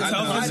pull up. be and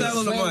tough body as hell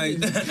on the slam mic.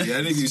 you.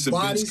 Yeah, that nigga used to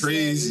Body bitch slam the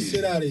crazy.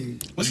 shit out of you.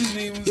 What's his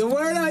name? Yo,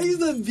 word out.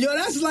 Yo,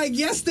 that's like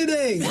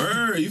yesterday.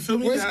 Word, you feel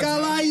me? Where Yeah,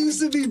 Scala used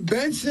to be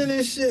benching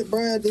and shit,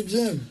 bro, at the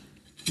gym.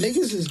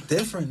 Niggas is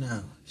different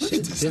now. Look at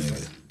Shit's this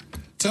different. nigga.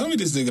 Tell me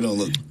this nigga don't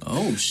look.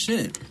 Oh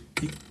shit.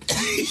 Tell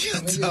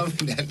me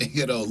that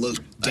nigga don't look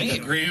like a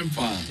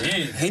grandpa.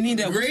 Damn. He need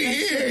that Gray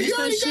hair. What's You that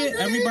already shit? got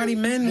gray Everybody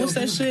men. What's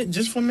that shit?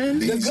 Just for men?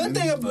 The good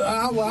thing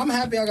about, well, I'm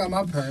happy I got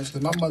my parents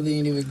because my mother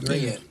ain't even gray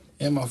yet.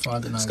 And my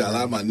father not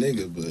Scala gray. my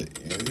nigga, but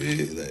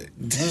like,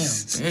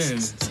 Damn.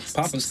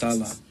 Papa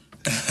Stala.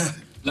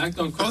 Black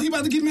don't oh, call. he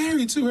about to get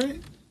married too,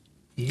 right?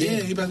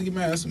 Yeah. He about to get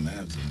married. That's some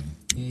mad to me.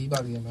 Yeah, he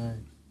about to get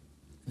married.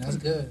 That's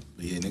good.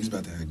 But yeah, niggas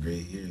about to have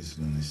gray hairs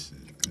on this shit.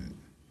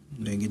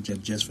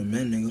 Nigga, just for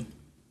men, nigga.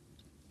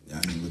 Y'all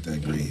nigga with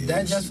that gray hair.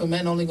 That just for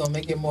men only gonna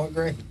make it more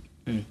gray.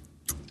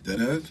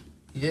 That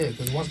Yeah,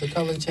 because once the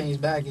color change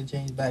back, it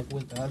change back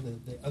with the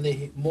other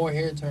more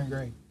hair turn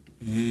gray.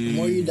 The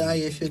more you dye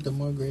your shit, the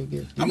more gray it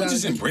gets. I'm gonna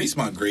just embrace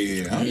my gray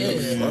hair. I don't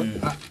give a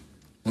fuck.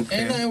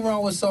 Ain't nothing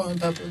wrong with salt and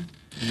pepper.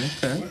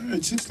 Okay.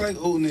 Word, chicks like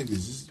old niggas.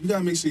 Just, you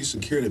gotta make sure you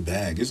secure the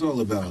bag. It's all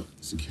about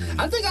security.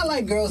 I think I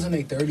like girls in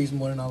their 30s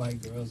more than I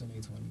like girls in their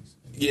 20s.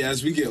 Yeah,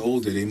 as we get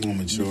older, they more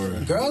mature.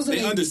 Girls in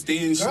they they-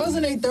 understand shit. Girls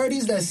in their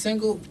 30s that's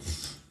single,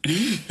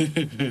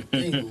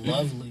 they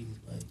lovely.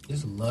 Like,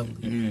 it's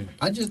lovely.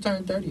 I just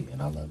turned 30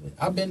 and I love it.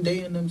 I've been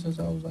dating them since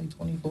I was like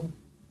 24.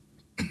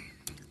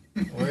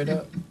 Word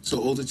up.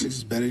 So older chicks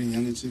is better than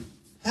younger chicks?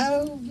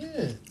 Hell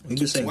yeah. You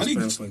can say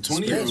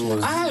 20 years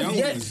old. I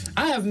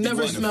have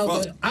never wanting to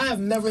smelled fuck. I have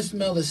never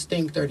smelled a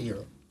stink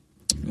 30-year-old.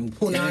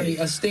 Punani,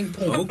 a stink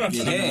poon.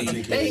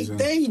 Okay.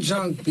 They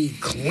junk be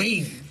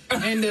clean.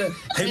 And the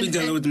They be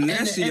dealing with the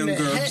nasty young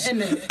girls.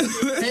 And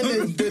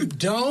the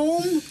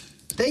dome,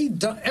 they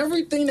do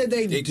everything that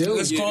they do.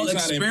 It's called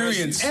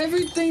experience.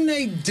 Everything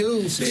they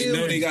do They feels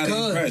know they got to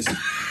good. impress.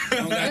 They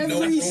don't got no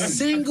Every room.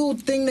 single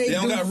thing they They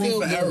don't do got feel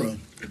room for good. error.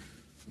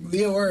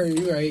 Yeah, word,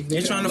 you're right.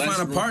 You're trying to less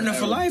find a room partner for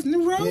for error. life,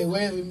 new bro?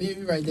 Yeah,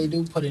 you're right. They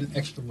do put in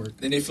extra work.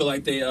 Then they feel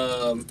like they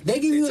They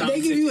give you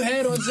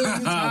head until you're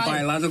tired.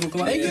 Biological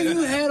clock. They give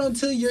you head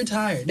until you're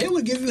tired. They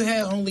would give you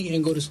head only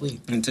and go to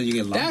sleep. Until you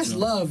get locked That's up.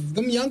 love.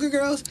 Them younger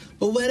girls.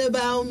 But what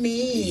about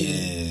me?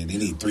 Yeah, they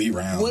need 3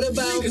 rounds. What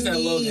about niggas that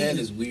me? love head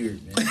is weird,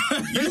 man.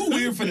 You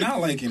weird for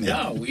not liking it.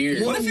 Y'all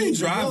weird. What if you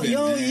driving, You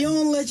man?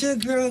 don't let your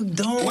girl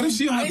don't. What if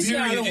she on I her ain't say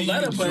I period don't and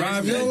let you her, but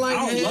driving? You don't like I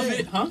don't head? love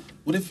it, huh?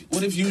 What if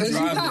you Cause you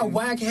got driving?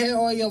 whack hair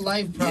all your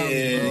life,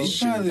 probably. Yeah, bro. you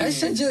probably- That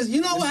shit just, you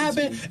know what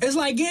happened? It's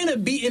like getting a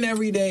beating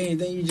every day, and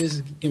then you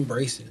just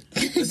embrace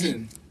it.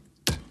 Listen,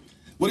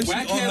 What if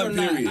whack she's on head her or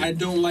not, period? I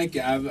don't like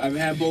it. I've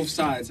had both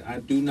sides.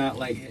 I do not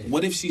like head.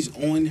 What if she's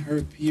on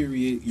her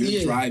period? You're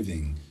Yeah.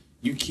 driving.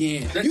 You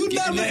can't. You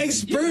Yeah, never yeah,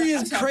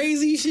 experienced that's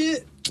crazy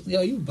shit?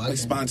 Yo, you Like bugging,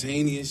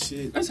 spontaneous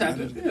shit. That's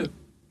happened. Yeah.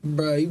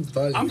 bro. You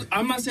bugging.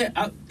 I'm not saying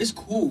it's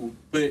cool,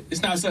 but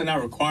it's not something I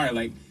require.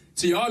 Like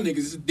to y'all niggas,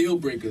 it's deal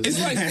breakers. It's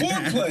like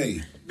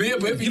foreplay. Man,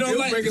 but it be You don't deal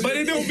like- breakers. but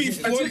it don't be A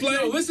chick- foreplay?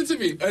 Yo, listen to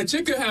me. A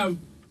chick could have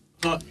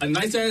a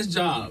nice ass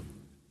job,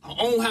 her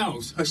own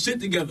house, her shit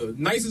together,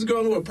 nicest girl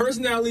in the world,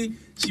 personality,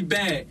 she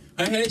bad.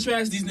 Her head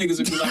trash, these niggas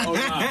would be like, oh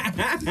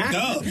nah.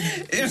 No.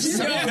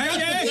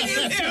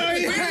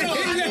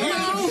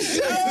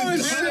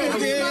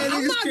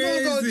 I'm not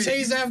gonna go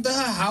chase after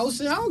her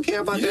house. I don't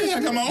care about that. Yeah, I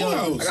shit. got my own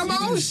house. I got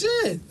my own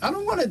shit. I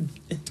don't want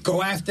to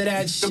go after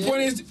that shit. The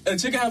point is, a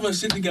chick can have her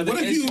shit together. What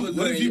and if she you look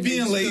what good if you and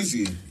being she's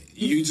lazy?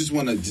 You just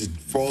want to just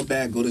fall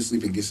back, go to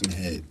sleep, and get some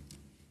head.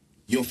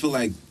 You don't feel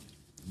like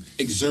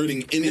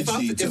exerting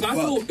energy to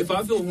fuck. If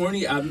I feel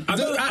horny, Let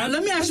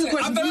me ask you a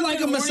question. Do you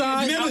like a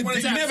massage? You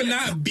never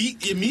not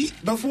beat your meat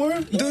before?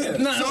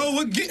 No. So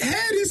what, get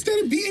head instead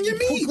of beating your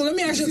meat. Let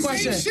me ask you a It's the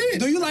question. same shit.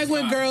 Do you like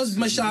when girls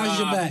massage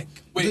your back?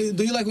 Wait.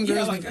 Do you like when Yeah,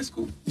 girls like that's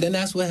cool. Then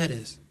that's what head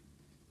is.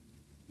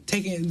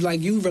 Taking,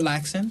 like, you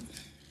relaxing,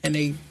 and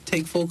they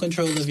take full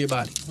control of your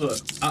body. Look,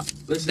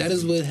 listen. That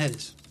is what head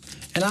is.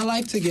 And I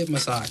like to get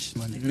massaged,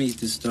 my nigga. Meet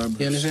the Starbucks.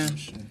 You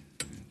understand?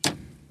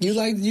 You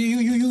like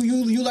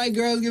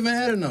girls giving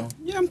head or no?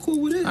 Yeah, I'm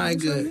cool with it. All right,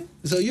 good.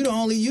 So you the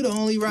only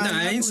right? Nah,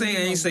 I ain't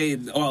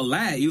saying all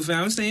that. You feel?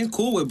 I'm saying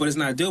cool with, but it's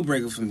not a deal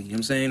breaker for me.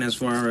 I'm saying as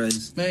far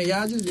as man,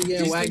 y'all just be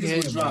getting whacked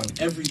head, bro. Drop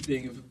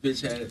everything if a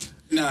bitch had it.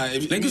 Nah,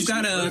 niggas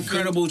got an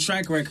incredible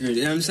track record.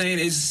 You know what I'm saying?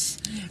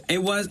 It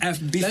was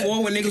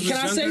before when niggas was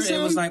younger.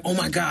 It was like, oh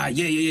my god,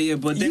 yeah.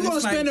 But then you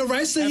gonna spend the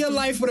rest of your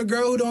life with a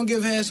girl who don't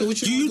give head. So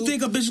what you? Do you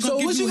think a bitch is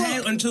gonna give you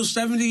head until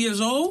 70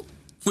 years old?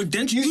 You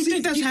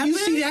think that's happening? You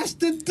see, that's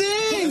the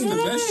thing.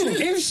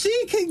 If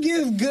she could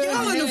give good head,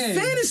 y'all in the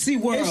fantasy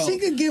world. If she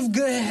could give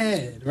good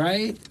head,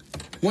 right?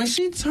 When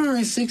she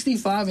turns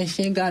 65 and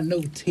she ain't got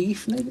no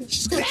teeth, nigga,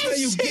 she's gonna tell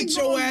you, get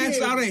your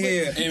ass out of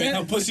here. And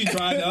her pussy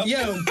dried up. Yo,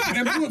 and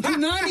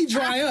punani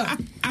dry up.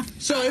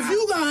 So if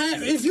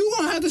you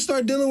gonna have to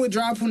start dealing with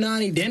dry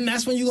punani, then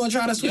that's when you gonna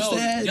try to switch the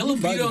head. Your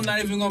libido not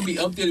even gonna be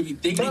up there to be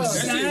thinking.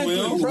 Exactly.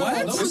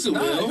 What? Yes, it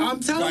will.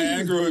 I'm telling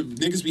Viagra,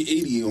 niggas be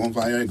 80 on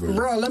Viagra.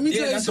 Bro, let me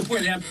tell you. That's the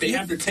point. They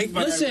have to take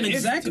Viagra. Listen,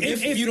 exactly.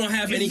 If you don't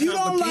have any if you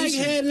don't like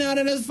complications. head now,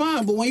 then that's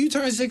fine. But when you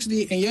turn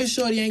 60 and your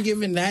shorty ain't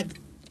giving that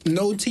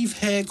no teeth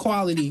head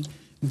quality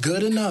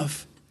good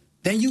enough,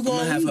 then you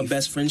gonna have leave. her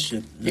best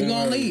friendship. You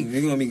gonna leave.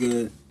 You're gonna be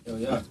good. Yo,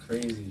 y'all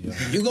crazy, yo.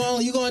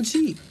 You gonna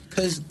cheat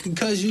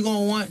because you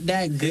gonna want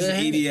that good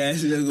head.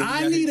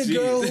 I need a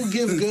girl who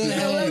gives good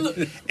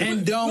head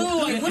and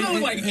don't. When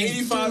I'm like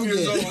 85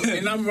 years old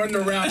and I'm running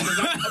around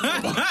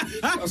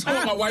because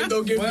my wife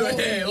don't give good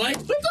head. Like,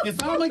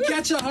 if I'm gonna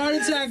catch a heart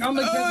attack, I'm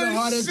gonna catch a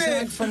heart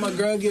attack from a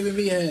girl giving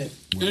me head.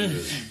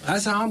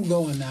 That's how I'm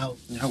going out.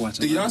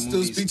 Do y'all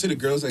still speak to the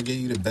girls that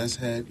gave you the best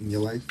head in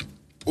your life?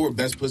 Or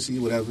best pussy,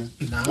 whatever?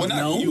 Nah. Well,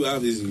 not you,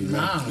 obviously.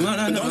 Nah.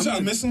 No. Don't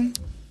y'all miss them?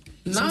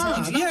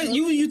 Nah. Yeah,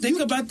 you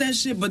think about that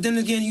shit, but then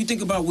again, you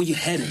think about where you're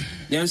heading. You know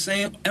what I'm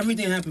saying?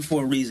 Everything happened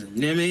for a reason.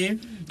 You know what I mean?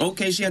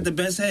 Okay, she had the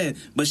best head,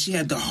 but she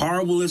had the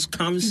horriblest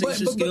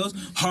conversation skills,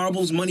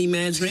 horrible money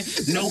management,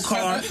 no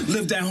car,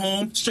 lived at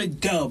home,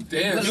 straight dub.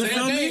 Damn,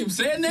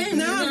 say a name.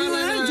 Nah, we don't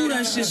have to do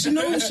that shit. She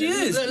knows who she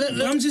is.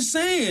 I'm just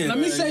saying. Let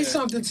me say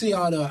something to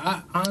y'all, though.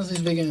 I honestly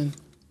speaking,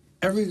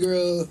 every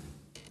girl,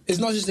 it's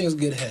no such thing as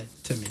good head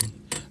to me.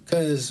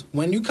 Because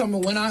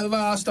whenever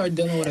I start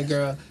dealing with a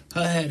girl,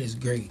 her head is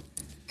great.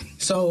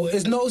 So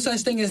it's no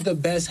such thing as the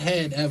best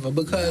head ever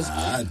because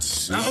I'm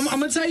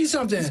gonna tell you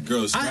something.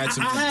 Girls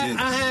scratching my dick.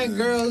 I had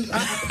girls. I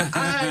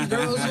had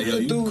girls. Yo,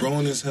 you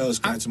grown as hell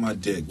scratching my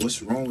dick.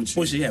 What's wrong with you?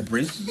 What, she had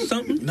braces or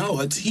something? No,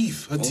 her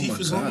teeth. Her teeth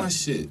was on my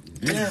shit.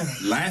 Yeah,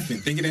 laughing,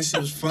 thinking that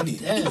shit was funny.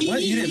 Yeah.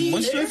 What? You didn't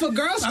munch If a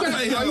girl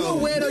scratch, are you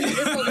aware that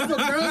if a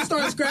girl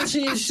starts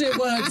scratching your shit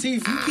with her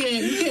teeth, you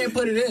can't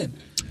put it in.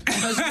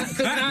 Because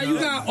now you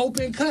got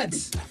open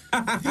cuts. You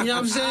know what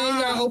I'm saying?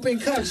 You got open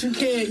cuts. You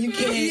can't.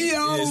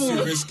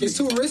 Yo, it's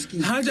too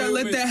risky. How'd y'all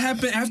let that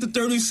happen after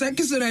 30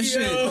 seconds of that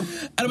shit?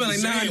 I'd be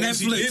like, nah,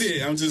 Netflix. Did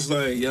it. I'm just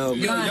like, yo,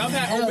 y'all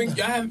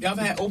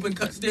had open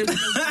cuts there? Nah,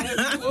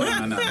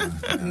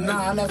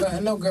 I never.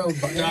 No girl.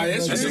 Nah,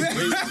 that's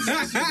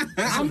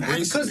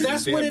because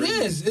that's what it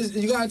is.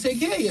 You gotta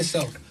take care of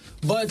yourself.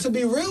 But to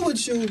be real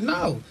with you,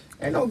 no.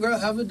 Ain't no girl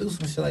ever do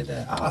some shit like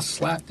that. I'll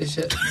slap this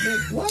shit.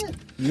 What?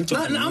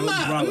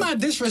 I'm not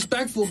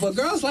disrespectful, but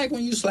girls like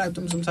when you slap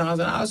them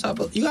sometimes. And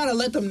you gotta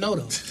let them know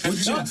though.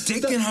 With your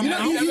dick in her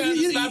mouth.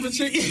 You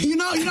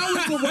know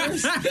what's the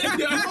worst?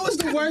 You know what's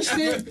the worst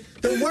shit?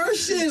 The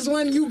worst shit is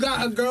when you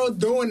got a girl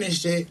doing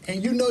this shit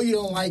and you know you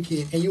don't like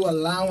it and you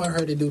allowing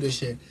her to do this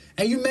shit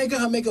and you making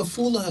her make a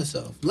fool of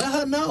herself. Let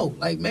her know,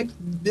 like, what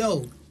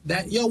are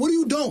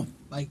you doing?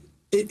 Like,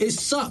 it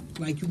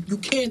sucked. Like, you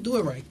can't do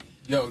it right.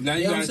 Yo, now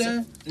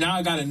now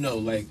I gotta know.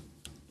 Like,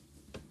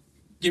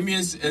 give me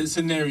a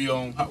scenario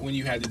on when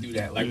you had to do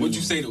that. Like, what'd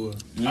you say to her?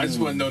 I just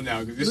want to know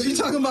now. So you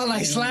talking about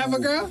like slap a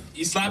girl?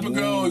 You slap a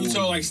girl, or you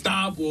tell her like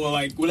stop, or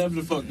like whatever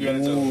the fuck you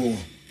gotta tell her.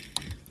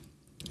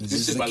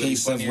 This is the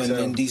case of when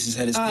Vin Diesel's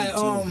had his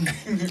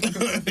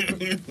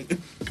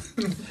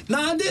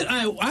Nah, I did.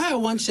 I had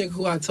one chick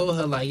who I told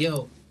her like,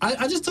 yo.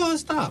 I just told her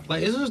stop.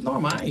 Like, it's just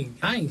normal. I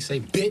ain't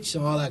say bitch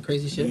and all that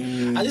crazy shit.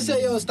 I just said,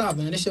 yo, stop,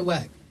 man. This shit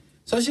whack.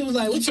 So she was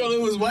like, "What you told her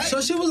it was whack?"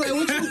 So she was like,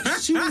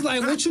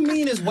 "What you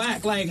mean is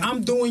whack? Like,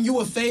 I'm doing you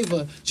a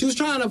favor." She was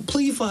trying to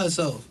plead for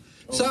herself.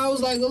 So I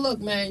was like, well, "Look,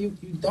 man, you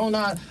don't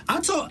know."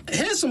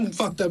 Here's some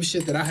fucked up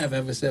shit that I have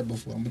ever said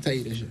before. I'm gonna tell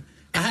you this shit.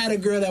 I had a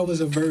girl that was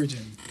a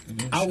virgin.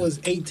 I was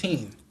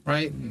 18,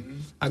 right?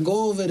 I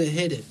go over to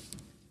hit it.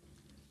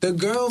 The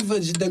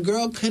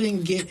girl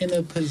couldn't get in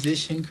a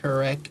position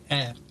correct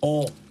at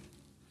all.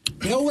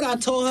 You know what I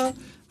told her?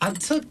 I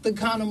took the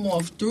condom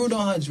off, threw it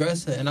on her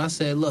dresser, and I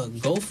said,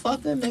 look, go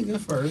fuck a nigga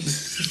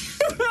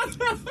first,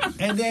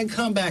 and then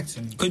come back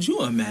to me. Could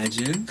you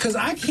imagine? Because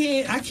I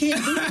can't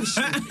do this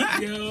shit.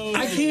 Yo.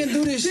 I can't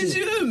do this shit. Did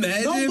you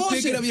imagine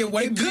picking up your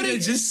white beat and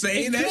just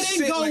saying that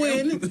shit?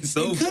 It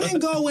couldn't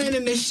go in,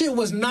 and the shit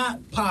was not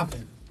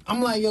popping.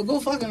 I'm like, yo, go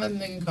fuck another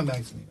nigga and come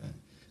back to me, man.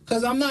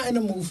 Because I'm not in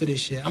the mood for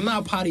this shit. I'm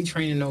not potty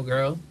training no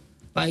girl.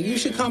 Like, you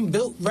should come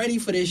built ready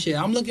for this shit.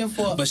 I'm looking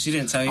for... But she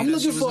didn't tell you I'm that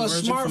looking she for was a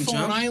virgin from smartphone.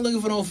 jump? I ain't looking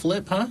for no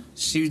flip, huh?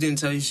 She didn't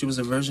tell you she was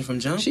a virgin from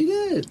jump? She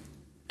did.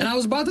 And I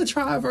was about to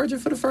try a virgin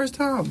for the first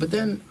time, but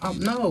then I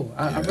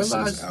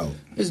realized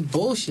it's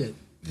bullshit.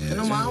 Yeah, and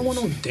I'm like, I don't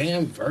want no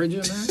damn virgin,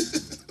 man.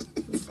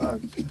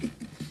 Fuck.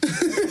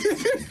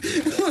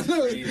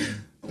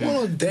 I want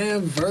no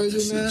damn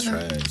virgin, man.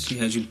 Trash. She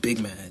had you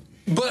big mad.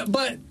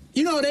 But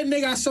you know that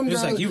nigga got some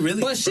girl. Like, you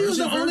really but she was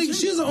the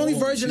only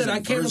virgin that I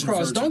came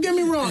across. Virgin. Don't get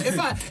me wrong. If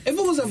it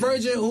was a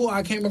virgin who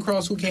I came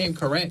across who came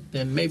correct,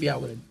 then maybe I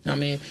would have. I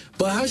mean,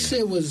 but her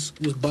shit was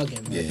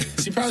bugging. Man. Yeah,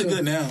 she probably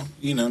good now.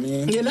 You know what I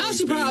mean? Yeah, now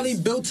she probably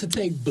built to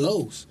take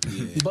blows.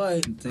 Yeah.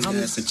 But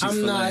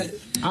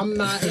I'm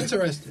not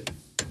interested.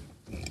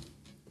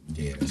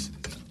 Yeah.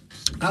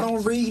 I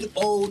don't read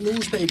old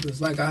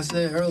newspapers like I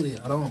said earlier.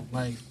 I don't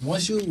like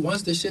once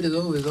the shit is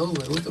over, it's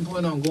over. What's the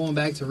point on going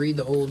back to read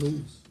the old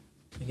news?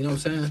 You know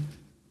what I'm saying?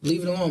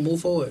 Leave it alone.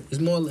 Move forward.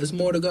 It's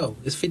more to go.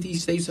 It's 50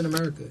 states in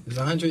America. It's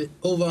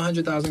over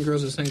 100,000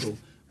 girls are single.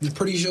 I'm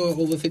pretty sure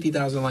over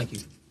 50,000 like you.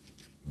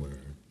 Word.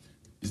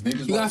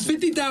 You got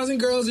 50,000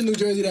 girls in New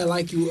Jersey that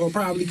like you or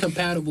probably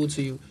compatible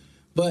to you,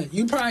 but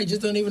you probably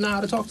just don't even know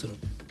how to talk to them.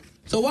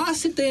 So why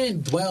sit there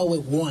and dwell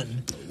with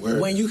one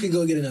when you could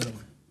go get another one?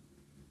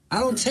 I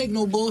don't take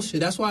no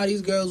bullshit. That's why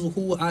these girls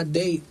who I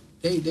date,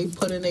 they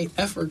put in their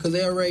effort because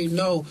they already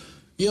know.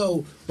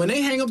 Yo, when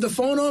they hang up the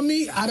phone on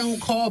me, I don't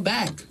call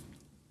back.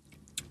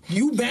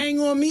 You bang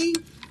on me,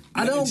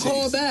 I don't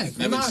call back.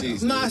 I'm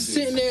not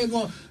sitting there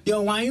going,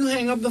 yo, why you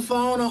hang up the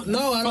phone?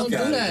 No, I don't do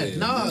that.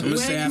 No, I'm gonna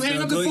say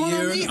after a good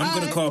year, I'm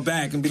gonna call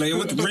back and be like,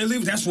 really?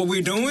 That's what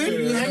we're doing?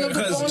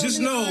 Because just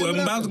know, I'm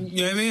about to,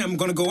 you know what I mean? I'm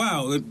gonna go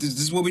out. This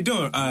is what we're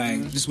doing. All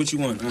right, this is what you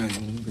want. All right.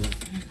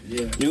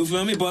 Yeah. You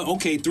feel me? But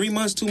okay, 3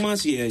 months, 2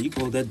 months, yeah, you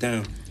hold that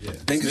down. Yeah.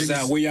 Think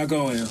about where y'all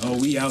going. Oh,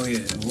 we out here.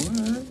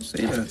 What?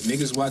 Say that.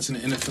 Niggas watching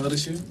the NFL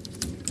this year?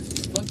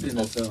 Fuck the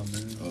NFL,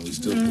 man. Oh, we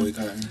still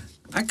boycotting?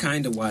 I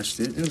kind of watched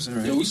it. It was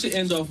alright. Yo, we should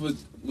end off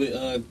with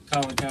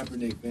Colin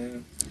Kaepernick,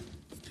 man.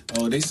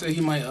 Oh, they say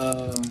he might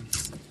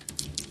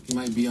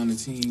be on the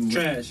team.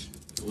 Trash.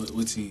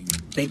 What team?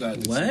 They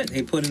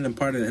put him in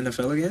part of the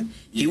NFL again?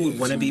 Yeah, he would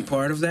want to be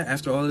part of that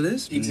after all of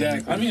this?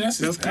 Exactly. I mean, that's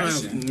his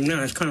passion.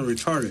 It's kind of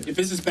retarded. If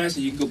it's his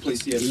passion, you can go play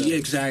CFL. Yeah,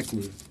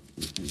 exactly.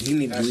 He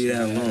need to leave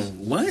that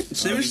alone. What?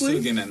 Seriously? He's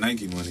still getting that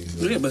Nike money.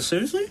 So. Yeah, but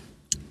seriously?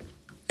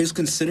 Is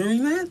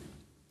considering that?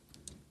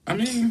 I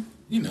mean,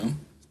 you know,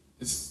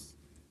 it's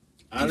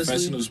honestly,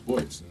 professional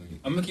sports.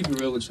 I'm going to keep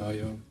it real with y'all,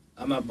 yo.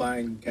 I'm not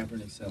buying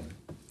Kaepernick selling.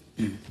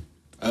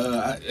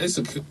 It's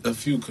a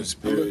few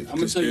conspiracy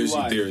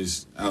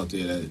theories out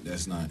there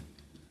that's not.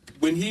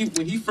 When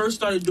he first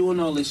started doing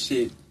all this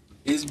shit,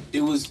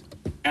 it was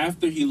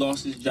after he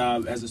lost his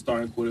job as a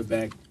starting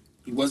quarterback.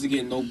 He wasn't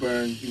getting no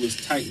burn. He was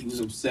tight. He was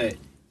upset.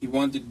 He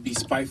wanted to be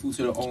spiteful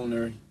to the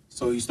owner,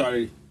 so he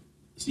started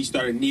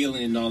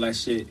kneeling and all that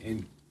shit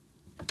and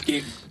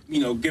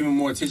giving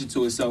more attention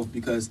to himself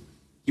because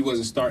he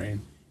wasn't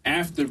starting.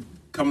 After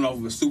coming off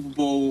of a Super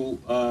Bowl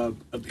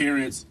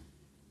appearance.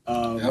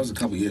 That was a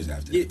couple years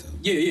after that,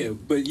 though.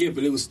 But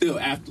it was still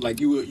after. Like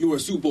you were a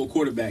Super Bowl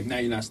quarterback. Now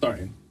you're not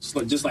starting.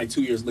 Just like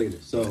 2 years later.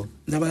 So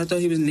no, but I thought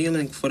he was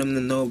kneeling for them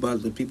to know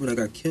about the people that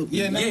got killed.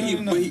 Yeah,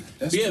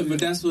 but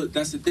that's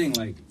the thing.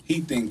 Like he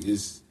think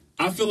is.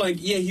 I feel like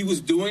he was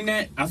doing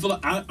that. I feel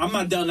like I'm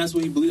not doubting that's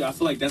what he believes. I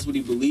feel like that's what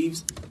he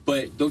believes.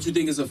 But don't you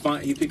think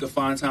he picked a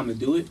fine time to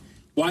do it?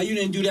 Why you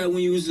didn't do that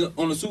when you was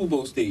on the Super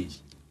Bowl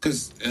stage?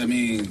 Because I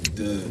mean,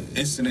 the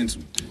incidents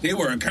they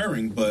were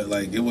occurring, but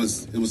like it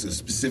was a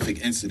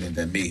specific incident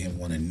that made him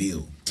want to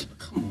kneel.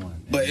 Come on,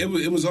 man. But it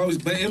was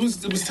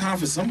time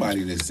for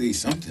somebody to say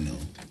something though.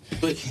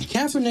 But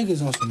Kaepernick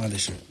is on some other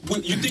shit.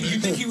 You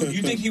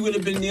think he would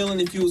have been kneeling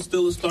if he was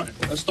still a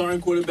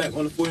starting quarterback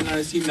on the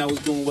 49ers team that was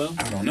doing well?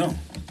 I don't know.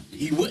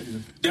 He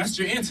wouldn't. That's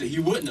your answer. He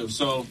wouldn't have.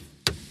 So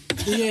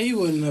yeah, he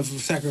wouldn't have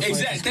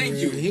sacrificed. Exactly.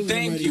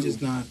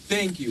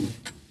 Thank you.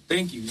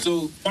 Thank you.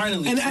 So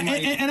finally, and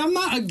I'm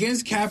not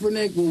against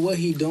Kaepernick with what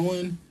he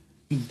doing,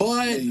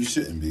 but yeah, you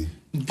shouldn't be.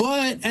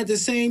 But at the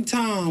same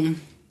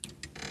time,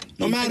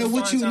 no matter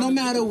what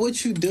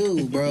you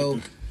do,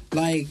 bro,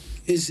 like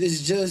it's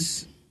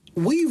just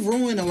we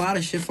ruin a lot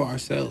of shit for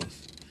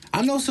ourselves.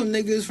 I know some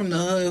niggas from the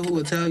hood who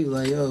will tell you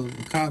like, yo,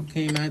 the cop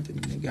came after me,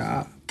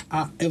 nigga.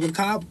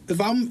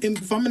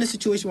 If I'm in a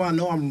situation where I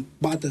know I'm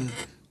about to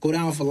go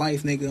down for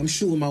life, nigga, I'm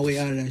shooting my way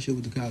out of that shit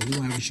with the cops. We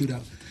gonna have a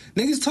shootout.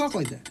 Niggas talk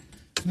like that.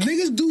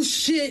 Niggas do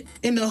shit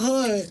in the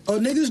hood, or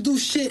niggas do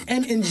shit,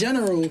 and in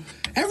general,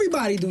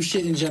 everybody do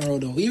shit in general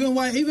though. Even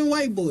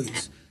white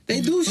boys,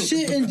 they do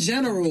shit in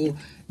general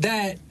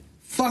that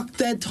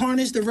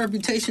tarnish the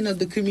reputation of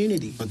the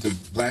community. But the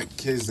black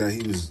kids that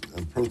he was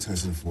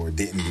protesting for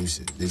didn't do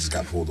shit. They just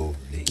got pulled over.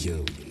 They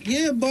killed.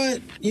 Yeah,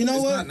 but you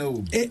know what?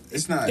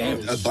 It's not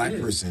a black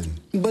person.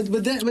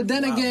 But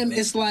then again,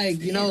 it's like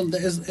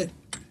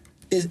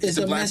it's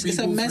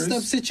a messed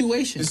up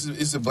situation.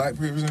 It's a black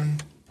person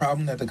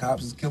problem that the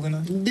cops is killing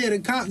us? Yeah,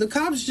 the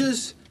cops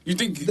just. You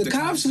think the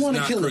cops want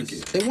to kill us?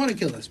 They want to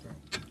kill us, bro.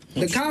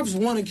 The cops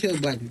want to kill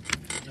black people.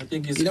 I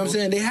think it's you know what I'm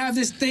saying? They have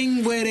this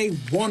thing where they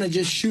want to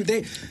just shoot.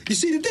 You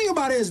see, the thing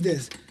about it is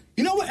this.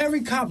 You know what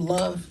every cop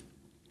love?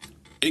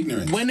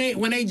 Ignorance. When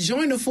they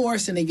join the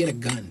force and they get a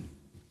gun.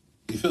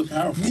 You feel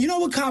powerful. You know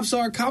what cops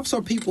are? Cops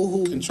are people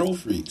who control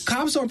freaks.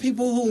 Cops are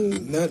people who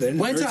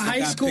went to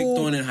high school,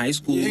 picked on in high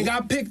school, and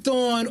got picked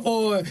on,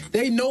 or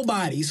they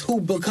nobodies who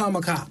become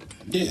a cop.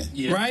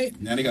 Yeah. Right.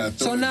 Now they got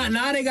authority. So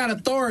now they got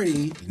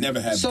authority.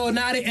 Never had. So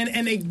now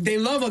they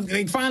love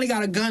they finally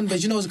got a gun,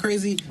 but you know what's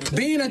crazy?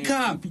 Being a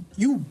cop,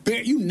 you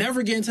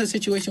never get into a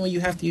situation where you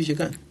have to use your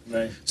gun.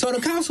 Right. So the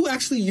cops who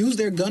actually use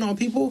their gun on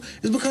people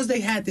is because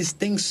they had this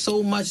thing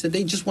so much that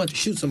they just want to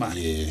shoot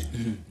somebody. Yeah.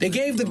 Mm-hmm. They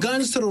gave the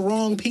guns to the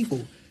wrong people.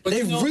 But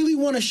they really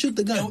want to shoot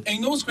the gun. And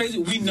you know what's crazy?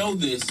 We know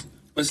this,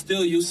 but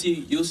still you'll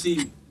see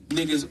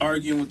niggas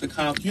arguing with the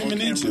cop. Human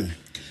nature.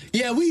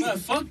 Yeah, But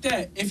fuck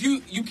that. If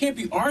you can't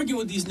be arguing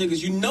with these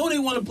niggas, you know they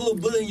want to pull a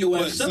bullet in your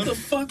ass. Shut the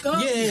fuck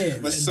up. Yeah,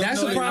 that's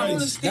a problem.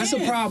 That's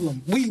a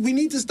problem. We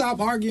need to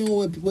stop arguing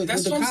with the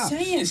cops. That's what I'm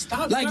saying.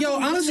 Stop. Like, yo,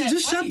 honestly,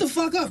 just shut the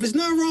fuck up. There's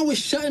nothing wrong with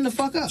shutting the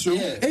fuck up. True.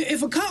 Yeah.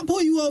 If a cop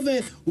pull you over,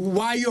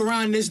 why you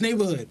around this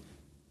neighborhood?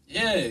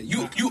 Yeah,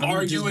 you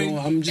arguing.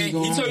 I'm just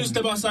going. He told you to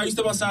step outside. You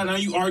step outside. Now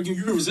you arguing.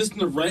 You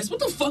resisting arrest.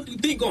 What the fuck you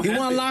think gonna happen? He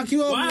want to lock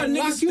you up. Why are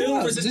niggas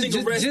still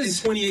resisting arrest in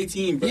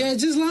 2018, bro? Yeah,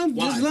 just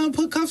let him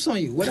put cuffs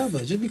on you. Whatever.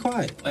 Just be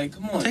quiet. Like,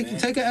 come on,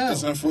 take an L.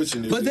 It's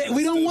unfortunate. But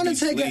we don't want to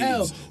take an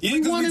L. Yeah,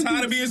 because we're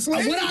tired of being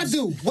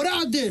slaves. What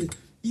I did.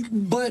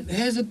 But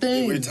here's the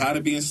thing. We're tired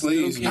of being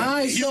slaves.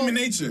 Okay. Human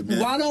nature, man.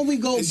 Why don't we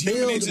go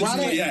build?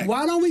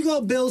 Why don't we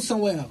go build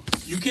somewhere else?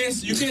 You can't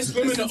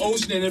swim in the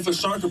ocean, and if a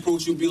shark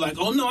approaches you, be like,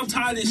 oh no, I'm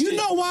tired of this shit. You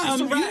know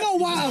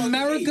why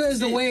America is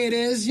the way it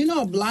is? You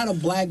know, a lot of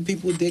black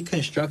people did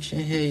construction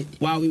here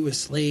while we were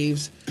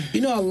slaves. You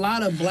know, a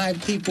lot of black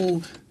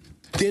people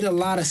did a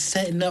lot of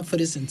setting up for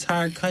this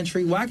entire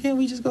country. Why can't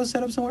we just go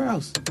set up somewhere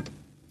else?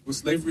 Was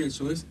slavery a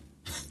choice?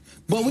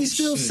 But we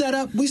still set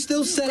up. We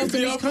still set up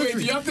in this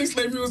country. Do y'all think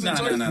slavery was a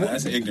choice? No,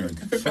 that's ignorant.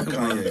 Fuck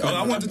Kanye. Oh,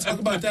 I want to talk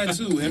about that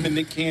too. Him and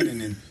Nick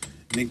Cannon.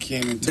 Them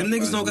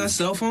niggas don't got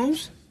cell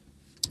phones.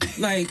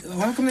 Like,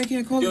 why come they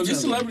can't call each other? These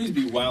celebrities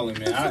be wilding,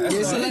 man.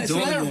 It's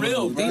not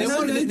real, bro.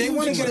 They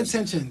want to get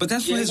attention. But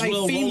that's for his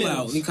little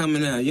rollout. He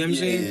coming out. You know what I'm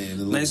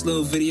saying? Nice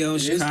little video in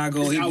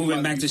Chicago. He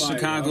went back to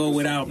Chicago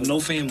without no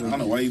family. I don't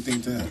know why you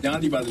think that.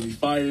 Yandhi about to be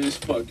fired as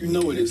fuck. You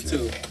know it is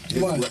too.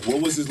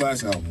 What was his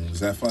last album? Was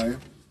that fire?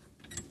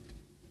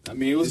 I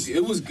mean, it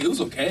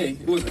was okay.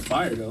 It wasn't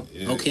fire though.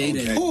 Okay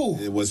then. Who?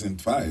 It wasn't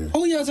fire.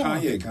 Who y'all talking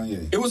about?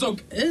 Kanye. It was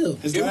okay. Ew.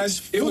 His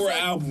last four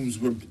albums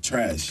were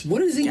trash.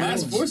 What is he doing?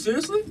 Last four,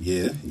 seriously?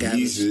 Yeah,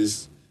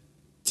 Jesus.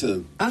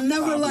 I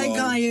never liked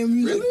Kanye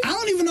music. Really? I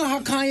don't even know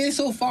how Kanye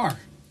so far.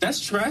 That's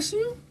trash to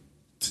you?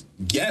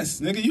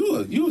 Yes, nigga,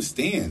 you a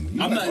stan.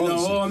 I'm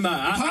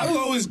not.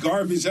 Pablo is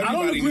garbage. I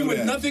don't agree with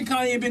that. nothing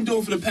Kanye been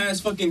doing for the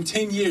past fucking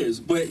 10 years.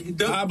 But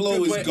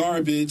Pablo is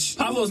garbage.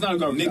 Pablo's not a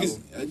garbage.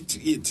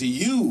 Niggas, to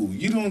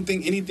you don't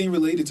think anything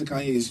related to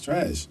Kanye is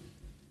trash.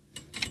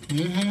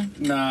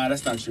 Mm-hmm. Nah,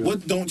 that's not true.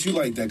 What don't you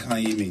like that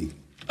Kanye made?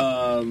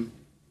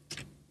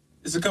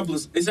 It's a couple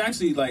of. It's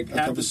actually like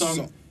half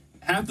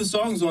the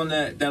songs on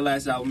that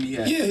last album he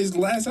had. Yeah, his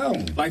last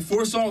album. Like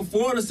 4 of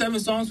the 7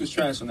 songs was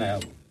trash on that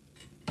album.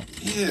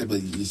 Yeah,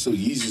 but so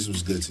Yeezus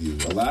was good to you.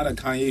 A lot of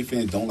Kanye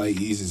fans don't like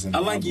Yeezus. And I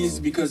like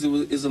Yeezus because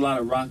it's a lot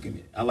of rock in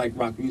it. I like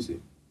rock music.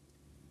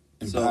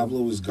 And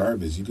Pablo was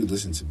garbage. You could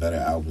listen to better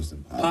albums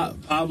than Pablo.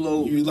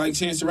 Pablo. You like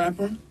Chance the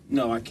Rapper?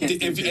 No, I can't.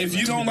 If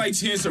you don't like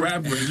Chance the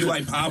Rapper and you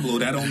like Pablo,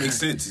 that don't make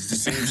sense. It's the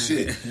same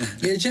shit.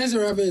 Yeah, Chance the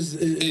Rapper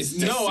is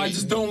no, I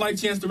just don't like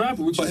Chance the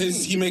Rapper. But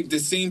he make the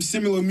same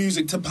similar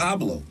music to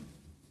Pablo.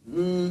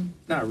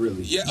 Not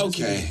really. Yeah,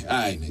 okay. All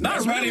right.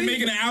 That's why they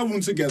making an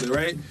album together,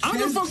 right? I don't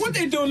give a fuck what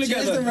they doing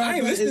together. I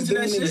ain't listening to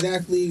that shit.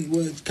 Exactly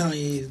what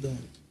Kanye is doing.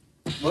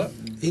 What?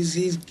 He's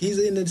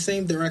in the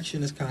same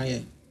direction as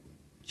Kanye.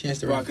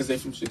 Chance the Rapper. Because they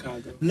from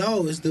Chicago.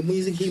 No, it's the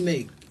music he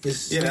make.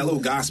 That little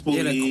gospel.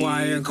 Yeah, the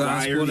choir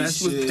gospel.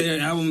 That's what their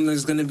album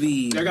is gonna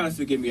be. Y'all gotta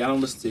forgive me. I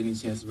don't listen to any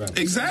Chance the Rapper.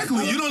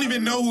 Exactly. You don't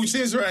even know who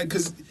Chance the Rapper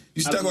because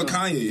you stuck on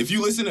Kanye. If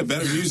you listen to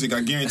better music,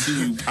 I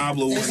guarantee you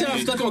Pablo will. I'm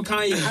stuck on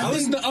Kanye. I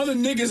listen to other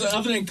niggas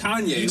other than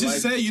Kanye. You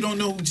just say you don't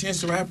know who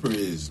Chance the Rapper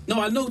is.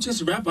 No, I know Chance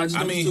the Rapper. I just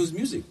don't listen to his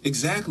music.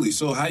 Exactly.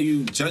 So how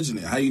you judging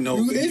it? How you know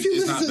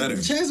it's not better?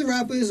 Chance the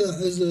Rapper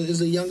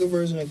is a younger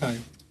version of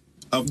Kanye.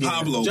 Of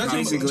Pablo,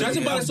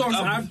 judging by the songs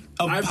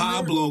of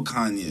Pablo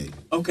Kanye.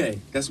 Okay,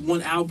 that's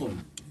one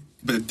album.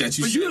 But that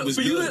you said was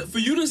good. For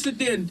you to sit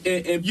there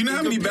and you know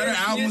how many better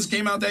albums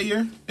came out that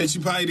year that you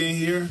probably didn't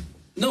hear?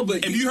 No,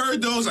 but if you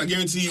heard those, I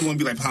guarantee you wouldn't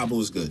be like Pablo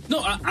is good. No,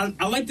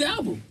 I like the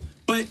album.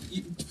 But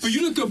for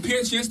you to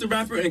compare Chance the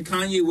Rapper and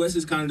Kanye West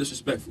is kind of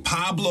disrespectful.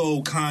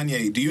 Pablo,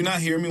 Kanye. Do you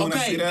not hear me when I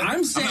say that?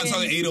 I'm not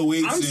talking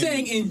 808s. I'm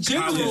saying in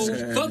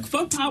general,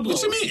 fuck Pablo.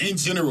 What you mean in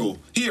general?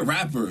 He a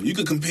rapper. You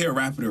could compare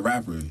rapper to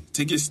rapper.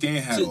 Take your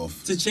stand hat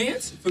off. To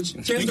Chance?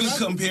 You can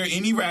compare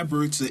any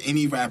rapper to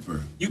any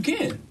rapper. You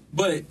can.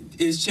 But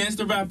is Chance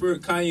the Rapper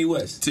Kanye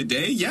West?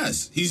 Today,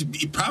 yes. He's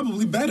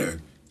probably better.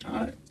 All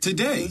right.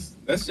 Today.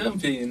 That's your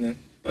opinion then.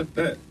 Fuck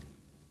that.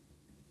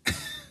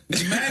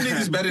 Mad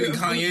niggas better than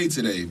Kanye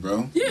today,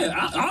 bro.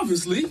 Yeah,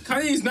 obviously.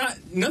 Kanye's not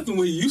nothing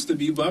what he used to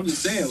be, but I'm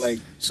just saying, like.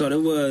 So there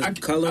was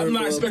I'm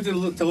not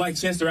expecting to like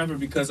Chance the Rapper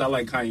because I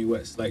like Kanye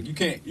West. Like, you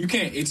can't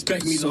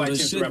expect me to like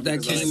Chance the Rapper.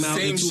 That came out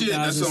same shit.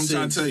 That's what I'm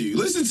trying to tell you.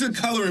 Listen to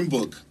Coloring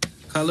Book.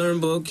 Coloring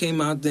Book came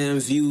out then.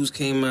 Views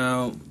came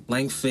out.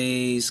 Blank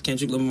Face.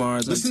 Kendrick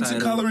Lamar's Listen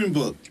Untitled. to Coloring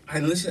Book.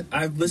 I've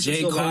listened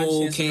J. to a lot of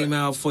Cole Chance came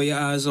out. For Your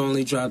Eyes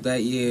Only dropped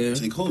that year.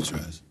 J. Cole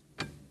trash.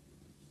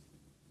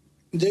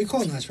 J.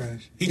 Cole not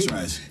trash. He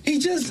trash. He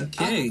just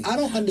Okay. I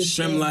don't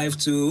understand. Shrimp Life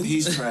too.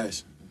 He's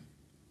trash.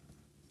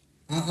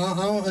 I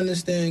don't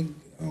understand.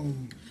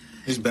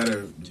 He's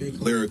better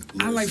lyric.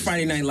 I like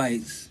Friday Night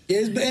Lights.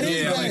 It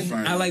is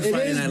I like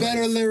Friday Night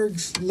better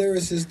Lights.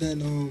 lyricist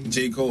than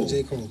J. Cole.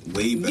 J. Cole.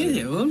 Way better.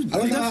 Yeah, well,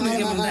 definitely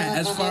give him that.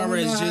 As far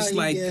as just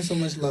like so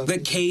much love. the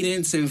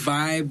cadence and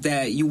vibe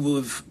that you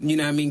would, you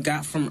know what I mean,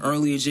 got from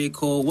earlier J.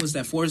 Cole. What's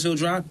that? Forest Hill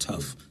Drive?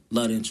 Tough.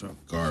 Love intro.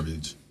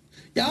 Garbage.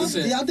 Y'all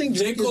think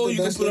J. Drake Cole is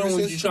you the can best put on when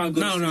you lyricist? trying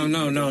to go to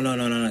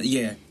No.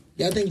 Yeah.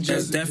 Y'all think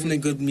That's Drake, definitely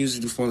good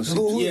music to fall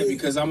asleep. Yeah,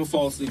 because I'm going to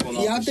fall asleep on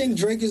all y'all this think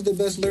Drake is the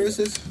best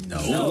lyricist?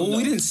 No,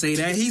 we didn't say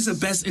that. He's the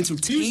best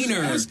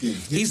entertainer.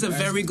 He's a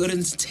very good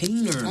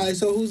entertainer. All right,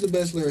 so who's the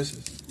best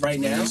lyricist? right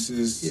now. This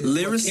is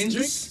Lyricist?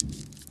 Kendrick?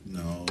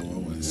 no. I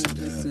wouldn't say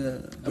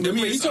that. I mean,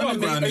 it's you talking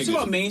underground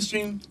about niggas.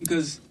 mainstream?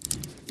 Because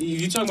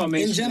you talking about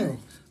mainstream. In general.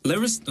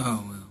 Lyricist?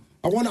 Oh, well.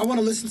 I want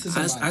to listen to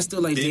somebody. I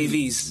still like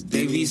Davies.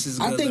 Davies is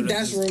good. I think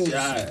that's lyricist. Rose.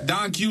 Yeah.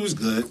 Don Q is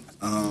good.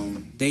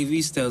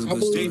 Davies tells I good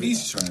believe-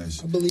 stories. Davies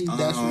trash. I believe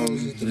that's Rose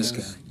is the this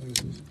best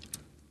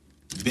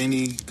lyricist.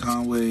 Benny,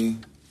 Conway,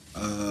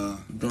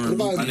 What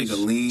about my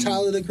nigga Lean.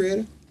 Tyler, the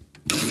Creator?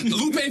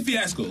 Lupe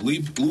Fiasco.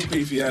 Lupe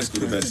Fiasco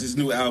the best. His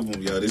new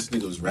album, yo, this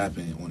nigga was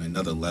rapping on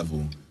another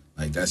level.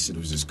 Like, that shit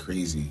was just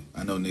crazy.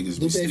 I know niggas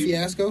be Lupe sleeping.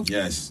 Fiasco?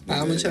 Yes.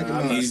 I'm gonna check him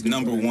out. He's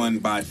number one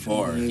by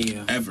far.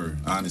 Yeah. Ever,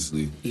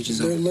 honestly. He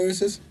just Good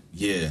lyricist?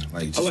 Yeah,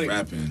 like, just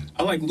rapping.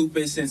 I like Lupe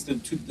since the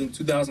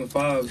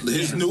 2005.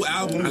 His new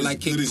album I is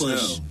like Kick good as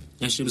Push. hell.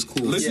 That shit was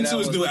cool. Listen Yeah, to that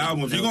his was new cool.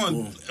 album. If you're That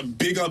going was to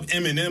big up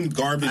Eminem,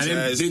 garbage I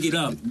didn't ass. big it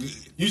up.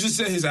 You just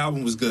said his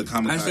album was good.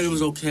 I said it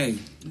was okay.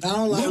 I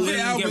don't like Lupe Let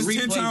me album is get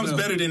 10 replays, times though.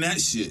 better than that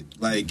shit.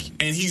 Like,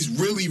 and he's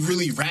really,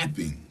 really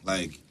rapping.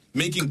 Like,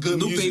 making good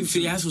Lupe music.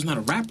 Fiasco's not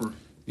a rapper.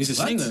 He's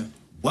a What? singer.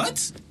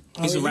 What?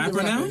 He's a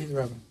rapper now? He's a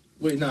rapper.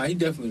 Wait, nah, he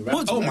definitely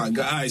rapped. Oh my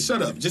god! All right,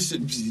 shut up. Just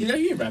Yeah,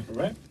 he a rapper,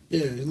 right?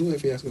 Yeah, Lupe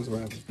Fiasco's a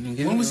rapper.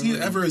 when was he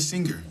ever a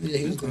singer? Yeah,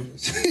 he was good.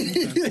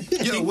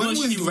 Yo, Kick when Push,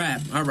 was he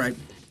rap. All right.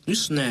 You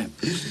snap.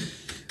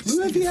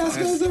 Lupe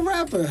Fiasco's a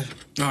rapper.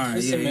 All right,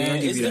 Listen, yeah, man, I'll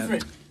give it's you that.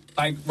 different.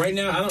 Like right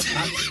now,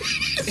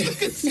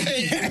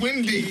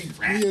 when did he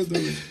rap? Here's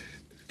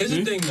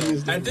the thing,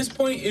 though. At this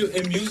point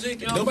in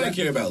music, yo, Nobody like,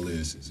 care about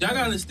lyrics. y'all gotta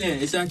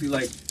understand exactly.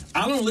 Like,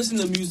 I don't listen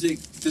to music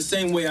the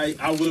same way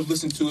I would have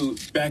listened to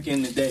it back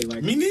in the day.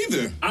 Like, Me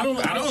neither. I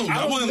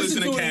wouldn't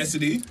listen to it.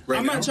 Cassidy. Right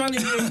I'm now. not trying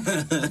to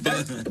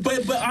hear,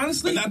 but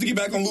honestly, But not to get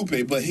back on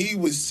Lupe, but he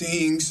was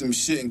saying some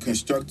shit and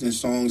constructing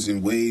songs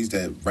in ways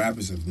that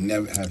rappers have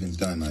never haven't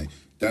done. Like,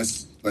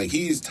 that's like,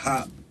 he is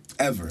top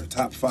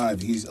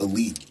 5. He's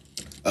elite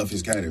of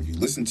his category. If you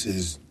listen to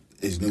his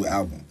new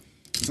album,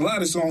 there's a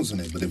lot of songs on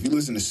it, but if you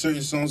listen to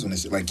certain songs on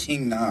it, like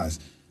King Nas,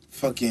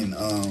 fucking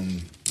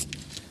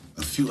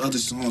a few other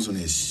songs on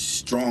it,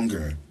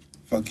 Stronger,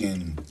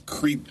 fucking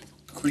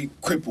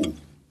Cripple.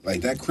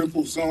 Like, that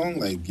Cripple song,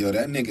 like, yo,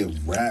 that nigga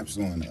raps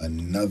on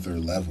another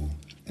level.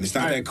 And it's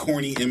not that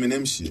corny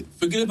Eminem shit.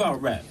 forget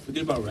about rap.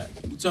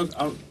 We talk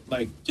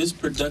like just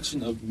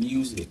production of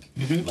music.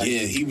 Like, Yeah,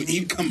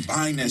 he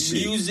combined that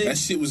shit. Music. That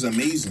shit was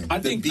amazing. I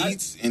The think-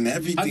 beats and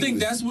everything. I think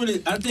was-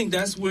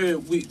 that's where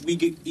we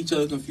get each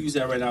other confused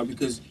at right now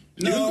because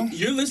No.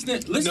 you're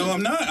listening. Listen, No,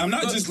 I'm not. I'm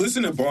not just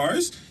listening to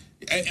bars.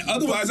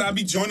 Otherwise, I'd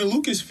be Jordan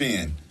Lucas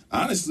fan,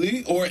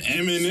 honestly, or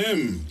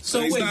Eminem. So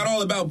Like, it's wait. not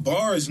all about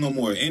bars no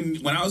more. And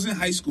when I was in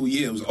high school,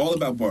 yeah, it was all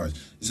about bars.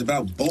 It's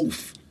about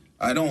both.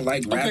 I don't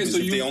like rappers so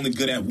if you- they only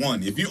good at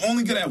one. If you're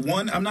only good at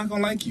one, I'm not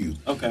gonna like you.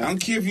 Okay. I don't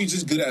care if you're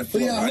just good at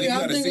flow. But yeah, You I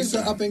gotta think say it's the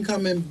something. up and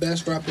coming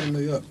best rapper in New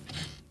York.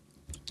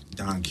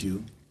 Don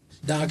Q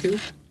Don Q.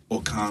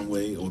 or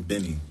Conway or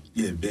Benny.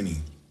 Yeah, Benny.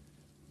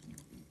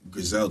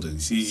 Griselda.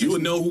 See, you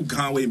would know who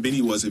Conway and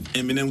Benny was if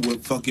Eminem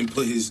would fucking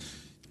put his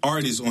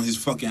artists on his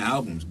fucking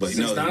albums. But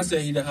no, 6ix9ine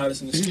said he the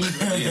hottest in the studio.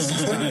 yeah,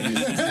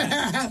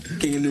 6ix9ine,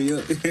 King of New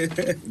York.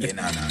 yeah,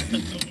 nah.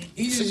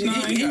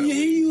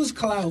 He used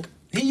clout.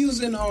 He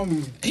using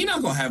He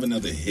not gonna have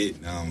another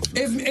hit now.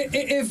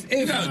 if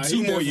He got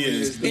 2 more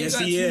years. Yes,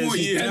 got he 2 is. more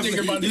He's years.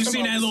 definitely- You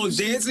seen that little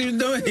dance he was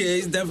doing? Yeah,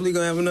 he's definitely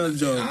gonna have another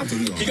joke.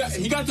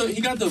 He got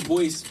the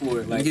voice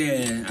for it. Like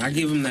Yeah, I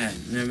give him that.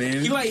 You know what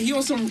I mean? he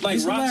on some like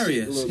He's rock shit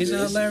hilarious. He's a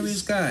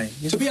hilarious guy.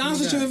 He's to be a funny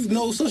honest with guy. you, if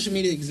no social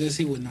media exists,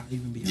 he would not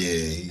even be.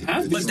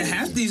 Yeah, But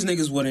half these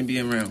niggas wouldn't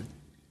be around.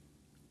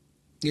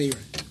 Yeah, you're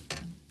right.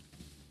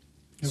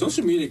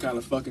 social media kind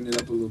of fucking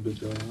it up a little bit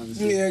though.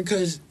 Honestly. Yeah,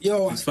 cause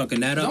yo, He's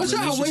fucking that up. Don't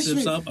y'all wish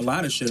Relationships me- up. A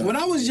lot of shit up. when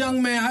I was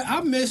young, man,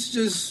 I miss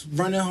just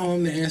running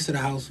home to answer the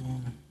house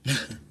phone.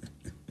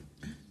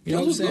 You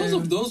know what I'm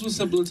saying? Those were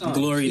simpler times.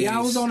 Glory days. Yeah,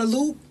 I was on a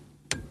loop.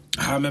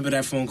 I remember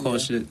that phone call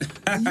shit.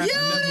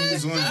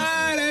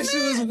 That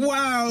shit was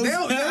wild.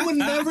 They would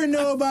never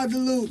know about the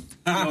loop.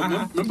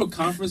 Remember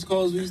conference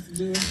calls we used to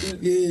do and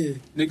shit? Yeah.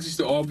 Niggas used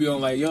to all be on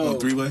like, yo.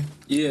 Three-way?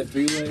 Yeah,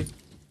 three-way.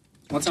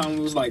 One time it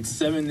was like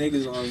 7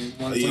 niggas on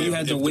one. Yeah, you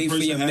had to wait for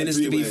your minutes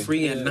to be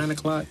free at 9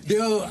 o'clock.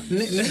 Yo,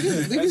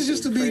 niggas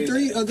used to be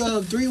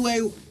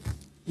three-way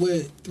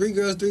with 3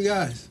 girls, 3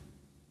 guys.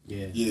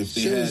 Yeah. If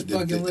they Shit was had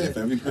fucking lit. if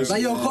every person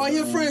Like, yo, call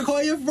your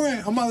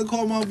friend. I'm about to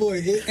call my boy.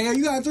 Hey,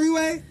 you got a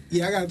 3-way?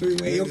 Yeah, I got a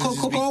 3-way. Yo,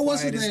 call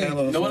what's his name?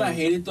 You know what I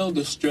hated though?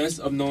 The stress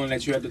of knowing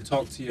that you had to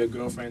talk to your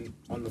girlfriend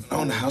on the phone.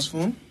 On the house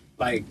phone?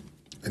 Like,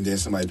 and then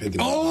somebody pick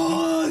it up.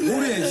 Oh,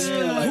 who is?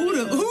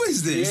 Who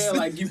is this? Yeah,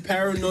 like you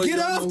paranoid. Get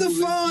off the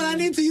phone. I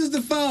need to use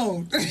the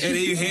phone. And then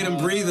you hear them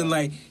breathing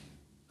like,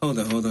 hold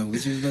on.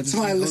 What you about to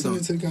Somebody say?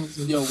 listening to the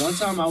conversation. Yo, one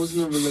time I was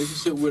in a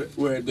relationship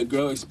where the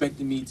girl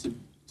expected me to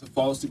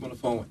fall asleep on the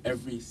phone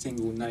every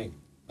single night.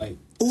 Like,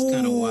 it's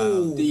kind of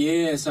wild.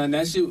 Yeah, son,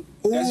 that shit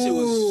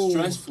was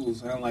stressful.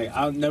 Son, like,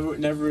 I'll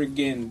never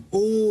again.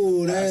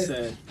 Ooh,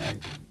 that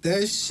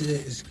shit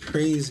is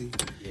crazy.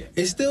 Yeah.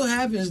 It still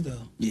happens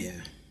though. Yeah,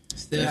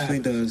 Still definitely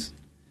happens. does.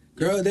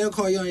 Girl, they'll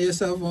call you on your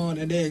cell phone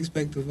and they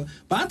expect to.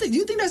 But do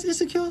you think that's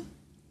insecure?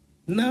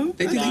 No,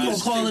 They think they gonna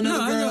call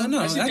another girl. No,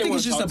 I think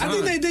it's just a bond.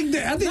 I think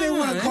they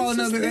want to call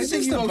another. They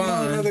think you gonna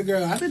call another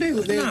girl. I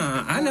think they.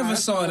 I never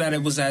saw that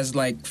it was as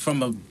like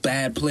from a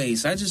bad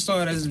place. I just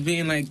saw it as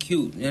being like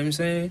cute. You know what I'm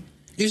saying?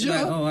 You sure?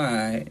 Like, all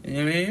right. You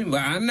know what I mean?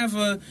 But I never,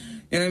 you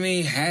know what I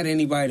mean, had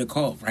anybody to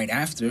call right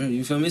after.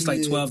 You feel me? It's like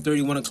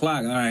 12:30, 1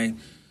 o'clock. All right,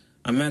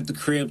 I'm at the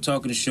crib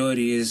talking to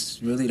Shorty. Is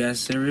really that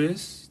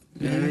serious?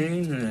 You know what I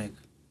mean? Like,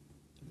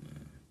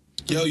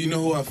 yo, you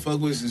know who I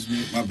fuck with? Is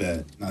my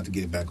bad, not to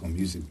get back on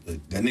music, but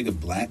that nigga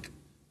Black,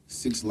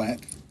 6 Lack.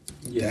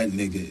 Yeah. That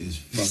nigga is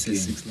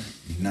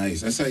fucking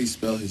nice. That's how you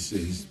spell his shit.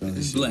 He spell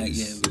his Black,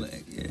 shit.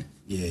 Black, yeah.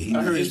 Yeah,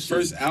 I heard his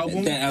first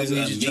album. That album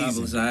amazing.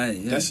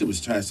 Yeah. That shit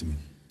was trash to me.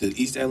 The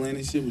East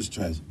Atlanta shit was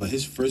trash, but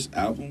his first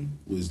album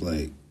was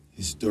like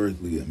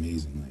historically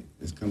amazing. Like,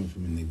 it's coming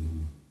from a nigga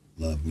who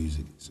love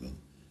music. So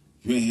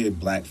if you ain't hear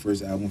Black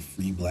first album,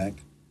 Free Black,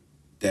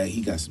 that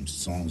he got some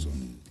songs on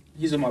it.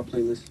 He's on my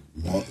playlist.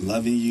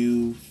 Loving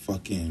You,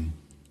 fucking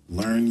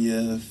Learn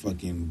Ya,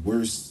 fucking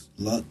Worse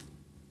Luck,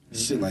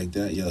 shit like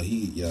that. Yo,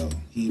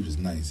 he was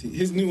nice.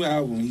 His new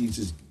album, he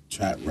just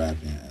trap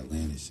rapping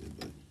Atlanta shit,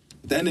 but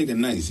that nigga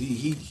nice.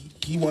 He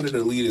one of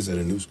the leaders at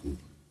a new school.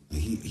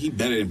 Like, he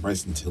better than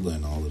Bryson Tiller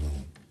and all of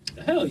them.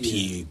 Hell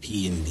yeah.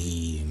 P and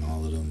D and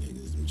all of them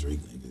niggas and Drake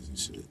niggas and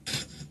shit.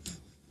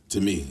 To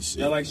me,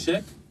 shit. Y'all like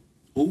Sheck?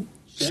 Who?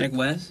 Sheck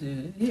West?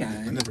 Yeah.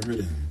 I never heard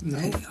of him. No.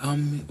 Hey,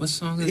 what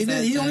song is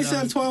that? He only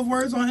said 12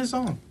 words on his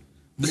song.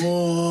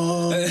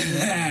 Boy,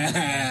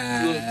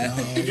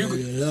 if you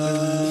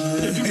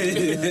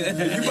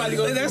probably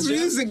go, that's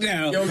music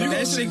now. Yo,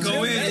 that shit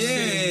go in.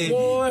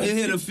 Yeah. You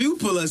hit a few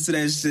pull-ups to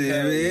that shit,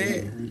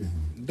 man.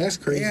 That's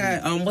crazy.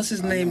 Yeah, what's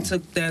his name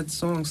took that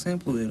song,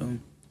 sampled it.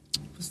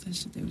 What's that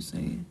shit they were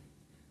saying?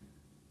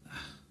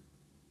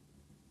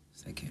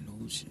 It's that kind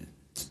of old shit.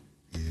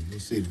 Yeah, we'll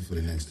save it for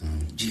the next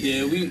time.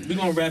 Yeah, we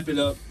gonna wrap it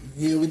up.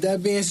 Yeah, with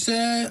that being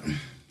said,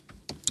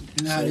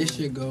 you know how this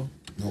shit go.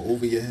 No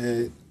over your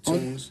head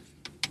tunes.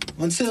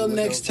 Until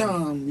next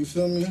time, you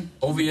feel me?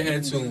 Over your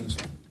head tunes.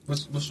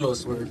 What's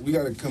yours, Swerve? We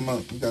gotta come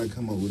up with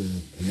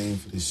a name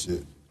for this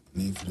shit. A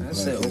name for the I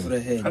said over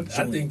the head. I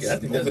think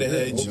over the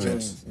head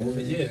joints.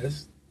 Yeah,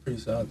 that's pretty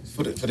solid.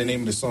 For the name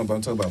of the song, but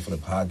I'm talking about for the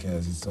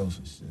podcast itself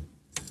and shit.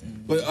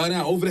 But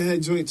now over the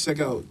head joint, check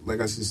out, like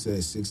I just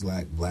said, 6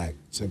 Lack Black.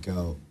 Check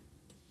out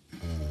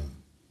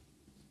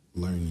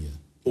Learn Ya.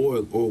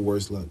 Or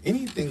Worse Luck.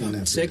 Anything on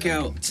that. Check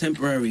out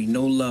Temporary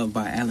No Love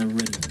by Alan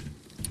Ritter.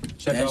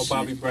 Check out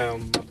Bobby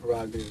Brown, My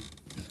Prerogative.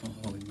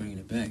 Oh, we bringing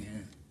it back, huh?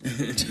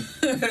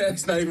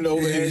 That's not even the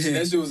overhead shit.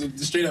 That shit was a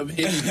straight up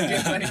hit.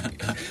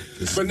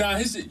 But nah,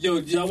 his shit, yo,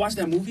 did y'all watch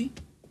that movie?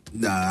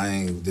 Nah, I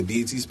ain't. The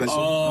BET special?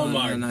 Oh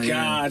my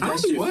God. I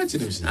don't be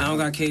watching them shit. I don't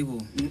got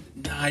cable.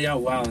 Nah,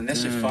 y'all wildin'. That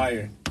shit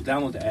fire.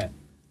 Download the app.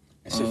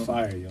 That shit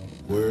fire, yo.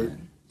 Word?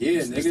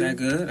 Yeah, nigga. Is that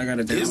good? I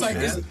gotta download It's like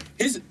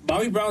his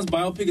Bobby Brown's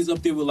biopic is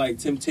up there with like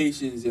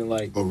Temptations and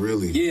like. Oh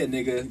really? Yeah,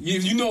 nigga.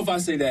 You know if I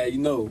say that, you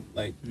know,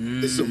 like.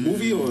 It's a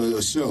movie or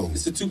a show?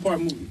 It's a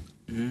 2-part movie.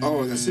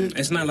 Oh, that's it.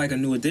 It's not like a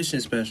new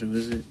edition special,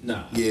 is it?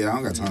 Nah. Yeah, I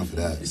don't got time for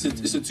that. It's a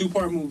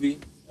 2-part movie.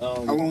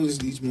 How long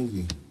is each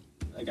movie?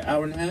 Like an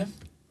hour and a half.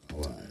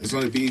 Oh, right. It's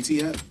on the BET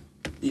app.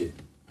 Yeah.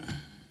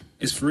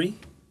 It's free?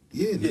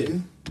 Yeah,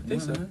 nigga. I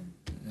think so.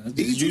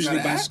 It's usually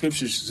by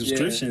subscriptions.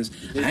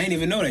 Yeah. I didn't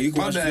even know that. You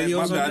can watch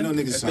videos on I know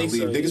that? niggas trying to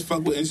leave. So, niggas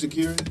fuck with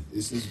Insecure.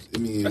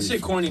 That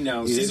shit corny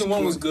now. Yeah, Season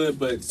 1 was good,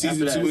 but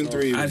season after 2 and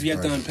 3. I've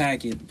yet to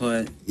unpack it,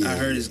 but I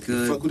heard it's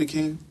good. Fuck with the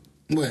King?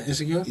 What,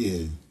 Insecure?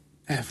 Yeah.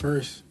 At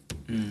first.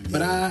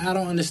 But I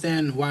don't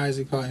understand why is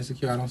it called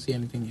Insecure. I don't see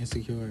anything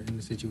insecure in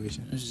the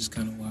situation. It's just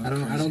kind of wild.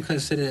 I don't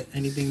consider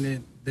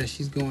anything that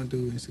she's going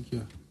through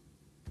insecure.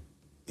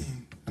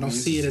 I don't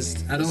see it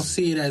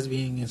as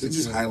being insecure. They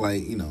just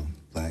highlight,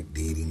 black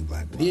dating,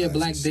 black wives. Yeah,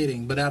 black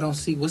dating, but I don't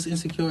see what's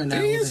insecure in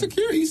that. He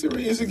insecure. He's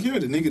already insecure.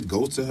 The nigga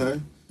goes to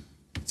her.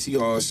 She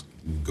all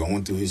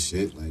going through his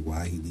shit, like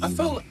why he leaving.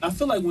 I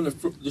feel like when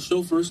the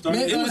show first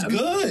started, it was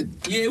good.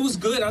 Yeah, it was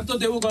good. I thought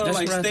they were gonna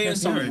like stay in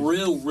some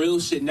real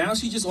shit. Now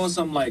she's just on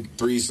some like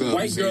threesome,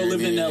 white girl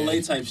living in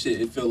LA type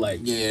shit. It feel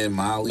like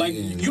Molly. Like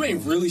you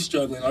ain't really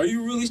struggling. Are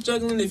you really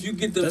struggling if you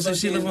get the? Doesn't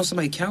she live on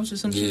somebody's couch or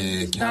something?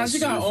 Yeah, nah, she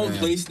got her own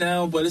place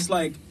now, but it's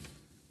like.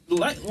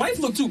 Life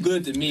looked too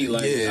good to me.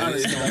 Like,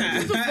 honestly, like,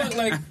 what the fuck?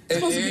 Like,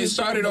 it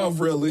started off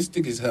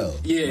realistic as hell.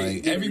 Yeah,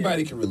 like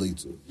everybody can relate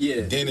to it.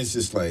 Yeah. Then it's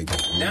just like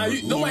now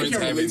nobody can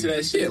relate to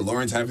that shit. Yeah,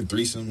 Lawrence having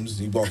threesomes.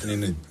 You walking in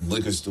the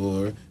liquor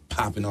store,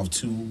 popping off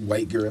 2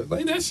 white girls.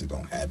 Like that shit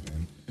don't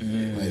happen.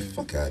 Like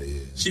fuck out of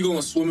here. She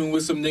going swimming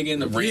with some nigga in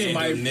the pool. Nigga.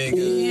 Like,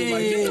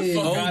 get the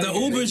fuck out the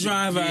Uber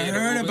driver. I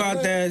heard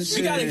about that shit.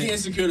 We gotta get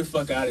insecure the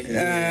fuck out of here. We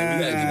gotta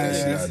get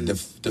that shit out.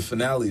 The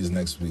finale is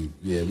next week.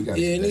 Yeah, we gotta.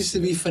 Yeah, it needs to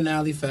be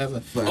finale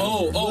forever.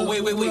 Oh,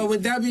 wait. Well,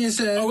 with that being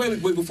said, wait.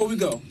 Before we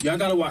go, y'all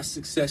gotta watch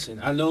Succession.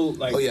 I know,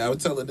 like. Oh yeah, I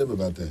was telling them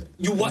about that.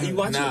 You watch it?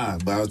 Nah,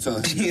 but I was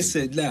telling. He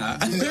said nah.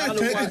 But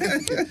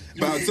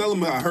I was telling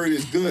him I heard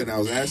it's good, and I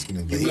was asking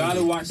him. You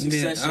gotta watch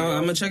Succession. Yeah,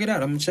 I'm gonna check it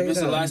out. It's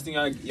the last thing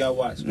y'all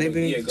watch.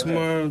 Maybe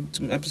tomorrow,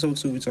 episode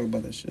 2, we talk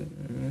about that shit.